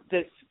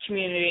this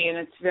community, and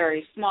it's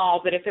very small.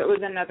 But if it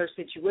was another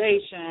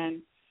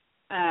situation,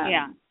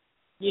 and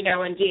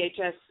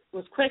DHS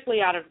was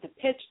quickly out of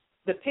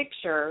the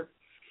picture.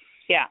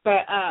 Yeah.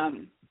 But I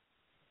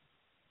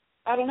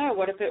don't know.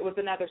 What if it was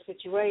another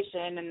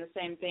situation and the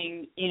same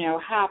thing,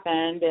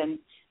 happened?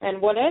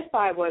 And what if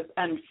I was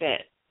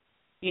unfit?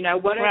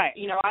 What if,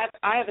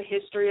 I have a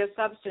history of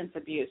substance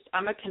abuse.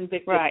 I'm a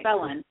convicted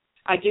felon.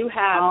 I do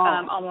have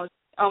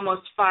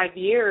almost 5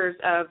 years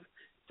of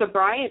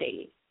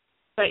sobriety.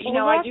 But,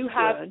 I do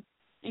have,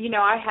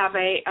 I have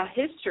a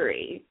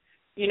history.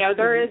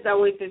 There is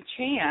always a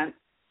chance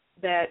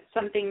that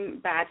something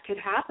bad could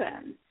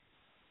happen.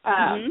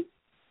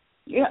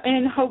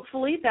 And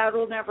hopefully that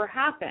will never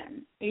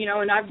happen.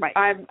 And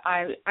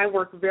I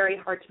work very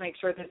hard to make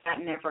sure that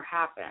never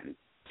happens.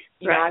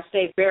 I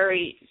stay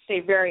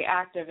very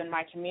active in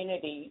my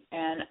community,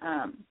 and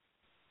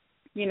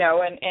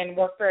and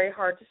work very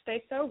hard to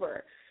stay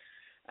sober.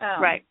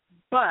 But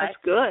that's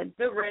good.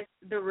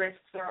 The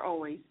risks are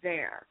always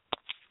there.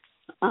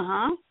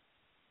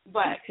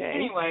 But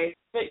anyways,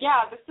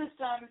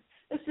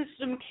 the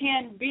system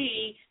can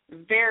be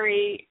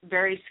very,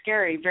 very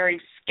scary,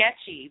 very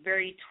sketchy,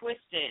 very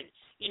twisted.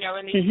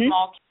 In these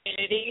small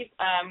communities,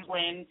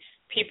 when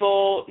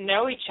people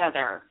know each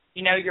other.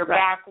 You know, your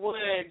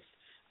backwoods.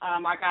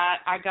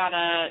 I got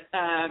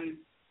an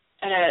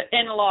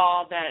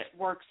in-law that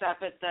works up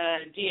at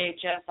the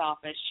DHS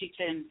office. She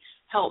can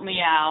help me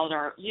out,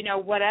 or, you know,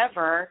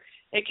 whatever.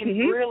 It can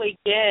really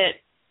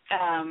get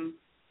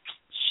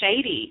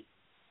shady,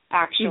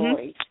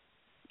 actually.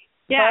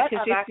 Yeah,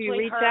 because if you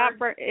reach out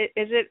for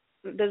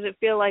does it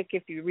feel like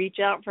if you reach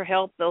out for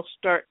help, they'll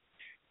start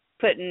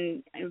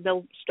putting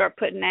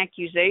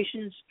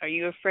accusations? Are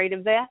you afraid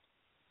of that?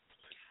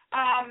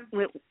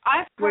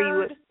 I've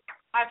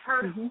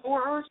heard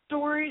horror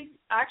stories,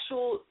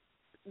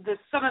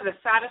 some of the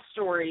saddest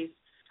stories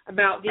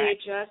about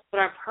DHS, but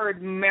I've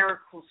heard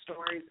miracle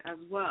stories as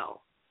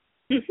well.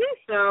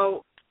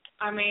 So,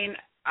 I mean,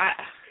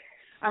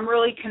 I'm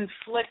really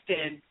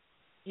conflicted,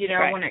 you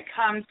know, when it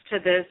comes to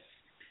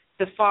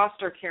the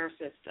foster care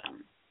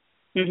system.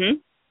 You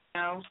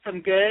know,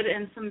 some good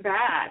and some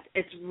bad.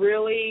 It's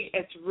really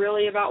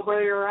about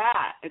where you're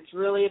at. It's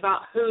really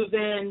about who's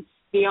in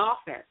the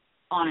office,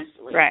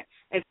 honestly. Right.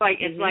 It's like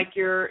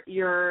your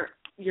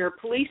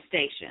police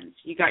stations.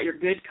 You got your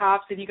good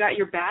cops and you got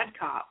your bad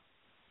cops.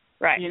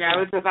 Right. You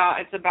know,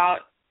 it's about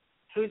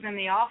who's in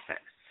the office.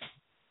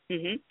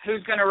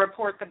 Who's going to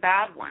report the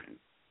bad ones?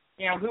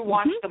 You know, who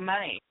wants the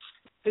money?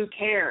 Who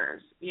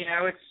cares? You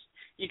know,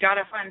 you got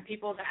to find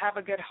people that have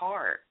a good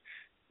heart.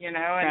 You know,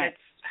 and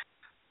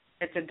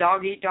it's a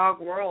dog-eat-dog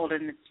world,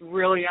 and it's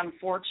really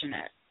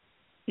unfortunate.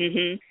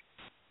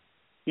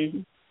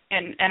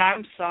 And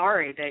I'm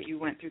sorry that you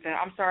went through that.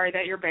 I'm sorry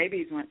that your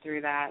babies went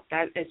through that.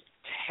 That is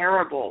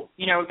terrible.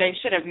 You know, they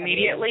should have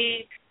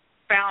immediately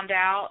found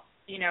out,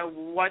 you know,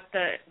 what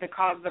the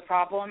cause of the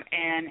problem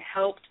and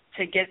helped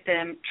to get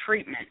them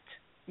treatment,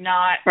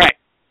 not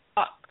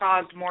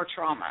caused more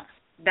trauma.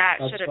 That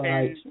should have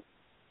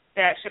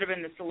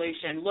been the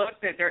solution. Look,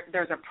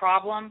 there's a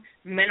problem,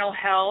 mental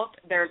health.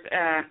 There's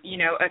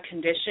a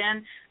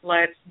condition.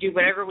 Let's do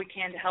whatever we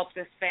can to help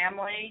this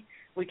family.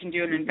 We can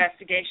do an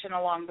investigation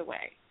along the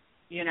way.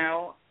 You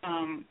know,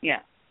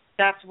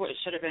 that's what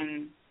should have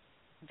been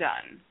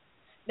done.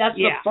 That's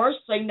the first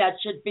thing that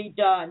should be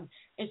done,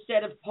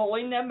 instead of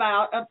pulling them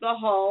out of the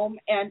home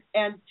and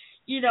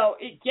you know,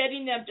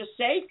 getting them to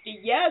safety.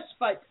 Yes,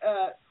 but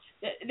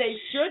they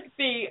should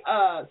be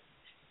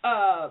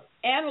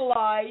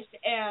analyzed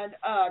and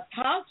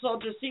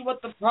counseled to see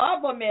what the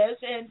problem is,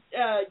 and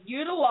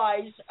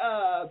utilize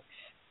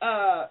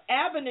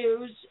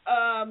avenues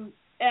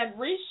and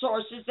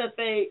resources that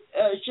they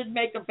should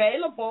make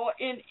available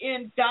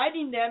in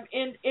guiding them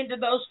into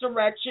those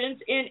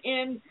directions,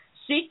 in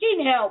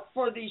seeking help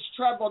for these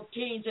troubled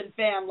teens and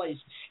families,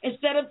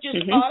 instead of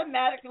just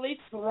automatically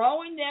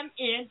throwing them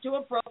into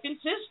a broken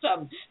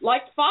system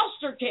like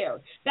foster care.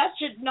 That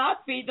should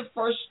not be the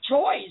first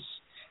choice.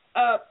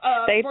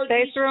 They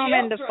these threw them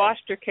children into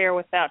foster care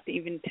without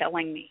even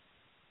telling me.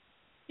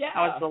 Yeah.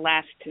 I was the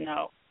last to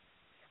know.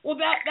 Well,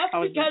 that's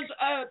because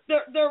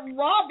they're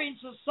robbing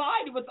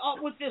society with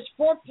this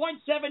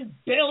 $4.7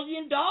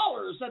 billion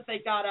that they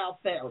got out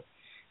there.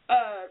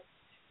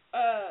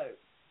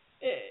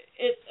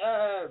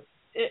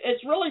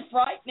 It's really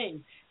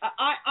frightening.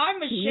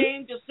 I'm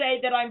ashamed to say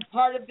that I'm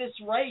part of this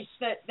race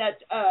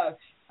that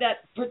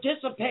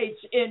participates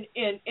in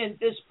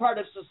this part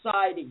of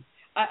society.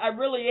 I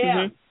really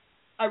am.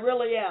 I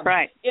really am.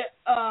 Right.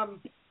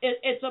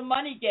 It's a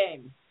money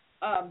game.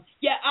 I'll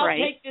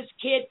take this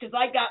kid because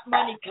I got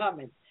money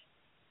coming.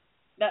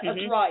 That's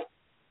right.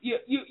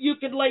 You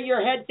can lay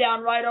your head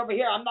down right over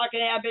here. I'm not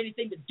going to have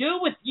anything to do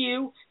with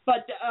you,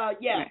 but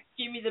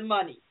give me the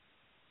money.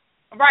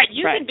 Right.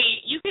 You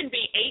can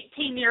be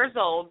 18 years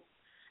old,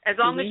 as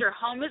long as your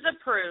home is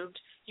approved.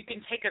 You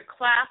can take a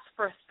class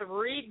for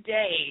 3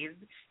 days.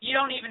 You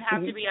don't even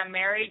have to be a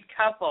married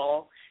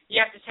couple. You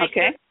have to take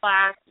this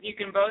class. You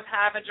can both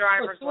have a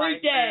driver's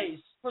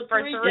license. For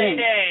 3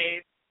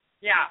 days.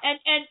 Yeah.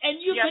 And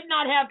you could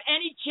not have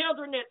any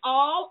children at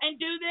all and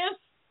do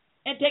this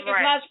and take a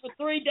class for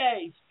 3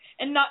 days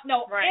and not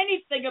know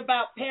anything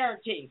about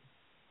parenting.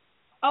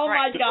 Oh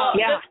my God.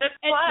 Yeah.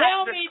 And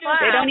tell me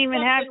they don't even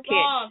have kids.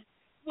 Wrong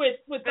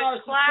with our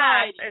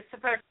society. society. Is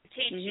supposed to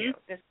teach you.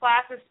 This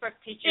class is supposed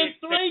to teach you in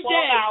 3 days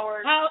 12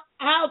 hours.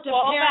 How to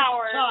 12 parent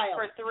hours a child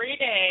for 3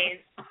 days.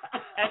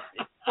 That's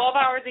 12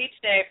 hours each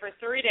day for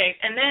 3 days,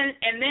 and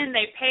then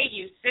they pay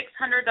you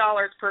 $600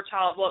 per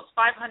child. Well, it's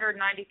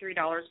 $593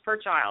 per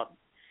child.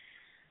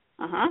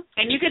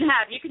 And you can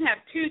have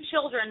 2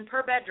 children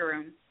per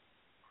bedroom.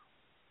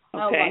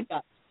 Okay. Oh my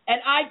God. And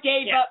I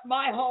gave up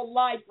my whole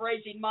life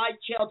raising my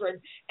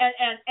children,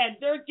 and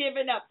they're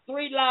giving up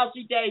 3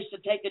 lousy days to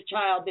take a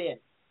child in.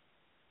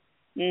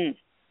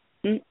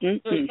 They're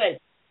saying,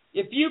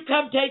 if you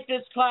come take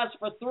this class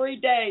for 3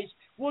 days,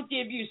 we'll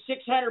give you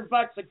 $600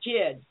 a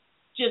kid.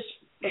 Just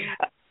they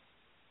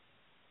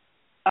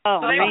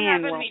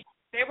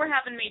were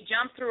having me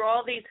jump through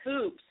all these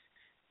hoops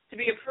to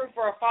be approved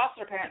for a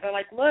foster parent. They're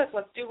like, look,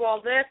 let's do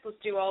all this.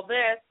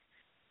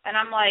 And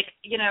I'm like,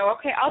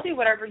 okay, I'll do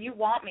whatever you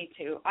want me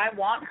to. I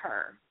want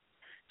her.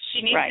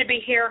 She needs to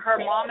be here. Her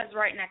mom is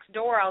right next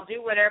door. I'll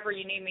do whatever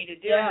you need me to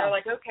do. And they're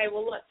like, okay,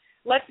 well, look,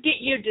 let's get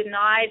you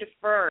denied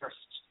first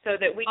so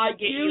that we can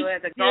get you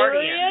as a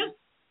guardian.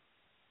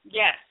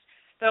 Yes.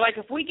 They're like,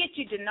 if we get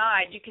you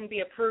denied, you can be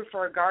approved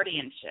for a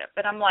guardianship.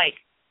 But I'm like,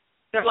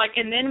 they're like,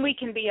 and then we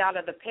can be out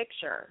of the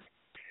picture.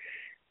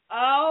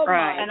 Oh,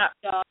 my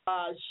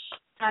gosh.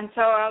 And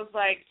so I was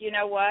like, you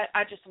know what?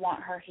 I just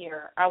want her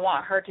here. I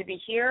want her to be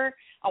here.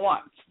 I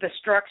want the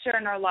structure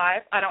in her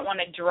life. I don't want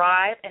to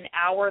drive an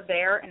hour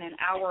there and an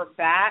hour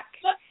back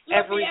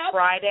every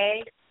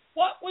Friday.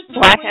 What was the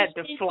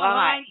reasoning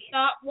behind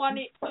not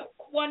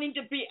wanting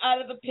to be out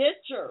of the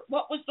picture?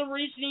 What was the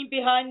reasoning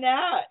behind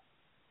that?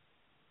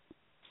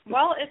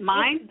 Well, it's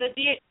mine.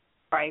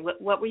 Sorry,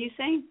 what were you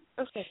saying?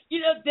 Okay.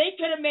 They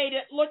could have made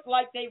it look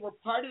like they were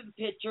part of the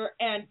picture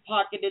and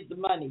pocketed the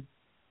money.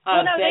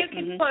 Well, no, they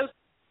can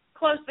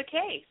close the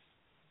case.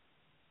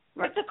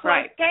 It's a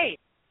closed case.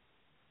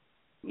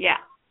 Yeah,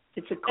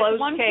 it's a closed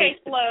one case.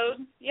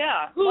 Load.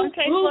 Yeah. Who would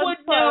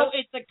know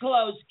it's a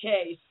closed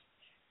case?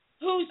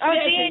 Who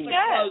says it's a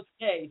closed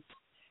case?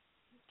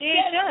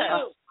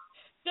 DHS.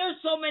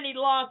 There's so many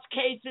lost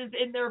cases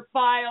in their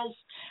files.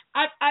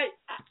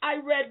 I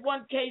read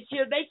one case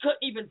here. They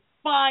couldn't even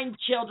find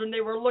children they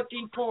were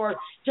looking for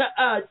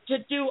to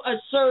do a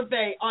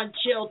survey on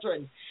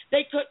children.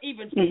 They couldn't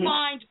even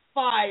find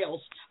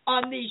files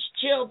on these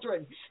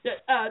children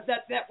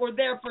that were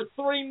there for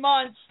 3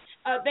 months.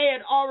 They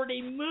had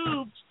already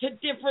moved to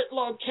different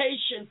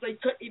locations. They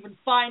couldn't even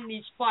find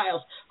these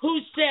files. Who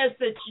says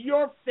that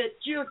your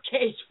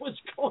case was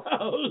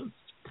closed?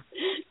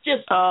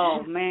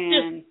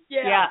 Man.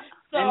 Yeah.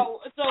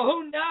 So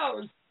who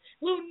knows?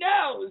 Who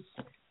knows?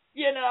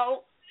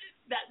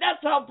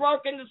 That's how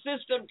broken the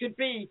system could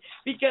be.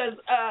 Because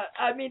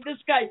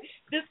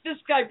this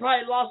guy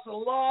probably lost a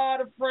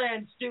lot of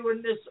friends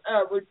doing this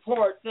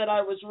report that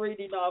I was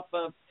reading off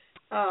of.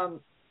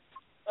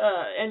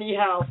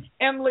 Anyhow,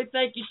 Emily,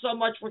 thank you so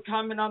much for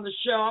coming on the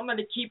show. I'm going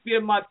to keep you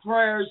in my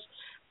prayers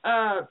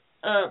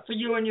for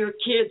you and your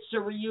kids to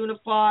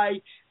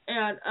reunify,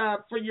 and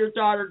for your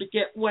daughter to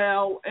get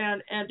well,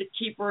 and to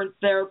keep her in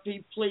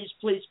therapy, please,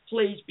 please,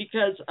 please,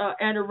 because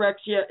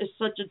anorexia is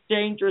such a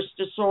dangerous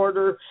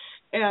disorder,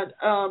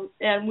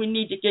 and we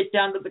need to get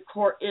down to the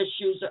core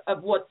issues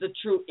of what the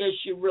true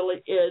issue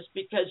really is,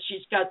 because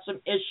she's got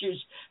some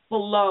issues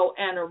below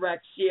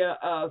anorexia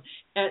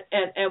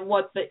and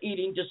what the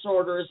eating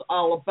disorder is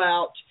all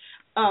about.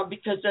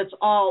 Because that's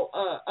all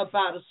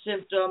about a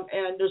symptom,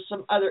 and there's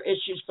some other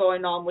issues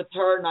going on with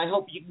her, and I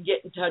hope you can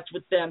get in touch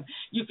with them.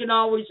 You can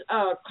always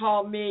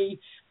call me.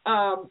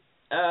 I'll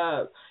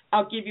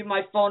give you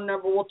my phone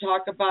number. We'll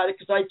talk about it,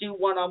 because I do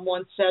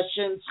one-on-one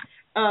sessions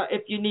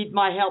if you need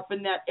my help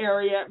in that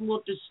area, and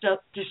we'll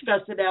discuss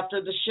it after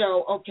the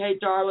show. Okay,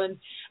 darling?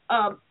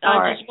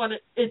 Just want to.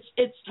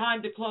 It's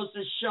time to close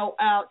this show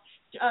out.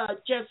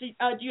 Jesse,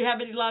 do you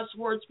have any last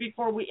words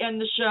before we end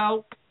the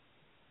show?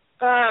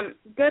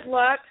 Good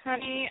luck,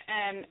 honey,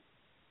 and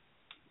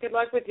good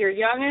luck with your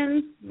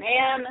youngins.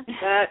 Man,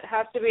 that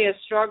has to be a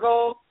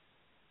struggle.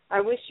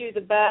 I wish you the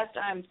best.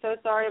 I'm so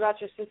sorry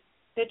about your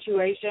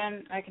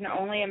situation. I can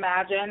only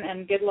imagine,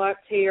 and good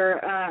luck to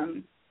your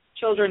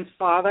children's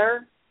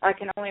father. I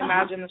can only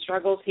imagine the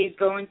struggles he's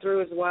going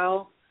through as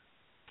well.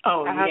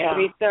 Oh, it has to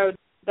be so.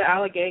 The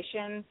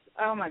allegations.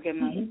 Oh my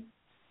goodness.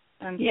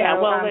 And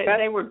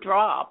they were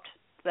dropped.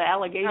 The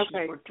allegations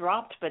were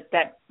dropped, but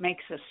that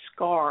makes a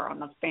scar on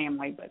the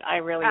family. But I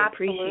really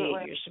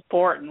appreciate your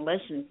support and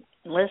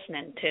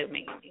listening to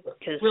me,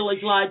 because really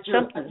glad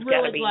something's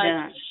got to be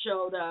done. You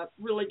showed up.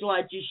 Really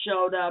glad you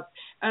showed up.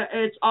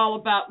 It's all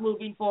about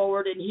moving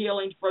forward and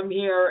healing from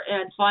here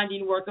and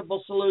finding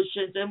workable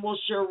solutions, and we'll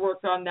sure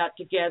work on that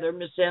together,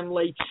 Miss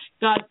Emily.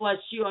 God bless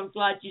you. I'm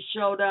glad you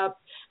showed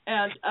up,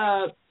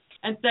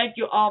 and thank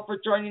you all for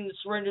joining the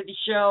Serenity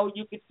Show.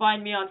 You can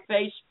find me on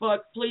Facebook.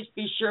 Please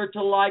be sure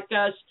to like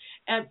us.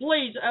 And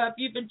please, if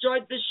you've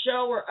enjoyed this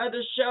show or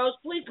other shows,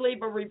 please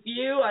leave a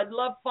review. I'd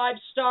love 5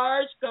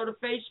 stars. Go to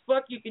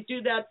Facebook. You can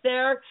do that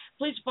there.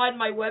 Please find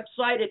my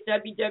website at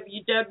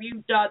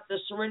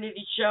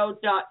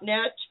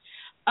www.theserenityshow.net.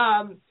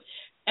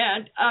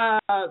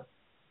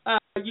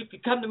 You can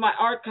come to my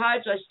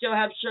archives. I still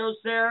have shows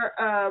there.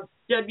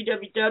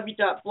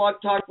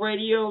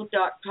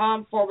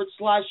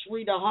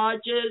 www.blogtalkradio.com/Rita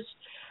Hodges.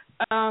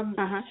 And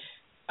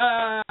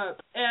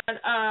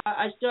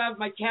I still have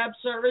my cab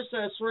service,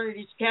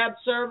 Serenity's cab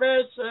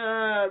service,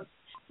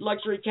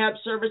 luxury cab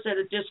service at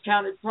a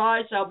discounted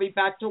price. I'll be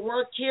back to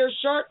work here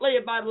shortly,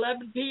 about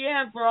 11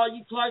 p.m. for all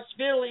you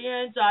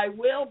Clarksvillians. I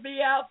will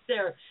be out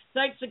there.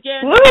 Thanks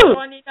again for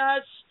joining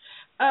us.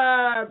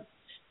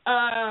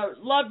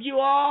 Love you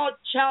all.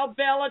 Ciao,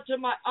 Bella, to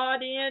my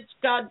audience.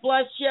 God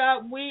bless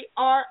you. We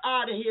are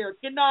out of here.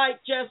 Good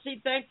night,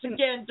 Jesse. Thanks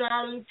again,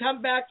 darling.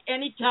 Come back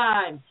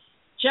anytime.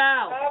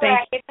 Ciao. All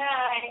right. Good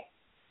night.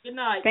 Good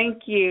night.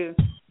 Thank you.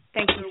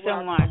 Thank you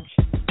so much.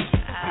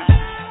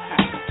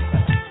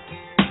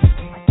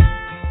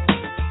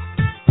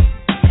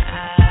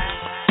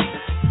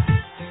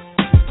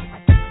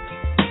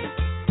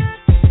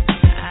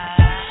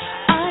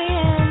 I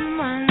am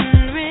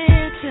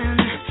unwritten,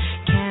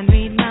 can't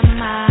read my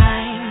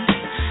mind.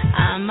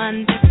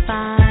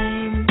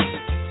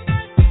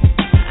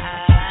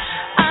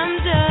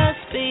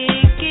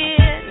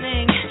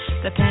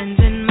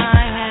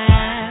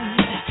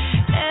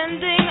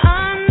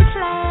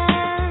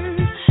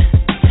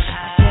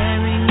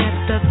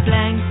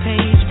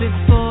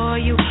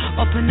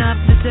 up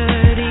the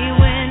dirty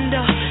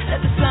window,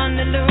 let the sun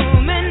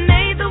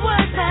illuminate the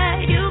words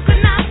that you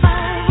could not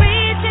find.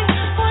 Reaching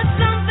for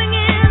something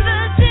in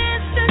the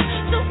distance,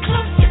 so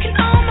close you can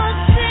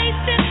almost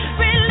taste it.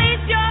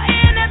 Release your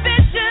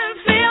inhibition,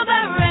 feel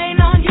the rain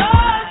on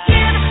your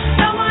skin.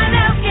 No one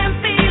else can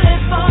feel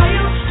it for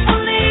you,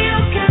 only you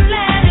can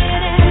let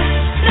it in.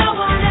 No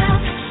one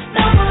else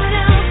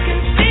can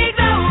speak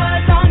the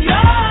words on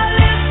your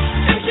lips.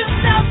 Dream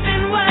yourself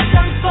in words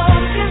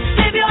unspoken.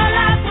 Live your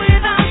life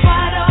with arms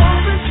wide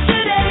open.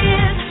 Today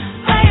is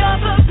where your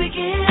book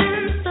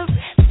begins. The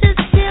rest is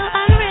still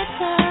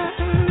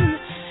unwritten.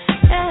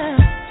 Yeah.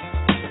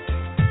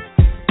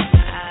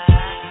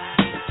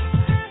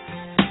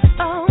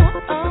 Oh.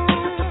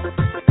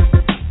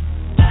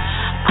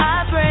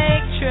 I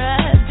break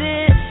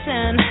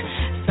tradition.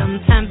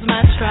 Sometimes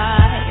my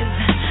tries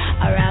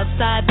are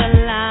outside the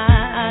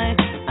line.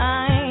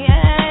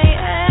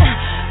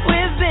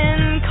 We've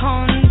been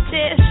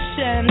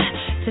conditioned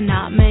to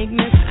not make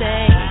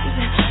mistakes,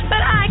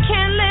 but I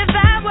can't live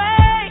that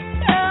way.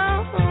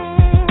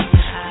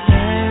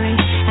 Staring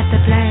at the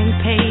blank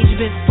page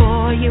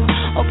before you,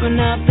 open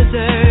up the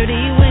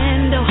dirty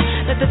window,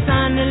 let the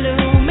sun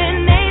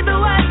illuminate the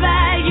words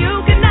that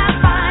you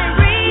cannot find.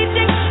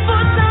 Reaching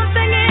for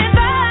something in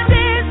the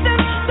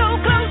distance, so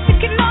close you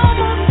can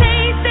almost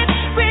taste it.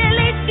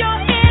 Release your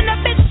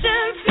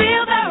inhibitions,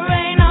 feel the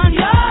rain on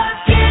your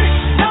skin.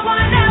 No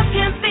one else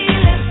can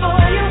feel it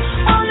for you,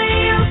 only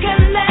you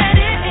can let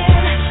it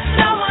in.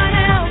 No one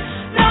else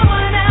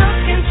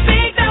can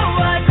speak the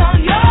words on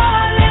your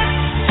lips.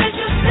 Treat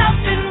yourself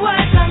in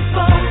words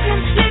unspoken.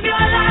 Live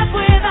your life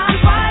with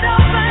arms wide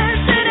open.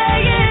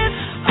 Today is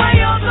where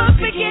your book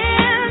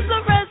begins. The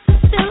rest is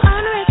still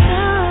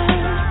unwritten.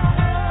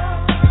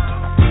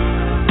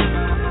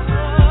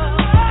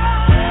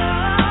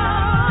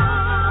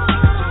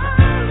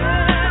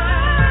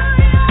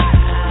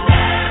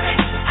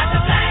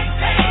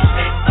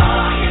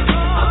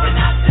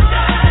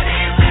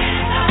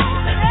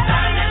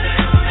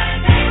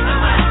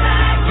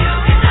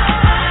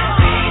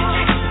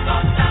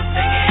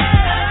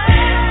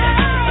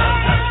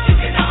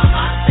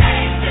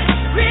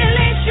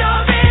 Release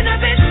your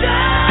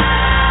inhibition.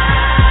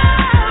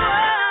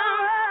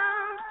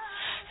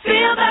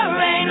 Feel the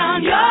rain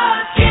on your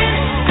skin.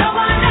 No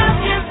one else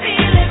can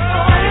feel it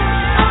for you,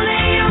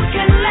 only you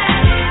can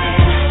let it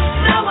in.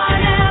 No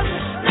one else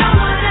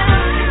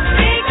can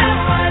speak the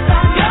words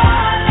on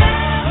your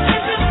lips.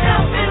 Treat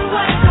yourself in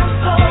words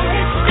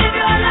unspoken. Live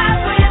your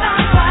life with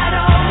arms wide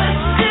open.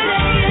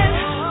 Today is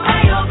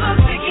where your book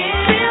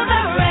begins. Feel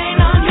the rain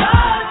on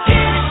your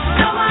skin.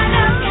 No one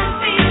else can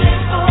feel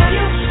it for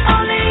you,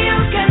 only you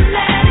can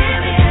let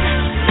it in.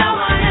 No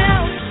one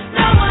else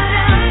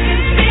can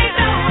speak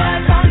the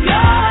words on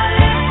your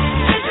lips.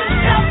 Treat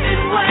yourself in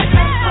words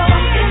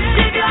unspoken.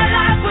 Live your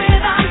life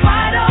with arms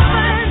wide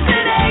open.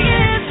 Today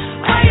is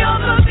where your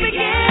book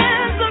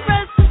begins. The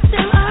rest is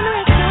still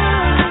unwritten.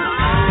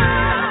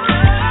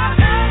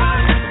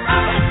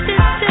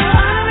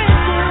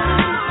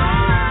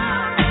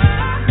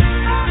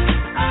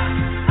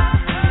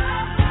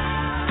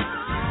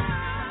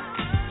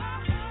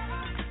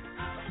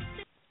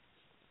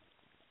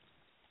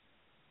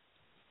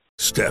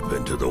 Step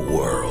into the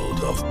world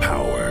of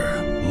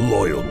power,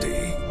 loyalty,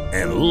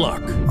 and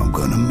luck. I'm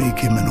gonna make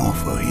him an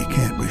offer he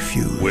can't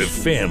refuse. With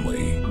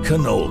family,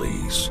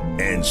 cannolis,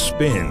 and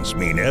spins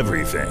mean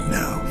everything.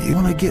 Now, you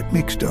wanna get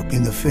mixed up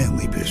in the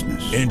family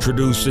business.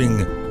 Introducing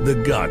The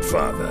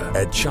Godfather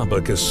at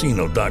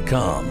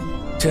ChumbaCasino.com.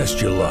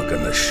 Test your luck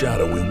in the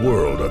shadowy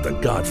world of The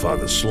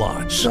Godfather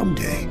slot.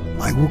 Someday,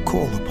 I will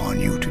call upon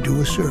you to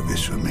do a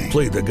service for me.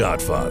 Play The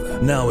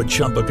Godfather now at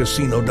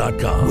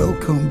ChumbaCasino.com.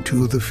 Welcome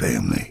to the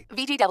family.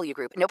 VGW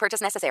Group. No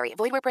purchase necessary.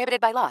 Void where prohibited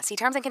by law. See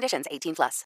terms and conditions. 18+.